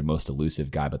tackles. He's their most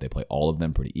elusive guy, but they play all of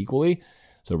them pretty equally.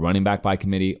 So running back by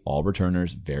committee, all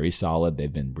returners, very solid.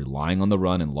 They've been relying on the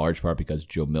run in large part because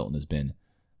Joe Milton has been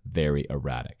very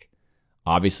erratic.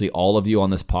 Obviously, all of you on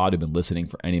this pod who've been listening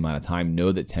for any amount of time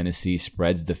know that Tennessee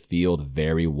spreads the field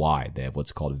very wide. They have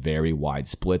what's called very wide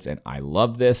splits, and I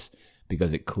love this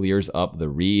because it clears up the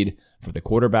read for the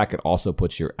quarterback. It also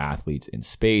puts your athletes in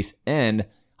space, and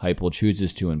Heupel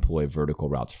chooses to employ vertical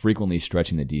routes, frequently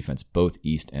stretching the defense both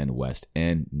east and west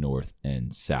and north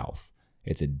and south.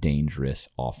 It's a dangerous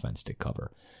offense to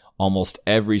cover. Almost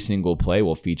every single play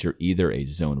will feature either a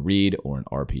zone read or an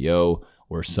RPO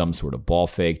or some sort of ball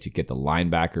fake to get the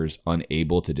linebackers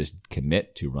unable to just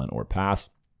commit to run or pass.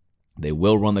 They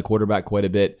will run the quarterback quite a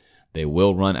bit. They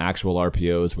will run actual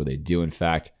RPOs where they do, in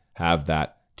fact, have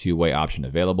that two-way option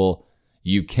available.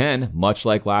 You can, much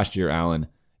like last year, Allen,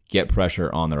 get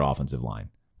pressure on their offensive line.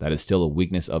 That is still a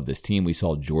weakness of this team. We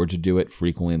saw Georgia do it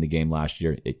frequently in the game last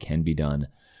year. It can be done.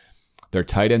 Their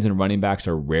tight ends and running backs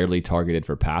are rarely targeted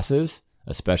for passes,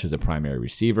 especially as a primary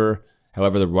receiver.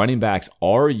 However, the running backs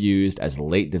are used as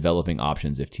late developing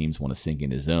options if teams want to sink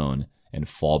into zone and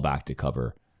fall back to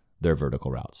cover their vertical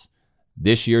routes.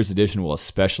 This year's edition will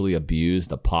especially abuse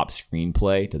the pop screen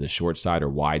play to the short side or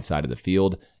wide side of the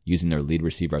field, using their lead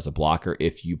receiver as a blocker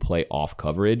if you play off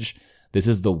coverage. This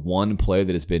is the one play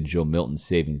that has been Joe Milton's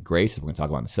saving grace, we're going to talk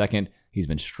about in a second. He's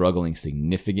been struggling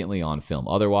significantly on film.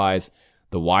 Otherwise,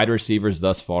 the wide receivers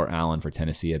thus far, Allen, for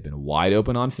Tennessee have been wide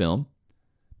open on film,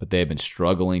 but they have been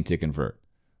struggling to convert.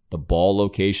 The ball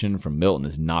location from Milton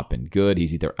has not been good.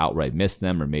 He's either outright missed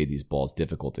them or made these balls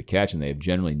difficult to catch, and they have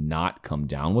generally not come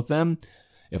down with them.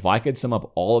 If I could sum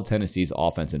up all of Tennessee's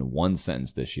offense in one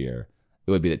sentence this year,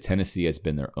 it would be that Tennessee has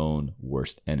been their own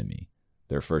worst enemy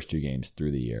their first 2 games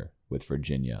through the year with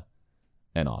Virginia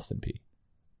and Austin Peay.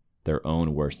 Their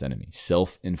own worst enemy.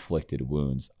 Self-inflicted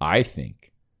wounds. I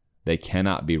think they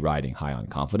cannot be riding high on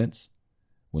confidence.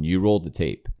 When you roll the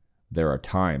tape, there are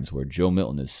times where Joe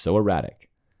Milton is so erratic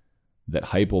that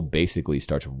Heupel basically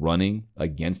starts running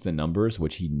against the numbers,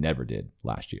 which he never did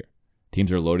last year.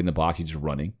 Teams are loading the box, he's just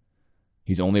running.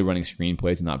 He's only running screen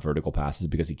plays and not vertical passes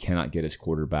because he cannot get his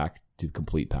quarterback to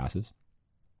complete passes.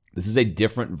 This is a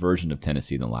different version of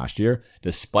Tennessee than last year,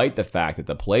 despite the fact that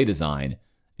the play design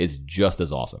is just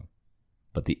as awesome.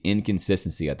 But the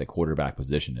inconsistency at the quarterback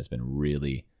position has been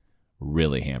really,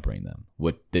 really hampering them.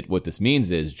 What this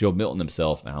means is Joe Milton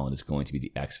himself, Allen, is going to be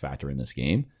the X factor in this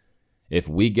game. If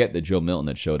we get the Joe Milton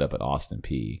that showed up at Austin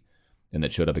Peay and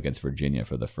that showed up against Virginia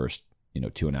for the first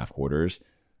 2.5 quarters,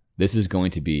 this is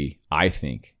going to be, I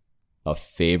think, a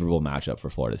favorable matchup for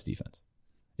Florida's defense.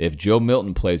 If Joe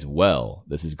Milton plays well,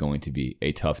 this is going to be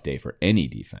a tough day for any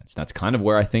defense. That's kind of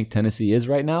where I think Tennessee is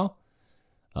right now.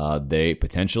 They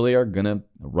potentially are going to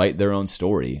write their own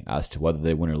story as to whether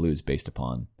they win or lose based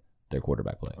upon their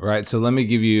quarterback play. Right. So let me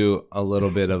give you a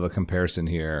little bit of a comparison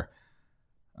here.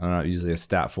 I'm not usually a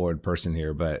stat forward person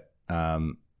here, but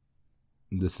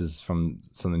this is from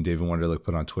something David Wonderlick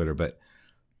put on Twitter. But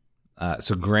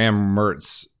so Graham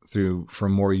Mertz threw for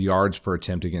more yards per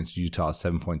attempt against Utah,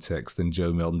 7.6, than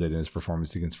Joe Milton did in his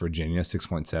performance against Virginia,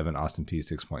 6.7, Austin Peay,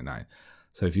 6.9.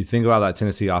 So if you think about that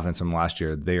Tennessee offense from last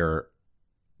year, they are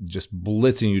just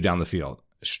blitzing you down the field,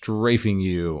 strafing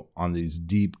you on these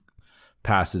deep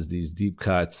passes, these deep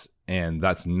cuts, and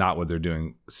that's not what they're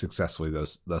doing successfully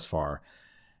thus far.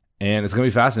 And it's going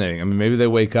to be fascinating. I mean, maybe they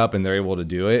wake up and they're able to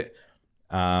do it.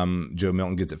 Joe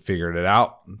Milton gets it figured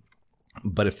out.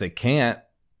 But if they can't,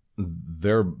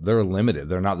 they're limited.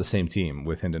 They're not the same team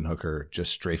with Hendon Hooker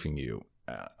just strafing you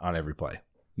on every play.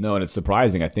 No, and it's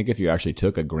surprising. I think if you actually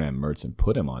took a Graham Mertz and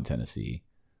put him on Tennessee,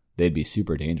 they'd be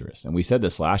super dangerous. And we said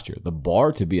this last year. The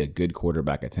bar to be a good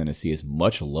quarterback at Tennessee is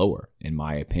much lower, in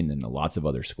my opinion, than lots of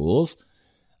other schools.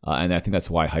 And I think that's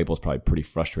why Heupel's probably pretty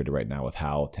frustrated right now with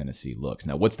how Tennessee looks.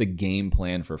 Now, what's the game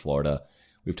plan for Florida?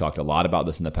 We've talked a lot about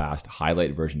this in the past.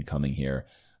 Highlight version coming here.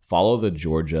 Follow the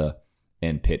Georgia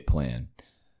and Pitt plan.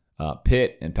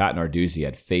 Pitt and Pat Narduzzi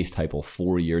had faced Heupel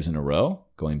 4 years in a row,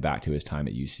 going back to his time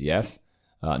at UCF.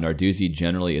 Narduzzi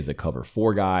generally is a cover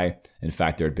 4 guy. In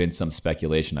fact, there had been some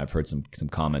speculation. I've heard some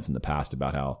comments in the past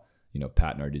about how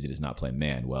Pat Narduzzi does not play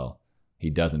man. Well, he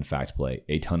does in fact play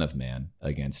a ton of man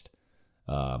against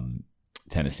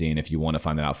Tennessee. And if you want to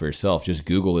find that out for yourself, just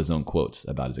Google his own quotes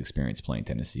about his experience playing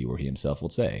Tennessee, where he himself will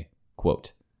say,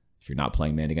 quote, "If you're not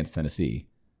playing man against Tennessee,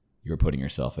 you're putting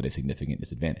yourself at a significant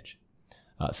disadvantage."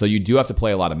 So you do have to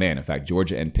play a lot of man. In fact,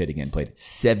 Georgia and Pitt, again, played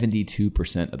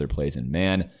 72% of their plays in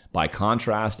man. By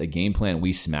contrast, a game plan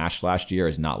we smashed last year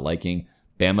is not liking.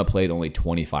 Bama played only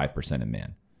 25% in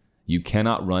man. You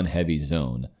cannot run heavy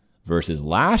zone versus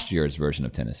last year's version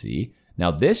of Tennessee.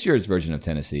 Now, this year's version of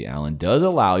Tennessee, Allen, does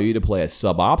allow you to play a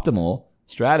suboptimal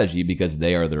strategy because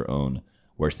they are their own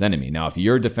worst enemy. Now, if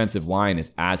your defensive line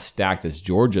is as stacked as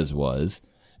Georgia's was,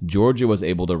 Georgia was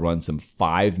able to run some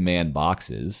 5-man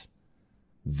boxes,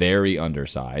 very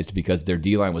undersized, because their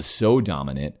D-line was so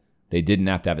dominant, they didn't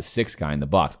have to have a 6 guy in the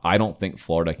box. I don't think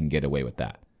Florida can get away with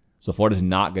that. So Florida's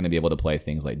not going to be able to play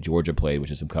things like Georgia played,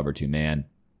 which is some cover 2 man.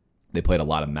 They played a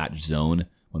lot of match zone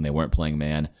when they weren't playing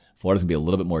man. Florida's going to be a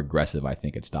little bit more aggressive, I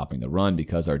think, at stopping the run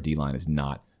because our D-line is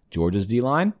not Georgia's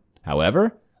D-line.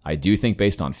 However, I do think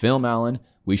based on film, Allen,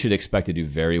 we should expect to do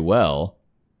very well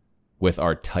with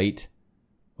our tight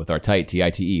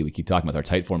TITE. We keep talking about our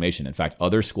tight formation. In fact,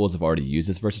 other schools have already used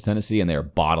this versus Tennessee, and they are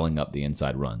bottling up the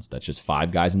inside runs. That's just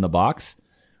 5 guys in the box.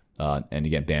 And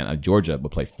again, Georgia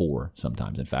would play 4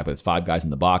 sometimes, in fact, but it's 5 guys in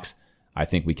the box. I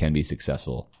think we can be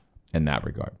successful in that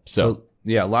regard. So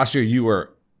yeah, last year you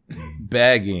were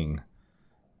begging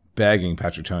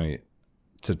Patrick Toney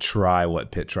to try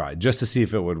what Pitt tried, just to see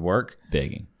if it would work.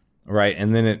 Begging. Right,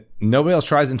 and then nobody else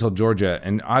tries until Georgia,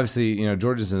 and obviously,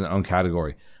 Georgia's in its own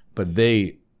category, but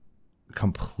they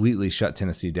completely shut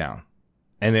Tennessee down.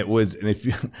 And I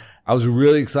was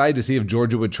really excited to see if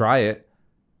Georgia would try it,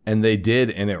 and they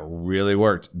did, and it really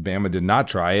worked. Bama did not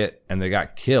try it, and they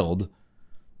got killed.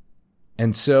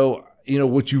 And so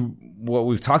what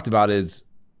we've talked about is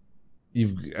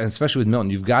especially with Milton,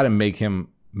 you've got to make him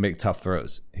make tough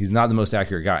throws. He's not the most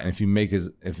accurate guy. And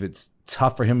if it's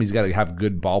tough for him, he's got to have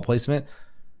good ball placement.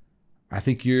 I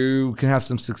think you can have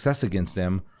some success against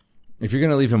him. If you're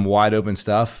going to leave him wide open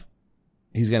stuff,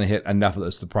 he's going to hit enough of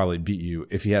those to probably beat you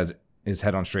if he has his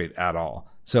head on straight at all.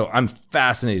 So I'm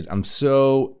fascinated. I'm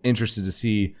so interested to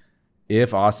see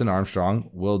if Austin Armstrong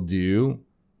will do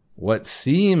what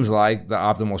seems like the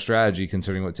optimal strategy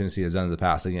considering what Tennessee has done in the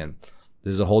past. Again,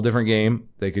 this is a whole different game.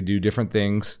 They could do different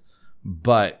things.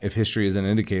 But if history is an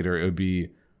indicator, it would be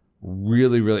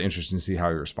really, really interesting to see how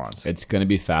he responds. It's going to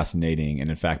be fascinating.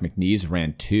 And in fact, McNeese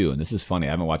ran 2. And this is funny.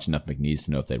 I haven't watched enough McNeese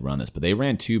to know if they run this. But they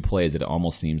ran 2 plays that it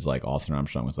almost seems like Austin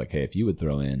Armstrong was like, hey, if you would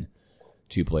throw in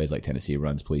 2 plays like Tennessee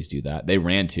runs, please do that. They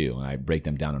ran 2. And I break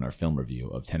them down in our film review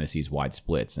of Tennessee's wide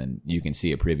splits. And you can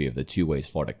see a preview of the 2 ways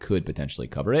Florida could potentially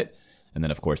cover it. And then,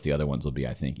 of course, the other ones will be,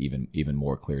 I think, even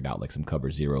more cleared out, like some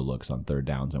cover 0 looks on third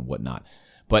downs and whatnot.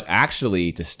 But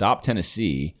actually, to stop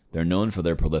Tennessee, they're known for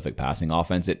their prolific passing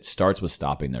offense. It starts with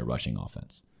stopping their rushing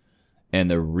offense.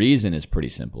 And the reason is pretty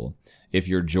simple. If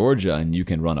you're Georgia and you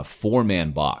can run a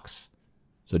 4-man box,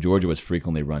 so Georgia was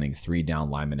frequently running 3 down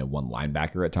linemen and 1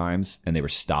 linebacker at times, and they were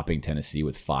stopping Tennessee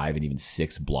with 5 and even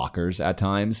 6 blockers at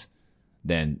times,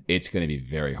 then it's going to be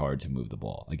very hard to move the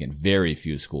ball. Again, very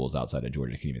few schools outside of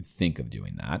Georgia can even think of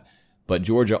doing that. But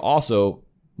Georgia also,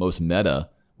 most meta,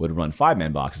 would run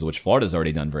 5-man boxes, which Florida's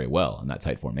already done very well in that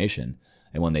tight formation.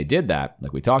 And when they did that,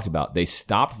 like we talked about, they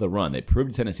stopped the run. They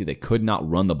proved to Tennessee they could not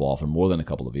run the ball for more than a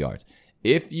couple of yards.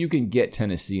 If you can get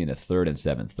Tennessee into 3rd and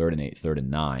 7, 3rd and 8, 3rd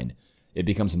and 9, it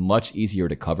becomes much easier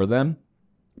to cover them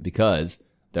because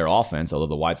their offense, although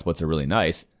the wide splits are really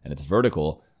nice and it's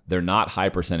vertical, they're not high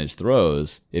percentage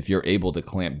throws if you're able to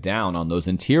clamp down on those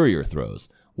interior throws,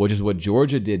 which is what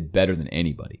Georgia did better than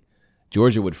anybody.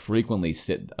 Georgia would frequently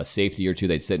sit a safety or 2.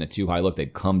 They'd sit in a 2-high look.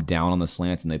 They'd come down on the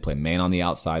slants, and they'd play man on the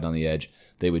outside on the edge.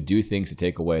 They would do things to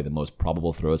take away the most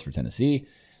probable throws for Tennessee.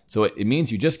 So it means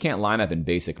you just can't line up in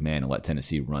basic man and let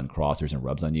Tennessee run crossers and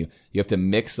rubs on you. You have to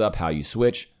mix up how you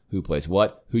switch, who plays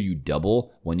what, who you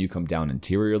double when you come down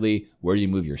interiorly, where you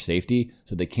move your safety.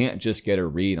 So they can't just get a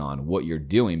read on what you're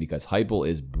doing because Heupel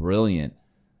is brilliant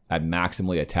at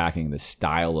maximally attacking the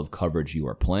style of coverage you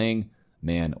are playing,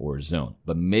 man or zone.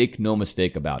 But make no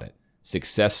mistake about it.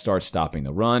 Success starts stopping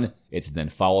the run. It's then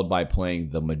followed by playing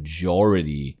the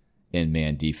majority in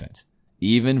man defense.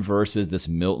 Even versus this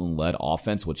Milton-led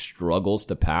offense, which struggles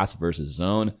to pass versus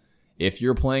zone, if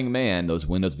you're playing man, those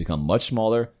windows become much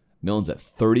smaller. Milton's at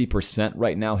 30%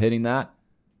 right now hitting that,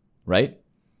 right?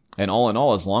 And all in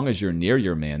all, as long as you're near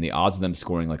your man, the odds of them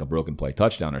scoring like a broken play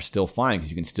touchdown are still fine because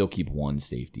you can still keep one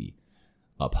safety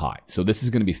up high. So this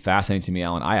is going to be fascinating to me,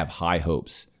 Alan. I have high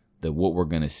hopes that what we're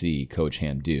going to see Coach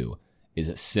Ham do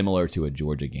is similar to a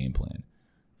Georgia game plan.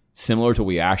 Similar to what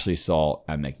we actually saw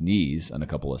at McNeese on a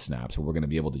couple of snaps, where we're going to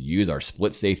be able to use our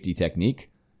split safety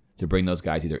technique to bring those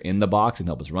guys either in the box and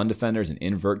help us run defenders and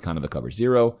invert kind of a cover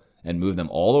 0 and move them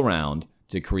all around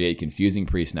to create confusing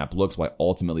pre-snap looks while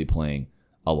ultimately playing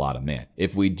a lot of man.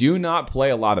 If we do not play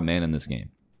a lot of man in this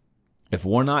game, if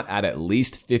we're not at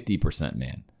least 50%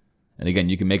 man, and again,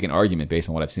 you can make an argument based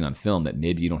on what I've seen on film that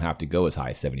maybe you don't have to go as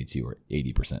high as 72 or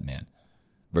 80% man.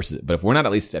 But if we're not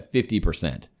at least at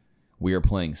 50%, we are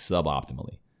playing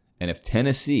suboptimally. And if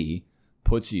Tennessee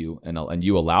puts you and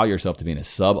you allow yourself to be in a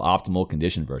suboptimal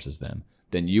condition versus them,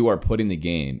 then you are putting the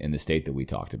game in the state that we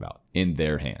talked about, in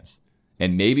their hands.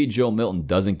 And maybe Joe Milton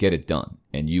doesn't get it done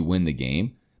and you win the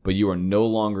game, but you are no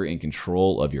longer in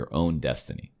control of your own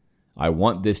destiny. I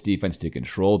want this defense to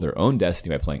control their own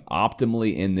destiny by playing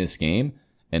optimally in this game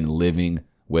and living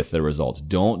with the results.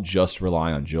 Don't just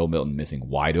rely on Joe Milton missing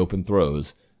wide open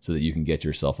throws so that you can get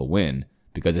yourself a win,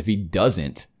 because if he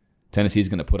doesn't, Tennessee's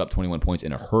going to put up 21 points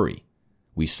in a hurry.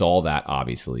 We saw that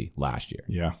obviously last year.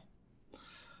 Yeah.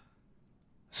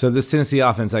 So this Tennessee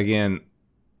offense, again,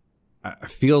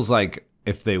 feels like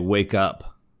if they wake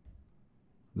up,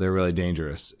 they're really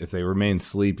dangerous. If they remain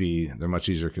sleepy, they're much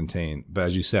easier to contain. But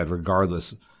as you said,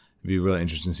 regardless, it'd be really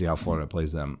interesting to see how Florida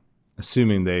plays them,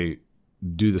 assuming they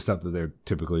do the stuff that they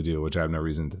typically do, which I have no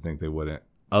reason to think they wouldn't,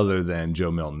 other than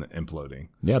Joe Milton imploding.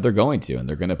 Yeah, they're going to, and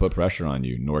they're going to put pressure on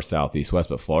you, north, south, east, west.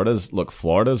 But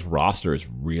Florida's roster is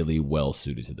really well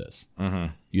suited to this.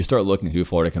 Mm-hmm. You start looking at who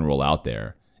Florida can roll out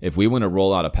there. If we want to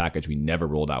roll out a package we never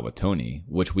rolled out with Tony,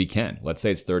 which we can, let's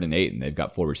say it's 3rd and 8 and they've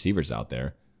got 4 receivers out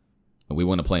there, and we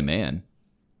want to play man,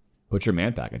 put your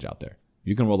man package out there.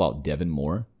 You can roll out Devin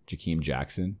Moore, Jakeem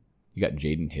Jackson, you got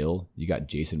Jaden Hill, you got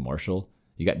Jason Marshall,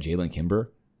 you got Jalen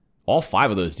Kimber. All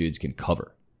 5 of those dudes can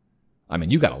cover. I mean,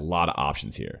 you got a lot of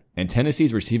options here. And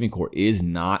Tennessee's receiving core is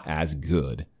not as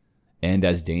good and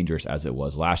as dangerous as it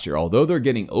was last year. Although they're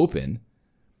getting open,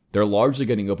 they're largely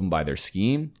getting open by their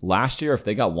scheme. Last year, if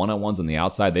they got one-on-ones on the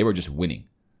outside, they were just winning.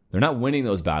 They're not winning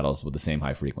those battles with the same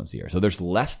high frequency here. So there's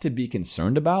less to be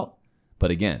concerned about.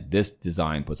 But again, this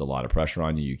design puts a lot of pressure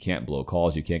on you. You can't blow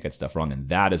calls. You can't get stuff wrong. And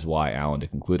that is why, Alan, to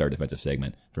conclude our defensive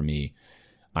segment, for me,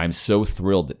 I'm so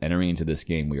thrilled that entering into this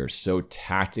game, we are so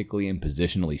tactically and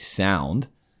positionally sound.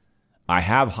 I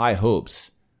have high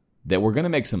hopes that we're going to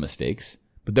make some mistakes,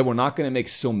 but that we're not going to make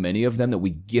so many of them that we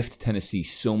gift Tennessee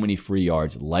so many free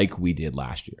yards like we did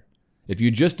last year. If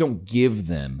you just don't give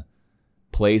them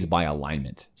plays by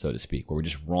alignment, so to speak, where we're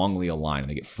just wrongly aligned and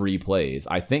they get free plays,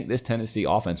 I think this Tennessee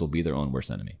offense will be their own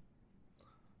worst enemy.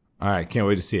 All right, can't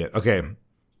wait to see it. Okay,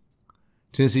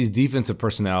 Tennessee's defensive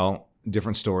personnel,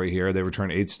 different story here. They return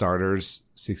 8 starters,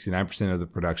 69% of the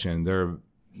production. They're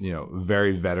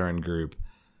very veteran group.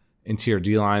 Interior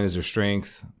D-line is their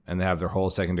strength, and they have their whole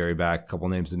secondary back. A couple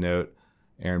names to note.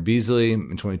 Aaron Beasley,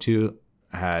 in 22,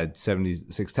 had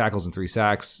 76 tackles and 3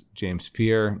 sacks. James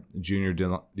Pierre, junior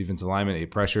defensive lineman,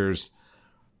 8 pressures.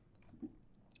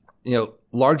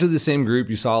 Largely the same group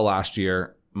you saw last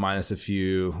year, minus a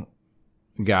few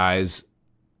guys.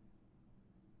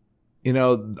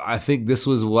 I think this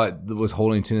was what was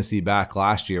holding Tennessee back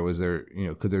last year was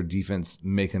could their defense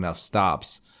make enough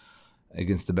stops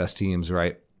against the best teams,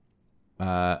 right?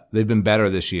 They've been better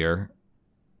this year.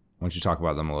 Why don't you talk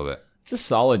about them a little bit? It's a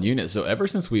solid unit. So ever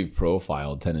since we've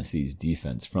profiled Tennessee's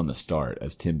defense from the start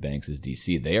as Tim Banks'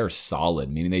 DC, they are solid,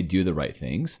 meaning they do the right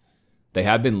things. They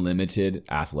have been limited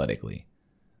athletically.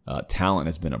 Talent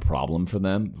has been a problem for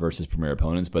them versus premier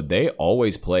opponents, but they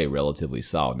always play relatively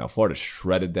solid. Now, Florida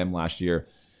shredded them last year.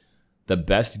 The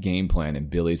best game plan in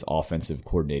Billy's offensive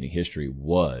coordinating history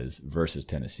was versus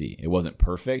Tennessee. It wasn't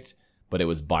perfect, but it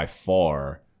was by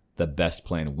far the best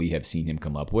plan we have seen him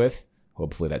come up with.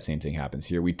 Hopefully that same thing happens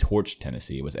here. We torched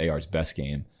Tennessee. It was AR's best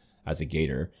game as a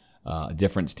Gator. A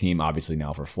different team, obviously,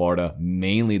 now for Florida.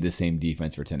 Mainly the same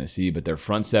defense for Tennessee, but their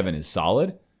front seven is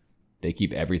solid. They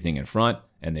keep everything in front,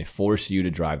 and they force you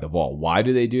to drive the ball. Why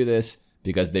do they do this?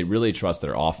 Because they really trust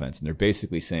their offense, and they're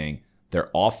basically saying their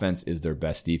offense is their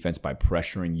best defense by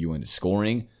pressuring you into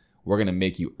scoring. We're going to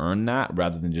make you earn that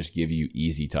rather than just give you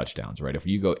easy touchdowns, right? If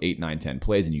you go 8, 9, 10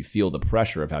 plays and you feel the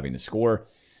pressure of having to score,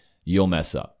 you'll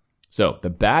mess up. So the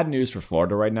bad news for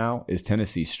Florida right now is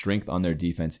Tennessee's strength on their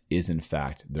defense is, in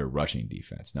fact, their rushing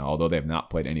defense. Now, although they have not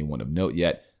played anyone of note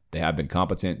yet, they have been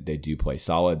competent. They do play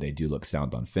solid. They do look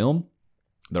sound on film.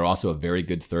 They're also a very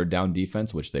good third down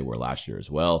defense, which they were last year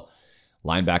as well.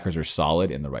 Linebackers are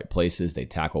solid in the right places. They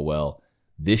tackle well.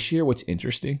 This year, what's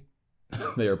interesting,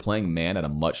 they are playing man at a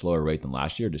much lower rate than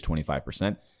last year, just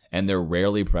 25%, and they're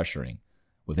rarely pressuring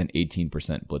with an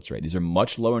 18% blitz rate. These are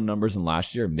much lower numbers than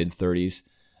last year, mid-30s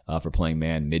for playing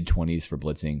man, mid-20s for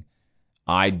blitzing.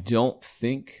 I don't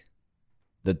think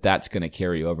that that's going to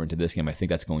carry over into this game. I think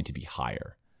that's going to be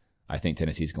higher. I think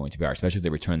Tennessee's going to be higher, especially if they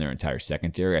return their entire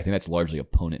secondary. I think that's largely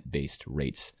opponent-based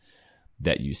rates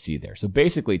that you see there. So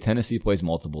basically, Tennessee plays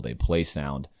multiple. They play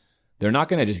sound. They're not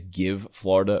going to just give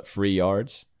Florida free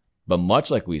yards, but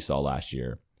much like we saw last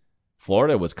year,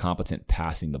 Florida was competent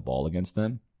passing the ball against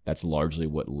them. That's largely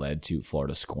what led to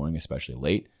Florida scoring, especially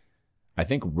late. I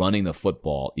think running the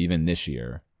football, even this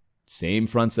year, same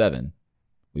front seven,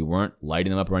 we weren't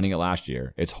lighting them up running it last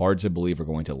year. It's hard to believe we're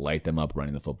going to light them up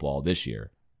running the football this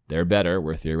year. They're better.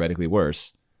 We're theoretically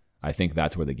worse. I think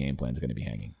that's where the game plan is going to be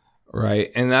hanging. Right.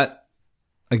 And that,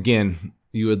 again,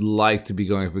 you would like to be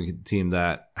going for a team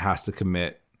that has to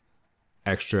commit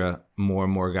more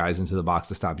and more guys into the box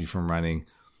to stop you from running.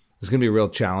 It's going to be a real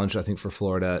challenge, I think, for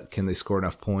Florida. Can they score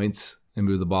enough points and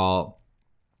move the ball?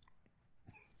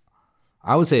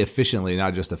 I would say efficiently,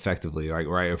 not just effectively. Like,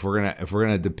 right? If we're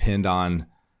gonna depend on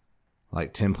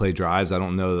like 10-play drives, I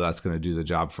don't know that that's going to do the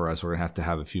job for us. We're going to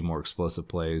have a few more explosive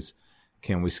plays.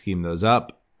 Can we scheme those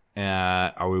up?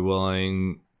 Are we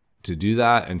willing to do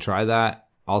that and try that?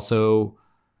 Also,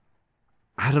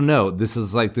 I don't know. This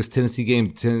is like this Tennessee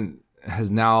game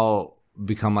has now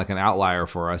become like an outlier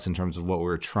for us in terms of what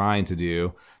we're trying to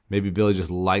do. Maybe Billy just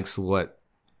likes what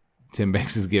Tim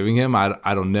Banks is giving him. I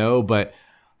don't know, but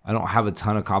I don't have a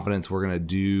ton of confidence we're going to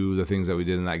do the things that we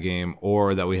did in that game,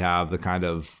 or that we have the kind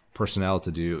of personnel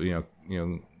to do,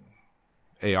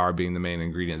 AR being the main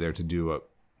ingredient there to do what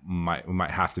we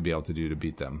might have to be able to do to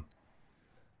beat them.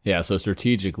 Yeah, so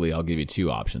strategically, I'll give you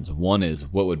two options. One is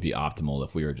what would be optimal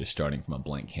if we were just starting from a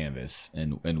blank canvas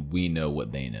and we know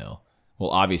what they know.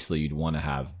 Well, obviously, you'd want to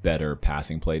have better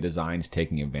passing play designs,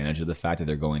 taking advantage of the fact that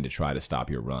they're going to try to stop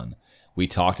your run. We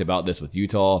talked about this with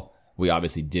Utah. we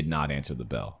obviously did not answer the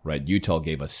bell, right? Utah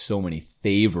gave us so many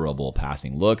favorable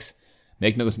passing looks.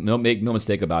 Make no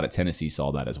mistake about it, Tennessee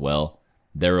saw that as well.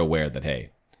 They're aware that,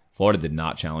 hey, Florida did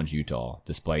not challenge Utah,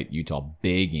 despite Utah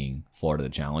begging Florida to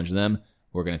challenge them.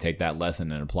 We're going to take that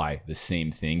lesson and apply the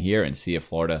same thing here and see if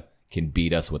Florida can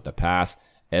beat us with the pass.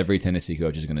 Every Tennessee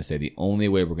coach is going to say the only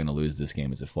way we're going to lose this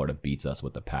game is if Florida beats us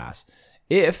with the pass.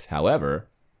 If, however,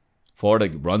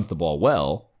 Florida runs the ball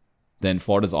well, then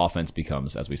Florida's offense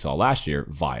becomes, as we saw last year,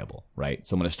 viable, right?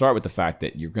 So I'm going to start with the fact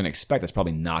that you're going to expect that's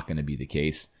probably not going to be the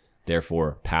case.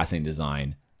 Therefore, passing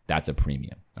design, that's a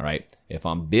premium, all right? If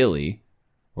I'm Billy,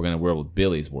 we're going to work with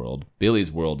Billy's world.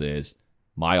 Billy's world is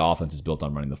my offense is built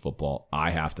on running the football.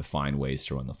 I have to find ways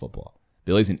to run the football.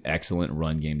 Billy's an excellent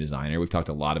run game designer. We've talked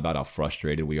a lot about how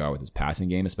frustrated we are with his passing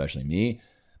game, especially me.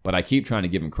 But I keep trying to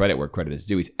give him credit where credit is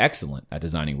due. He's excellent at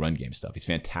designing run game stuff. He's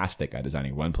fantastic at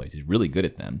designing run plays. He's really good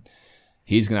at them.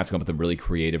 He's going to have to come up with a really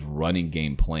creative running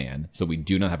game plan so we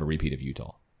do not have a repeat of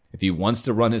Utah. If he wants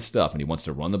to run his stuff and he wants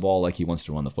to run the ball like he wants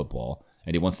to run the football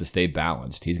and he wants to stay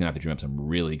balanced, he's going to have to dream up some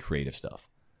really creative stuff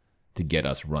to get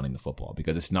us running the football,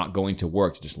 because it's not going to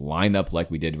work to just line up like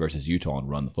we did versus Utah and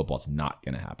run the football. It's not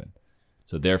going to happen.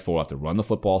 So therefore, we'll have to run the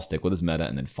football, stick with his meta,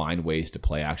 and then find ways to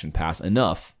play action pass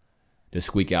enough to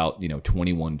squeak out,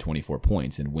 21, 24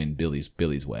 points and win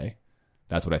Billy's way.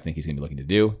 That's what I think he's going to be looking to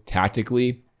do.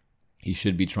 Tactically, he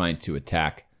should be trying to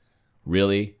attack.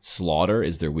 Really, Slaughter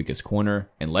is their weakest corner.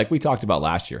 And like we talked about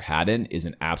last year, Haddon is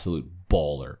an absolute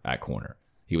baller at corner.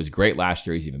 He was great last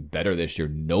year. He's even better this year.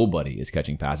 Nobody is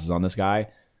catching passes on this guy.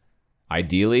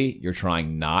 Ideally, you're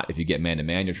trying not, if you get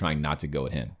man-to-man, you're trying not to go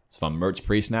at him. So if I'm Mertz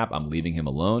pre-snap, I'm leaving him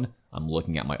alone. I'm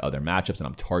looking at my other matchups, and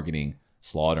I'm targeting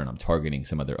Slaughter, and I'm targeting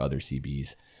some of their other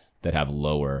CBs that have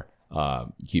lower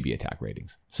QB attack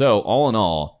ratings. So all in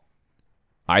all,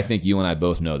 I think you and I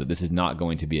both know that this is not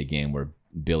going to be a game where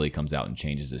Billy comes out and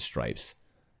changes his stripes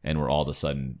and we're all of a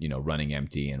sudden, running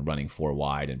empty and running 4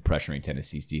 wide and pressuring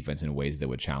Tennessee's defense in ways that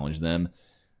would challenge them.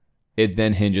 It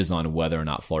then hinges on whether or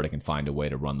not Florida can find a way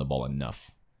to run the ball enough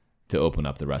to open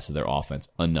up the rest of their offense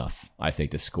enough, I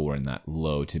think, to score in that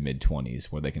low to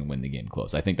mid-20s where they can win the game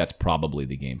close. I think that's probably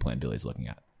the game plan Billy's looking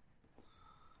at.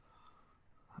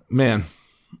 Man,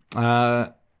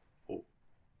 that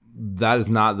is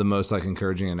not the most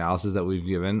encouraging analysis that we've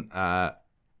given,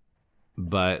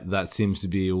 but that seems to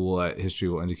be what history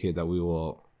will indicate that we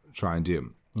will try and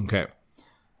do. Okay. A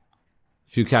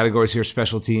few categories here: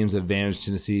 special teams, advantage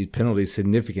Tennessee; penalties,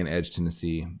 significant edge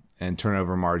Tennessee; and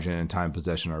turnover margin and time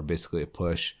possession are basically a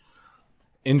push.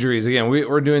 Injuries, again,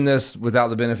 we're doing this without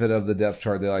the benefit of the depth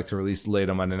chart they like to release late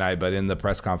on Monday night, but in the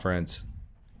press conference,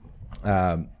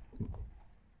 I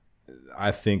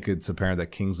think it's apparent that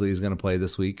Kingsley is going to play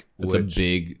this week.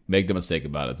 Make no mistake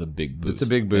about it, it's a big boost. It's a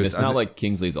big boost. And it's not like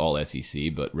Kingsley's all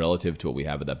SEC, but relative to what we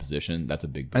have at that position, that's a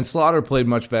big boost. And Slaughter played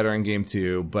much better in game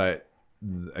 2, but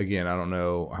again, I don't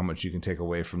know how much you can take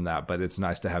away from that, but it's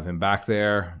nice to have him back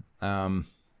there. All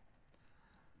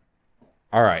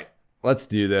right, let's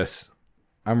do this.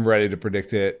 I'm ready to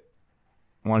predict it.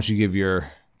 Why don't you give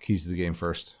your keys to the game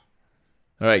first?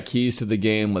 All right, keys to the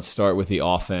game. Let's start with the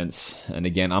offense. And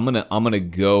again, I'm gonna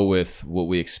go with what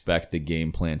we expect the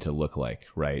game plan to look like,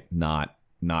 right? Not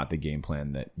the game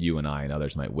plan that you and I and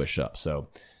others might wish up. So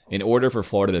in order for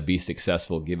Florida to be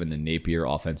successful, given the Napier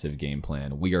offensive game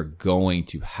plan, we are going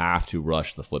to have to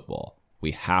rush the football.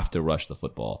 We have to rush the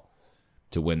football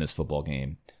to win this football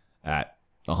game at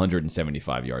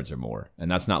 175 yards or more. And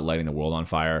that's not lighting the world on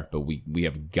fire, but we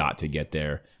have got to get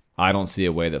there. I don't see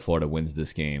a way that Florida wins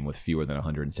this game with fewer than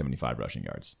 175 rushing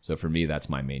yards. So for me, that's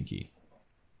my main key.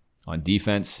 On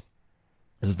defense,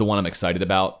 this is the one I'm excited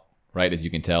about, right? As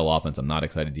you can tell, offense, I'm not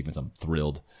excited. Defense, I'm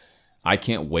thrilled. I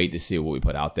can't wait to see what we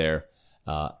put out there.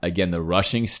 Again, the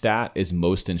rushing stat is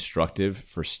most instructive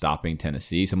for stopping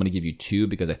Tennessee. So I'm going to give you 2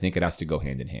 because I think it has to go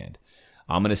hand in hand.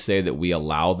 I'm going to say that we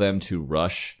allow them to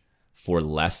rush for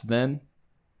less than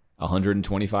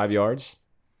 125 yards.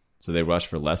 So they rush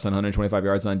for less than 125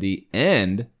 yards on D.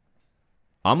 And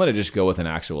I'm going to just go with an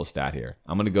actual stat here.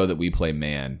 I'm going to go that we play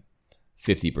man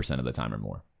 50% of the time or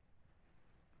more.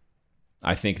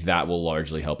 I think that will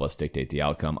largely help us dictate the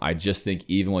outcome. I just think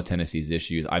even with Tennessee's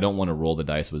issues, I don't want to roll the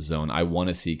dice with zone. I want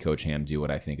to see Coach Ham do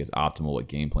what I think is optimal, what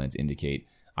game plans indicate.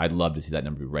 I'd love to see that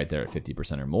number be right there at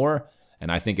 50% or more.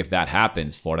 And I think if that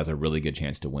happens, Florida has a really good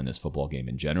chance to win this football game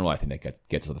in general. I think that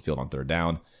gets to the field on third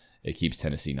down. It keeps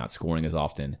Tennessee not scoring as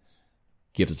often.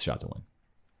 Gives us a shot to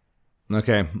win.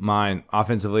 Okay, mine.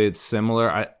 Offensively, it's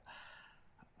similar.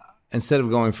 Instead of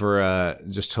going for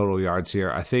just total yards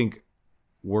here, I think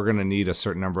we're going to need a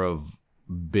certain number of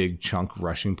big chunk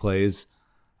rushing plays.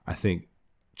 I think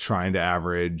trying to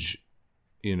average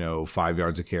 5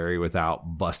 yards a carry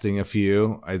without busting a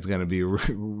few. It's going to be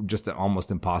just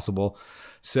almost impossible.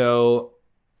 So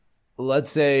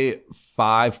let's say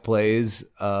 5 plays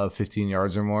of 15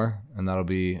 yards or more, and that'll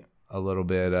be a little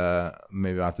bit,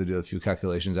 maybe I'll have to do a few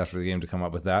calculations after the game to come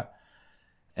up with that.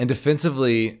 And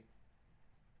defensively,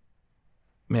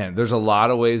 man, there's a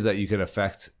lot of ways that you could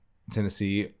affect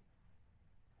Tennessee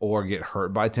or get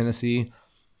hurt by Tennessee.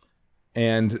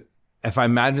 And if I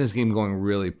imagine this game going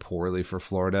really poorly for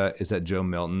Florida, is that Joe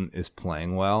Milton is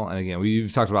playing well. And again,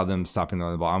 we've talked about them stopping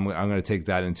the ball. I'm going to take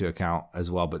that into account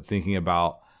as well. But thinking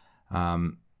about,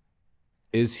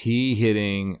 is he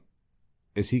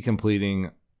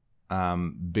completing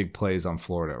big plays on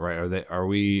Florida, right? Are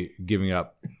we giving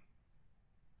up,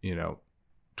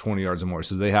 20 yards or more?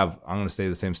 So they have, I'm going to say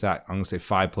the same stat. I'm going to say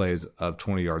 5 plays of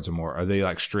 20 yards or more. Are they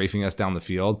like strafing us down the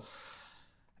field?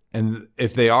 And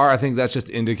if they are, I think that's just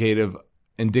indicative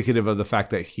of the fact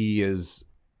that he is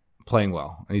playing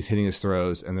well and he's hitting his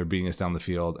throws and they're beating us down the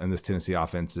field, and this Tennessee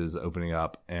offense is opening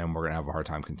up and we're going to have a hard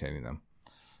time containing them.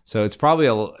 So it's probably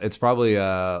a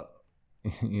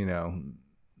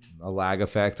lag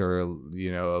effect or,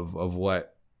 of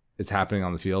what is happening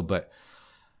on the field. But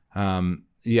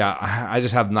I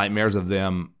just have nightmares of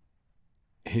them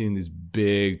hitting these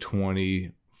big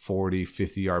 20, 40,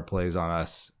 50-yard plays on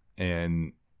us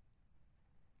and,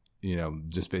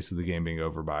 just basically the game being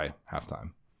over by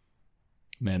halftime.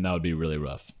 Man, that would be really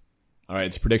rough. All right,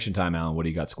 it's prediction time, Alan. What do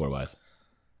you got score-wise?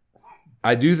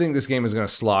 I do think this game is going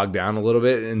to slog down a little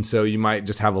bit, and so you might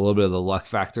just have a little bit of the luck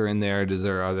factor in there.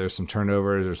 Are there some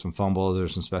turnovers, or some fumbles, or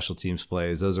some special teams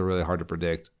plays? Those are really hard to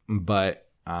predict, but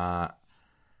I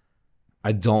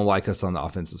don't like us on the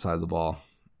offensive side of the ball.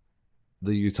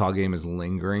 The Utah game is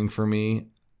lingering for me.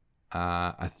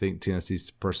 I think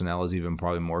Tennessee's personnel is even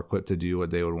probably more equipped to do what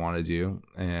they would want to do,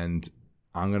 and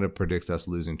I'm going to predict us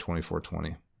losing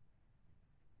 24-20.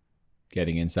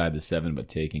 Getting inside the 7, but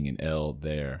taking an L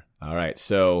there. All right,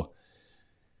 so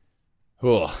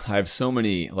I have so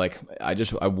many,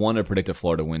 I want to predict a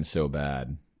Florida win so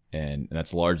bad, and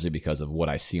that's largely because of what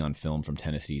I see on film from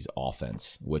Tennessee's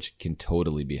offense, which can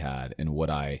totally be had, and what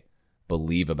I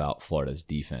believe about Florida's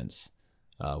defense,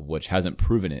 which hasn't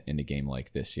proven it in a game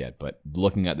like this yet. But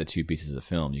looking at the 2 pieces of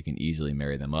film, you can easily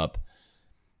marry them up.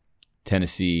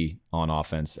 Tennessee on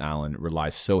offense, Allen,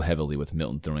 relies so heavily with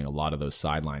Milton throwing a lot of those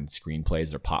sideline screen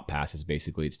plays. They're pop passes,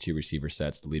 basically. It's 2 receiver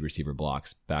sets, the lead receiver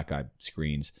blocks, back guy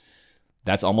screens.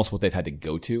 That's almost what they've had to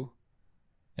go to.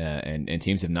 And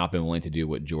teams have not been willing to do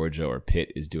what Georgia or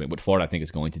Pitt is doing, what Florida I think is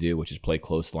going to do, which is play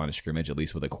close to the line of scrimmage, at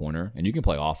least with a corner. And you can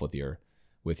play off with your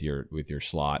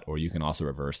slot, or you can also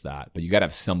reverse that. But you got to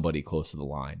have somebody close to the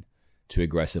line to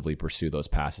aggressively pursue those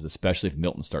passes, especially if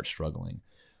Milton starts struggling.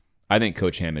 I think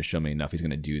Coach Ham has shown me enough. He's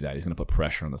going to do that. He's going to put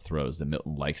pressure on the throws that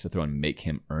Milton likes to throw and make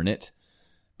him earn it.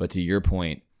 But to your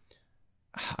point,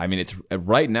 I mean, it's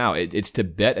right now, it's to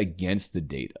bet against the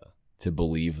data to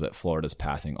believe that Florida's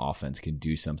passing offense can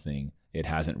do something it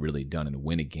hasn't really done and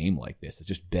win a game like this. It's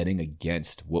just betting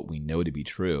against what we know to be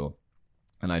true.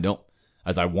 And I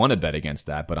want to bet against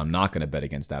that, but I'm not going to bet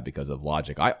against that because of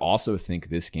logic. I also think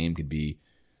this game could be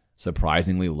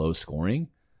surprisingly low scoring,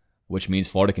 which means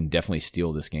Florida can definitely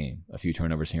steal this game. A few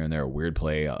turnovers here and there, a weird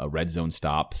play, a red zone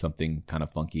stop, something kind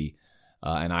of funky.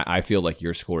 And I feel like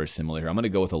your score is similar here. I'm going to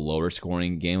go with a lower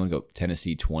scoring game. I'm going to go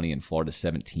Tennessee 20 and Florida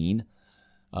 17.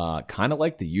 Kind of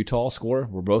like the Utah score.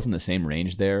 We're both in the same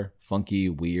range there. Funky,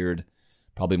 weird,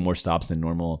 probably more stops than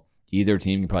normal. Either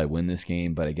team can probably win this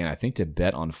game. But again, I think to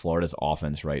bet on Florida's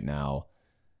offense right now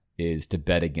is to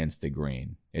bet against the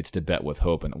grain. It's to bet with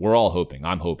hope. And we're all hoping.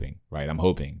 I'm hoping, right? I'm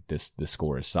hoping this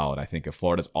score is solid. I think if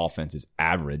Florida's offense is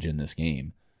average in this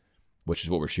game, which is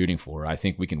what we're shooting for, I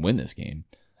think we can win this game.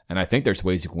 And I think there's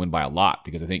ways you can win by a lot,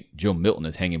 because I think Joe Milton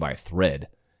is hanging by a thread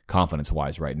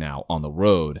confidence-wise right now. On the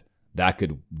road, that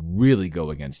could really go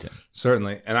against him.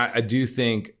 Certainly. And I do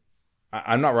think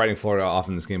I'm not writing Florida off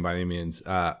in this game by any means.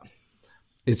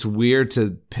 It's weird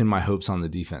to pin my hopes on the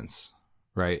defense,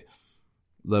 right?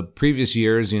 The previous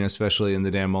years, especially in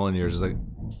the Dan Mullen years, is like,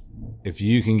 if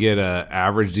you can get an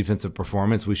average defensive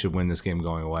performance, we should win this game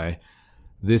going away.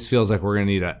 This feels like we're going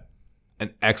to need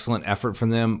an excellent effort from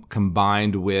them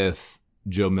combined with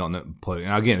Joe Milton imploding.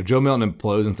 Now, again, if Joe Milton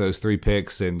implodes and throws 3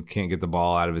 picks and can't get the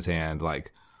ball out of his hand,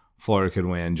 like, Florida could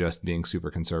win just being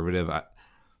super conservative.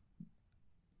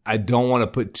 I don't want to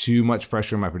put too much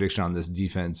pressure in my prediction on this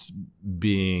defense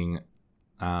being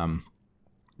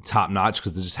top-notch,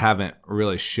 because they just haven't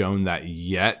really shown that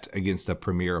yet against a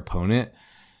premier opponent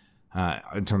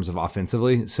in terms of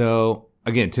offensively. So,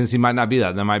 again, Tennessee might not be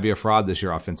that. That might be a fraud this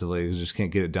year offensively. They just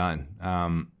can't get it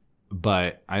done.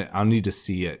 But I'll need to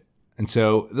see it. And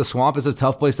so the Swamp is a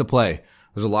tough place to play.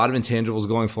 There's a lot of intangibles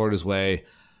going Florida's way.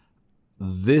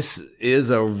 This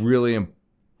is a really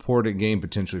important game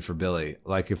potentially for Billy.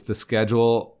 Like if the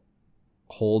schedule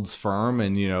holds firm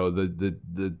and, you know,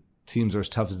 the teams are as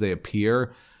tough as they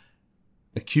appear,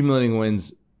 accumulating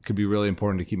wins could be really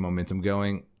important to keep momentum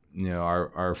going. You know,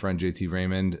 our friend JT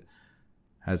Raymond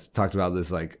has talked about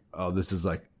this like, oh, this is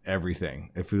like everything.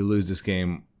 If we lose this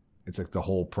game, it's like the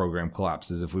whole program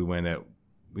collapses. If we win it,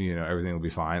 you know, everything will be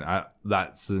fine.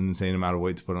 That's an insane amount of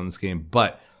weight to put on this game.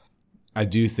 But I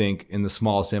do think in the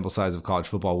small sample size of college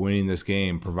football, winning this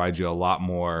game provides you a lot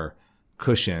more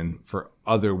cushion for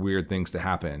other weird things to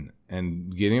happen.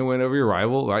 And getting a win over your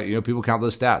rival, right? You know, people count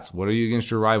those stats. What are you against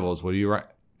your rivals? What are you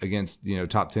against, you know,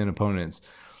 top 10 opponents?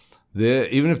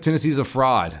 Even if Tennessee's a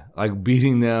fraud, like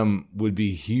beating them would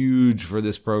be huge for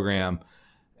this program.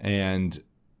 And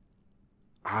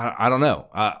I don't know.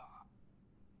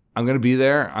 I'm going to be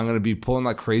there. I'm going to be pulling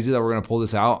like crazy that we're going to pull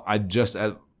this out.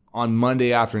 On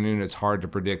Monday afternoon, it's hard to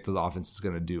predict that the offense is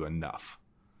going to do enough.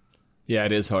 Yeah,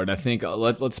 it is hard. I think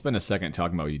let's spend a second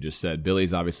talking about what you just said.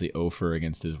 Billy's obviously 0-for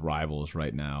against his rivals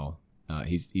right now.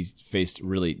 He's faced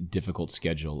really difficult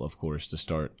schedule, of course, to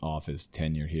start off his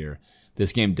tenure here.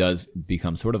 This game does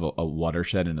become sort of a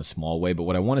watershed in a small way. But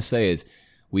what I want to say is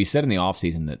we said in the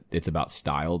offseason that it's about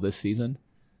style this season.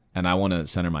 And I want to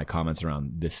center my comments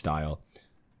around this style.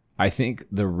 I think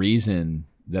the reason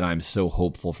that I'm so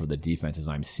hopeful for the defense is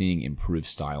I'm seeing improved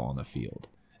style on the field.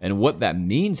 And what that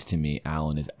means to me,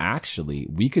 Alan, is actually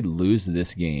we could lose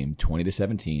this game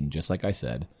 20-17, just like I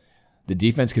said. The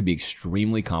defense could be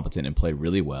extremely competent and play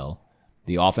really well.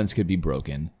 The offense could be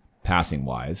broken,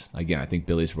 passing-wise. Again, I think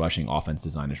Billy's rushing offense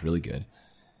design is really good.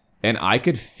 And I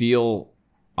could feel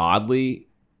oddly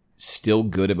still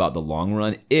good about the long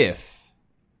run if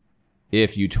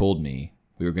you told me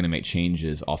we were going to make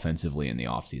changes offensively in the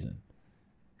offseason.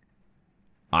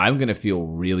 I'm going to feel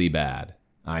really bad.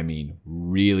 I mean,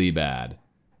 really bad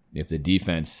if the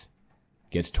defense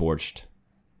gets torched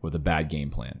with a bad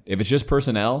game plan. If it's just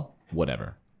personnel,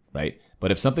 whatever, right?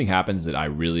 But if something happens that I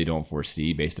really don't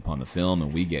foresee based upon the film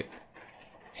and we get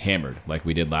hammered like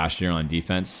we did last year on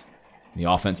defense, the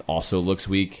offense also looks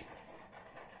weak,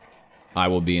 I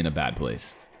will be in a bad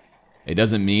place. It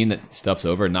doesn't mean that stuff's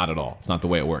over. Not at all. It's not the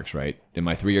way it works, right? In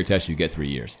my 3-year test, you get 3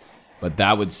 years. But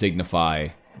that would signify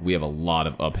we have a lot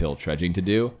of uphill trudging to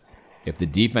do. If the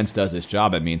defense does its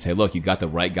job, it means, hey, look, you got the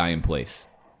right guy in place,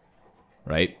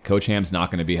 right? Coach Ham's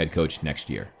not going to be head coach next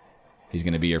year. He's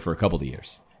going to be here for a couple of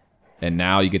years. And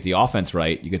now you get the offense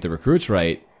right. You get the recruits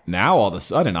right. Now, all of a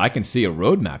sudden, I can see a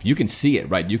roadmap. You can see it,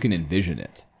 right? You can envision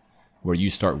it where you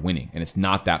start winning, and it's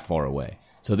not that far away.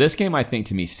 So this game, I think,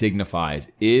 to me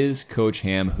signifies, is Coach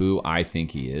Ham who I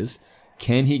think he is?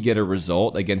 Can he get a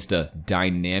result against a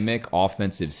dynamic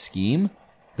offensive scheme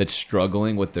that's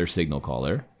struggling with their signal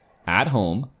caller at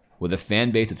home with a fan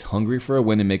base that's hungry for a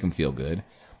win and make them feel good?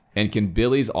 And can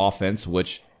Billy's offense,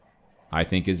 which I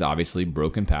think is obviously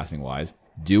broken passing-wise,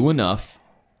 do enough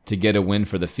to get a win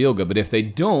for the feel good? But if they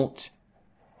don't,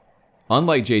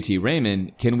 unlike JT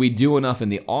Raymond, can we do enough in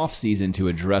the offseason to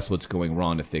address what's going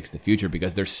wrong to fix the future?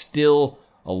 Because there's still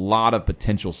a lot of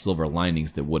potential silver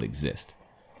linings that would exist.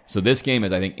 So this game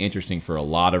is, I think, interesting for a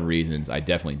lot of reasons. I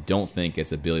definitely don't think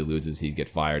it's a Billy loses, he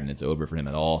gets fired, and it's over for him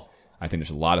at all. I think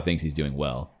there's a lot of things he's doing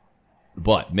well.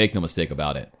 But make no mistake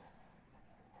about it,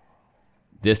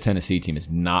 this Tennessee team is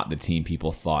not the team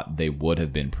people thought they would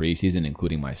have been preseason,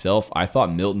 including myself. I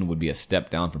thought Milton would be a step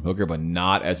down from Hooker, but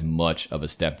not as much of a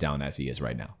step down as he is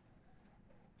right now.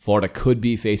 Florida could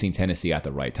be facing Tennessee at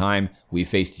the right time. We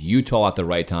faced Utah at the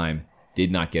right time,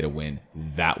 did not get a win.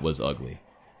 That was ugly.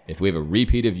 If we have a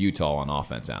repeat of Utah on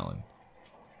offense, Allen,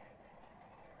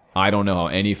 I don't know how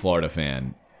any Florida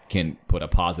fan can put a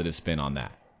positive spin on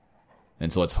that.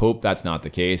 And so let's hope that's not the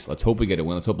case. Let's hope we get a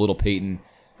win. Let's hope Little Peyton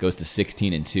goes to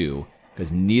 16-2,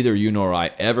 because neither you nor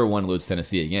I ever want to lose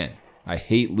Tennessee again. I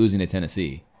hate losing to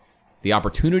Tennessee. The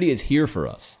opportunity is here for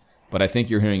us, but I think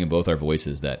you're hearing in both our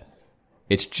voices that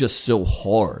it's just so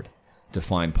hard to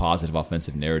find positive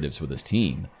offensive narratives for this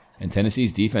team. And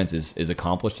Tennessee's defense is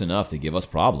accomplished enough to give us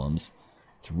problems.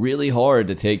 It's really hard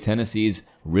to take Tennessee's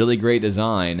really great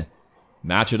design,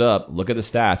 match it up, look at the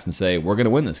stats, and say, we're going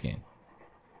to win this game.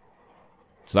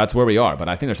 So that's where we are. But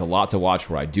I think there's a lot to watch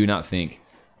for. I do not think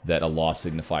that a loss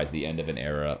signifies the end of an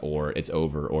era or it's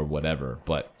over or whatever.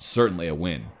 But certainly a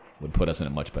win would put us in a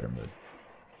much better mood.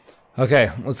 Okay,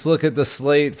 let's look at the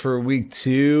slate for week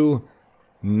 2.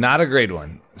 Not a great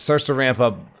one. It starts to ramp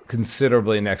up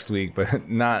considerably next week, but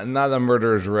not a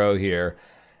murderer's row here.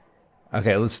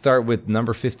 Okay, let's start with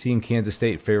number 15, Kansas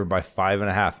State, favored by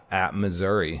 5.5 at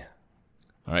Missouri.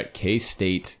 All right,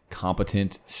 K-State,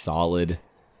 competent, solid,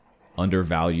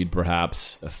 undervalued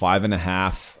perhaps. A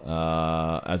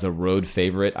 5.5 as a road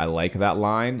favorite. I like that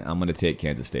line. I'm going to take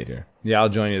Kansas State here. Yeah, I'll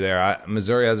join you there.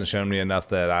 Missouri hasn't shown me enough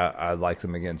that I like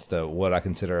them against what I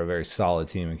consider a very solid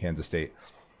team in Kansas State.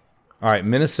 All right,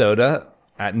 Minnesota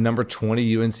at number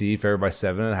 20, UNC, favored by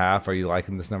 7.5. Are you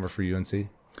liking this number for UNC?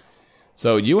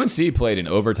 So UNC played in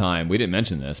overtime. We didn't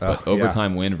mention this, but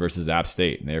overtime win versus App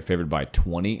State. And they were favored by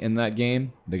 20 in that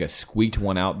game. They got squeaked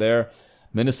one out there.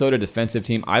 Minnesota defensive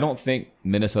team. I don't think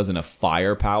Minnesota's enough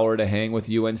firepower to hang with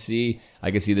UNC.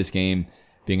 I could see this game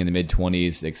being in the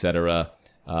mid-20s, etc.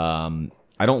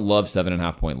 I don't love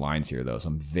 7.5 point lines here, though. So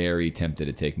I'm very tempted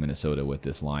to take Minnesota with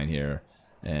this line here.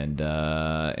 And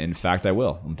in fact, I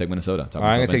will. I'm going to take Minnesota.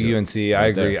 I'm going to take UNC. I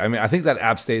agree. I mean, I think that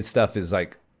App State stuff is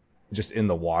like just in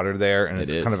the water there, and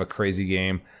it's kind of a crazy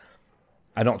game.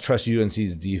 I don't trust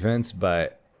UNC's defense,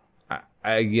 but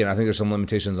I think there's some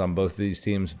limitations on both of these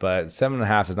teams, but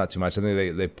 7.5 is not too much. I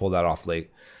think they pulled that off late.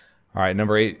 All right,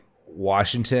 number 8,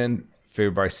 Washington,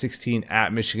 favored by 16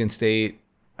 at Michigan State.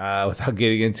 Without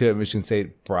getting into it, Michigan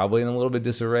State probably in a little bit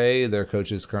disarray. Their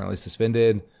coach is currently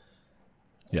suspended.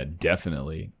 Yeah,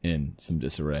 definitely in some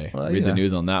disarray. Read the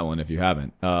news on that one if you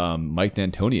haven't. Mike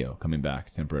D'Antonio coming back,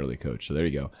 temporarily coach. So there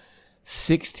you go.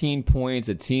 16 points,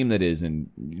 a team that is in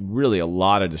really a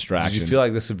lot of distractions. Did you feel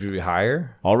like this would be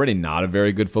higher? Already not a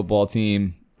very good football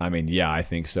team. I mean, yeah, I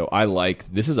think so.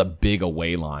 This is a big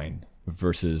away line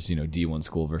versus, D1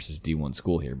 school versus D1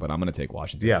 school here, but I'm going to take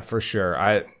Washington. Yeah, for sure.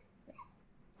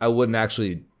 I wouldn't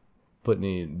actually put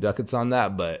any ducats on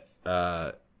that, but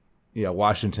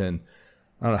Washington,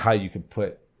 I don't know how you could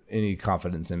put any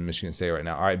confidence in Michigan State right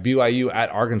now. All right, BYU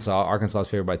at Arkansas. Arkansas is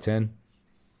favored by 10.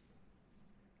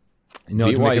 You know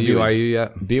BYU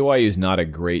yet? BYU is not a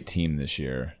great team this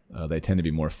year. They tend to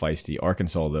be more feisty.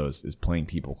 Arkansas, though, is playing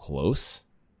people close.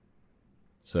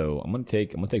 So I'm gonna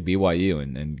take BYU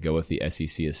and go with the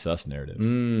SEC is sus narrative.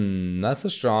 That's a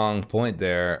strong point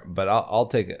there, but I'll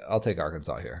take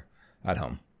Arkansas here at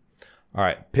home. All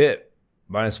right, Pitt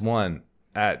 -1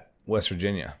 at West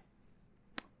Virginia.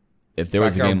 If there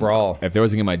was a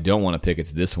game I don't want to pick,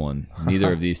 it's this one.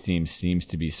 Neither of these teams seems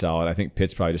to be solid. I think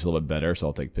Pitt's probably just a little bit better, so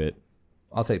I'll take Pitt.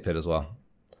 I'll take Pitt as well.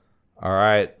 All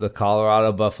right, the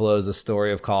Colorado Buffaloes, a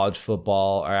story of college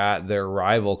football, are at their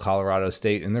rival Colorado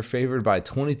State, and they're favored by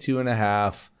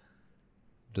 22.5.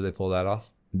 Do they pull that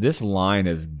off? This line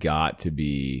has got to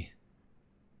be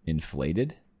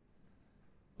inflated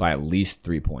by at least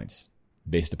 3 points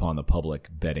based upon the public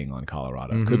betting on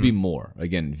Colorado. Mm-hmm. Could be more.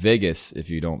 Again, Vegas, if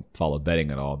you don't follow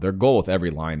betting at all, their goal with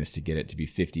every line is to get it to be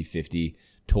 50-50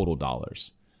 total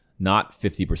dollars. Not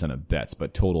 50% of bets,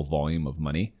 but total volume of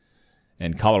money.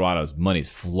 And Colorado's money is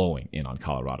flowing in on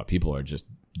Colorado. People are just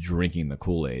drinking the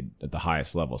Kool-Aid at the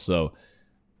highest level. So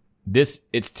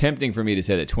it's tempting for me to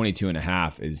say that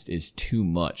 22.5 is too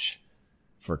much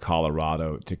for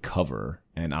Colorado to cover.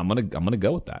 And I'm gonna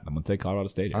go with that. I'm gonna take Colorado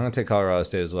State here. I'm gonna take Colorado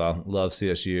State as well. Love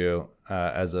CSU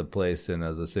as a place and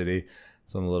as a city,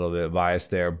 so I'm a little bit biased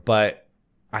there. But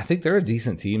I think they're a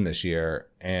decent team this year,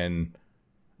 and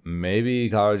maybe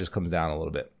Colorado just comes down a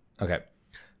little bit. Okay,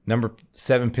 number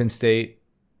 7, Penn State,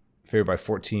 favored by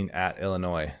 14 at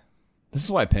Illinois. This is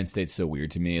why Penn State's so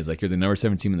weird to me. Is like you're the number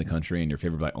 7 team in the country, and you're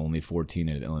favored by only 14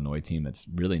 at an Illinois team that's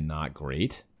really not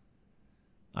great.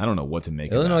 I don't know what to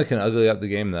make. Illinois can ugly up the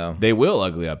game, though. They will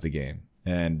ugly up the game,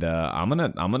 and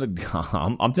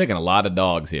I'm taking a lot of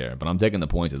dogs here, but I'm taking the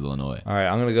points of Illinois. All right,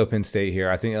 I'm gonna go Penn State here.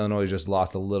 I think Illinois just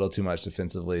lost a little too much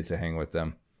defensively to hang with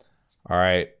them. All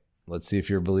right, let's see if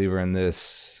you're a believer in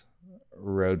this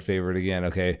road favorite again.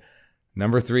 Okay,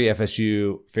 number 3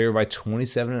 FSU favored by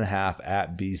 27.5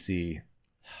 at BC.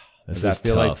 Does that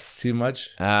feel like too much?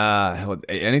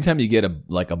 Anytime you get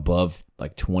above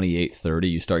 28-30,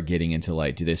 you start getting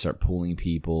into do they start pulling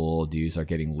people? Do you start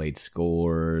getting late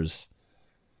scores?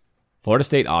 Florida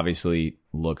State obviously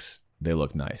look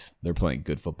nice. They're playing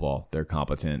good football. They're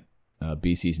competent.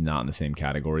 BC's not in the same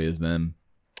category as them,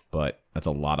 but that's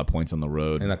a lot of points on the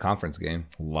road. In a conference game.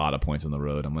 A lot of points on the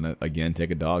road. I'm going to, again,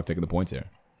 take a dog, taking the points here.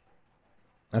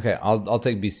 Okay, I'll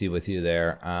take BC with you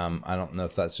there. I don't know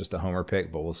if that's just a homer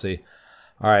pick, but we'll see.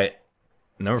 All right,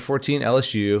 number 14,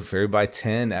 LSU, favored by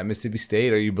 10 at Mississippi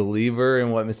State. Are you a believer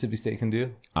in what Mississippi State can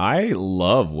do? I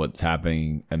love what's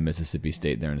happening at Mississippi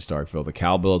State there in Starkville. The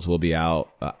Cowbells will be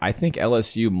out. I think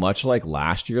LSU, much like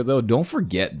last year, though, don't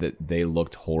forget that they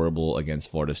looked horrible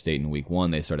against Florida State in week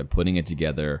 1. They started putting it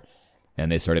together, and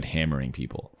they started hammering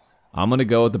people. I'm going to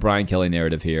go with the Brian Kelly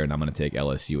narrative here, and I'm going to take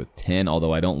LSU with 10,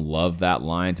 although I don't love that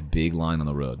line. It's a big line on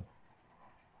the road.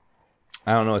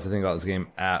 I don't know what to think about this game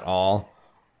at all.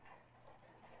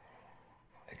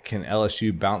 can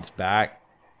LSU bounce back?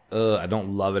 I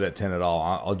don't love it at 10 at all.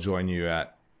 I'll join you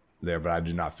at there, but I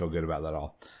do not feel good about that at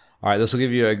all. All right, this will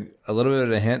give you a little bit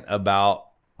of a hint about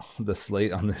the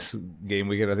slate on this game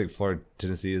weekend. I think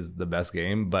Florida-Tennessee is the best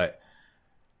game, but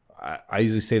I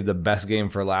usually save the best game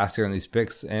for last year in these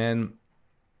picks, and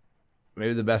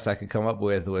maybe the best I could come up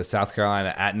with was South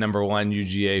Carolina at number 1,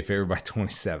 UGA favored by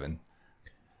 27.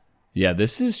 Yeah,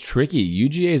 this is tricky.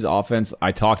 UGA's offense,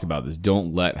 I talked about this.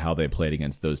 Don't let how they played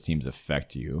against those teams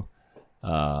affect you.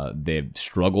 They've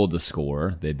struggled to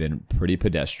score. They've been pretty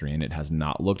pedestrian. It has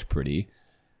not looked pretty.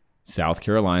 South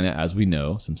Carolina, as we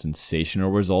know, some sensational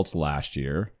results last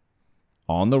year.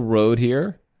 On the road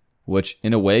here, which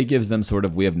in a way gives them sort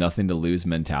of we have nothing to lose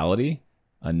mentality.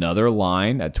 Another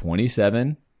line at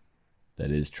 27 that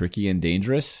is tricky and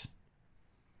dangerous.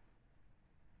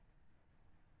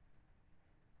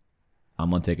 I'm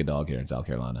going to take a dog here in South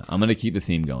Carolina. I'm going to keep the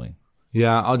theme going.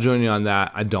 Yeah, I'll join you on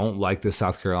that. I don't like the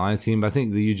South Carolina team, but I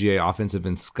think the UGA offense have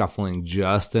been scuffling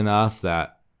just enough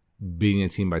that beating a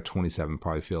team by 27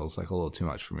 probably feels like a little too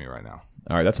much for me right now.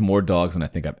 All right, that's more dogs than I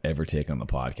think I've ever taken on the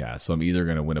podcast. So I'm either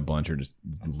going to win a bunch or just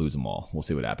lose them all. We'll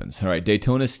see what happens. All right,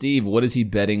 Daytona Steve, what is he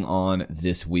betting on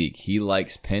this week? He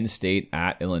likes Penn State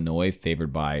at Illinois,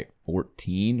 favored by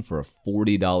 14 for a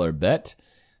 $40 bet.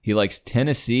 He likes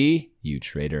Tennessee, you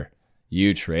traitor,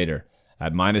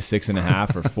 at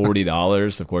 -6.5 for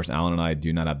 $40. Of course, Alan and I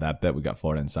do not have that bet. We got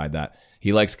Florida inside that.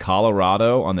 He likes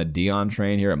Colorado on the Dion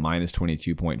train here at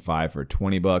 -22.5 for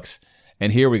 $20.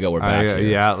 And here we go. We're back here.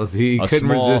 Yeah, he couldn't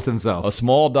resist himself. A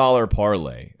small dollar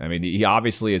parlay. I mean, he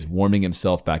obviously is warming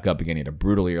himself back up again. He had a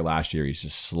brutal year last year. He's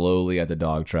just slowly at the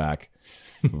dog track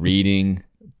reading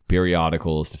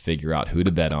periodicals to figure out who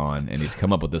to bet on. And he's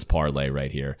come up with this parlay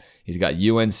right here. He's got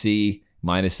UNC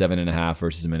 -7.5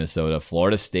 versus Minnesota,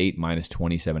 Florida State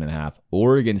 -27.5,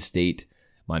 Oregon State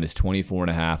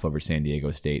 -24.5 over San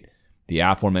Diego State, the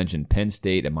aforementioned Penn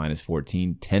State at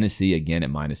 -14, Tennessee again at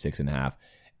 -6.5.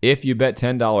 If you bet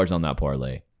 $10 on that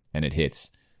parlay and it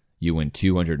hits, you win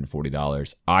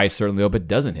 $240. I certainly hope it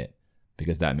doesn't hit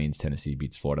because that means Tennessee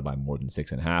beats Florida by more than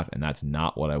 6.5, and that's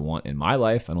not what I want in my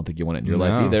life. I don't think you want it in your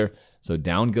life either. So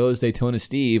down goes Daytona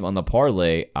Steve on the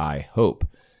parlay, I hope.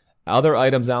 Other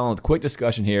items, Alan, quick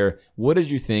discussion here. What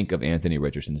did you think of Anthony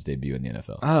Richardson's debut in the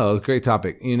NFL? Oh, great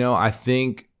topic. I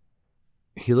think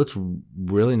he looked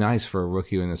really nice for a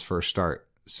rookie in his first start.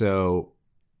 So,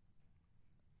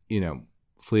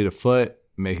 fleet of foot,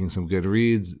 making some good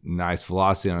reads, nice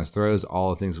velocity on his throws,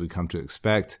 all the things we come to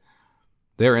expect.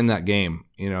 They're in that game,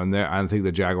 and I think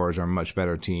the Jaguars are a much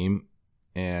better team.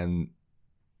 And,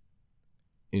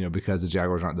 because the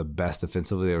Jaguars aren't the best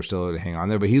defensively, they were still able to hang on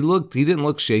there. But he didn't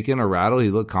look shaken or rattled. He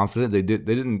looked confident. They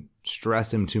didn't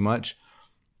stress him too much.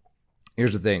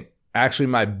 Here's the thing. Actually,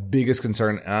 my biggest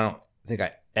concern, and I don't think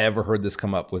I ever heard this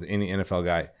come up with any NFL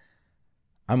guy,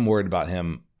 I'm worried about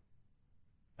him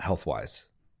health-wise,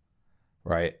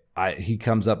 right? He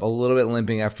comes up a little bit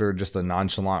limping after just a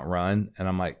nonchalant run, and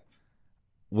I'm like,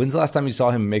 when's the last time you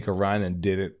saw him make a run and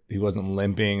did it? He wasn't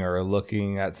limping or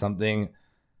looking at something.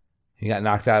 He got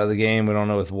knocked out of the game. We don't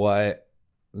know with what.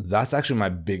 That's actually my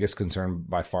biggest concern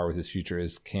by far with his future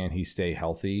is can he stay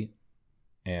healthy?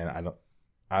 And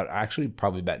I'd actually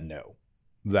probably bet no.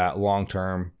 That long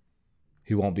term,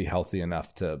 he won't be healthy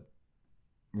enough to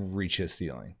reach his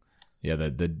ceiling. Yeah,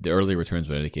 the early returns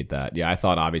would indicate that. Yeah, I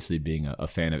thought obviously being a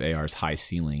fan of AR's high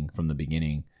ceiling from the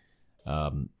beginning,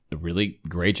 a really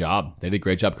great job. They did a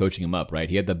great job coaching him up, right?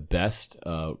 He had the best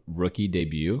rookie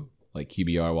debut, like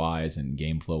QBR-wise and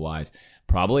game flow-wise.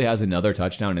 Probably has another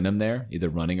touchdown in him there, either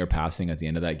running or passing at the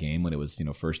end of that game when it was,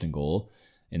 first and goal.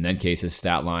 In that case, his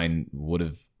stat line would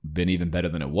have been even better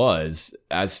than it was.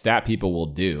 As stat people will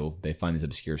do, they find these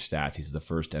obscure stats. He's the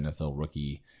first NFL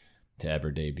rookie to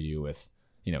ever debut with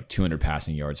 200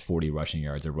 passing yards, 40 rushing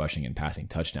yards, a rushing and passing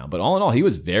touchdown. But all in all, he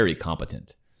was very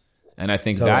competent. And I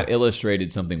think that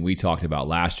illustrated something we talked about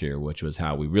last year, which was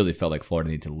how we really felt like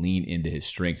Florida needed to lean into his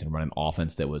strengths and run an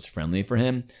offense that was friendly for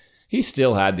him. He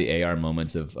still had the AR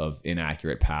moments of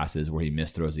inaccurate passes where he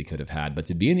missed throws he could have had. But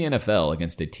to be in the NFL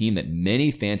against a team that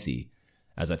many fancy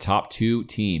as a top 2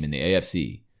 team in the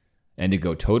AFC and to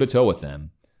go toe-to-toe with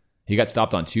them, he got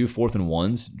stopped on 2 4th and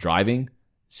 1s driving.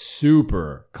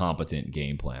 Super competent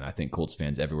game plan. I think Colts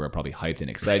fans everywhere are probably hyped and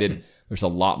excited. There's a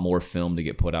lot more film to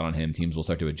get put out on him. Teams will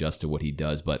start to adjust to what he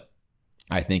does, but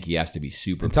I think he has to be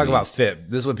super and talk about fit.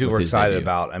 This is what people are excited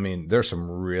about. I mean, there's some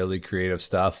really creative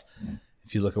stuff.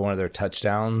 If you look at one of their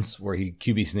touchdowns where he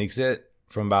QB sneaks it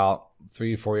from about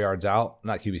 3 or 4 yards out,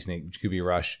 not QB sneak, QB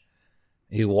rush,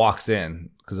 he walks in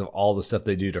because of all the stuff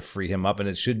they do to free him up, and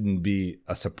it shouldn't be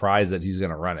a surprise that he's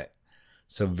going to run it.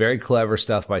 So very clever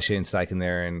stuff by Shane Steichen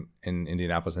there in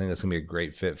Indianapolis. I think that's going to be a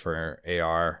great fit for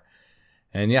AR.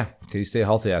 And yeah, can he stay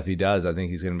healthy? If he does, I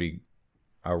think he's going to be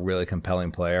a really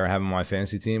compelling player. I have him on my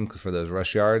fantasy team for those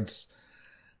rush yards.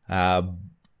 But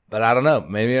I don't know.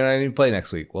 Maybe I don't even play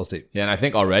next week. We'll see. Yeah, and I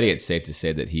think already it's safe to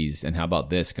say that and how about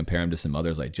this? Compare him to some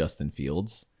others like Justin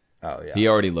Fields. Oh, yeah. He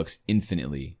already looks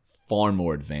infinitely far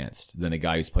more advanced than a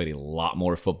guy who's played a lot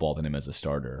more football than him as a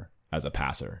starter, as a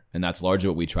passer. And that's largely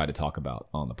what we try to talk about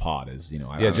on the pod is,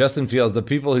 Justin Fields, the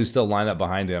people who still line up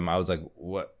behind him, I was like,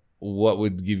 what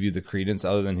would give you the credence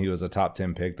other than he was a top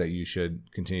 10 pick that you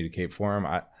should continue to cape for him?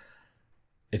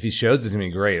 If he shows it to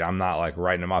me, great. I'm not like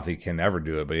writing him off. He can never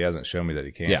do it, but he hasn't shown me that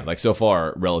he can. Yeah, like so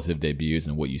far, relative debuts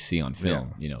and what you see on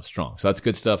film, strong. So that's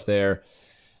good stuff there.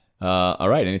 All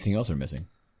right, anything else we're missing?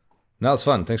 No, it's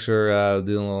fun. Thanks for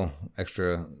doing a little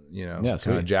extra,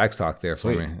 kind of Jags talk there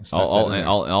for me.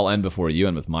 I'll end before you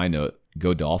end with my note.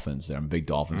 Go Dolphins. I'm a big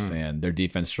Dolphins fan. Their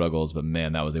defense struggles, but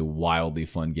man, that was a wildly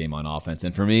fun game on offense.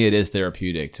 And for me, it is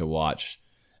therapeutic to watch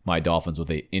my Dolphins with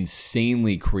an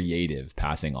insanely creative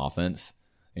passing offense.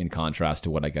 In contrast to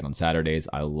what I get on Saturdays.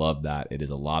 I love that. It is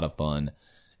a lot of fun.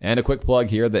 And a quick plug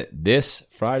here that this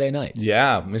Friday night,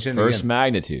 First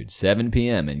Magnitude, 7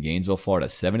 p.m. in Gainesville, Florida,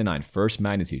 7 to 9, First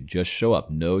Magnitude. Just show up.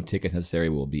 No tickets necessary.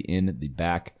 We'll be in the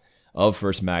back of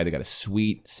First Mag. They got a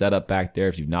sweet setup back there.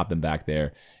 If you've not been back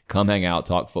there, come hang out,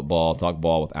 talk football, talk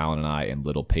ball with Alan and I and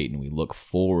Little Peyton. We look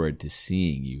forward to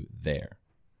seeing you there.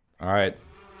 All right.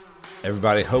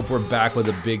 Everybody, hope we're back with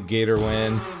a big Gator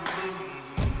win.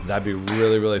 That'd be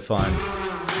really, really fun.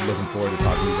 Looking forward to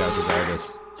talking to you guys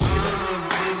regardless. See you then.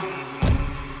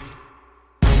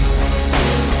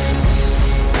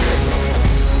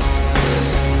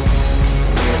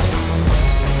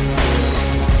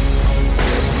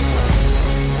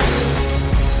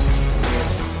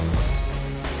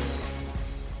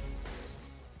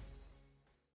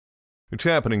 It's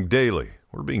happening daily.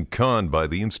 We're being conned by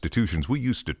the institutions we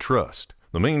used to trust.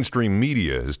 The mainstream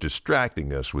media is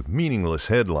distracting us with meaningless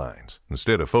headlines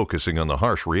instead of focusing on the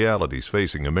harsh realities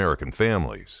facing American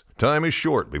families. Time is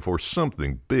short before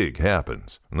something big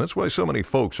happens, and that's why so many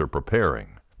folks are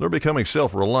preparing. They're becoming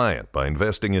self-reliant by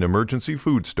investing in emergency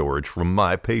food storage from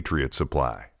My Patriot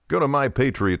Supply. Go to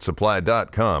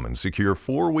MyPatriotSupply.com and secure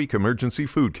 4-week emergency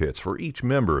food kits for each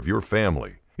member of your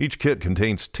family. Each kit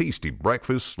contains tasty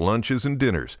breakfasts, lunches, and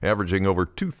dinners, averaging over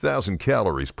 2,000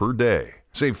 calories per day.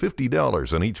 Save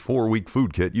 $50 on each 4-week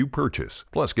food kit you purchase.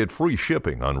 Plus, get free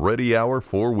shipping on Ready Hour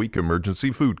 4-week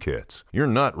emergency food kits. You're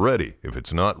not ready if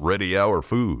it's not Ready Hour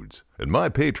foods. At My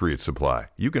Patriot Supply,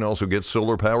 you can also get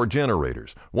solar power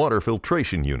generators, water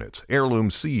filtration units,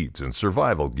 heirloom seeds, and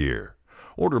survival gear.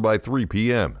 Order by 3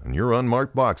 p.m. and your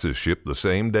unmarked boxes ship the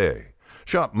same day.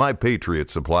 Shop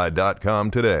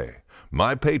MyPatriotSupply.com today.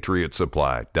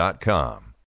 MyPatriotSupply.com.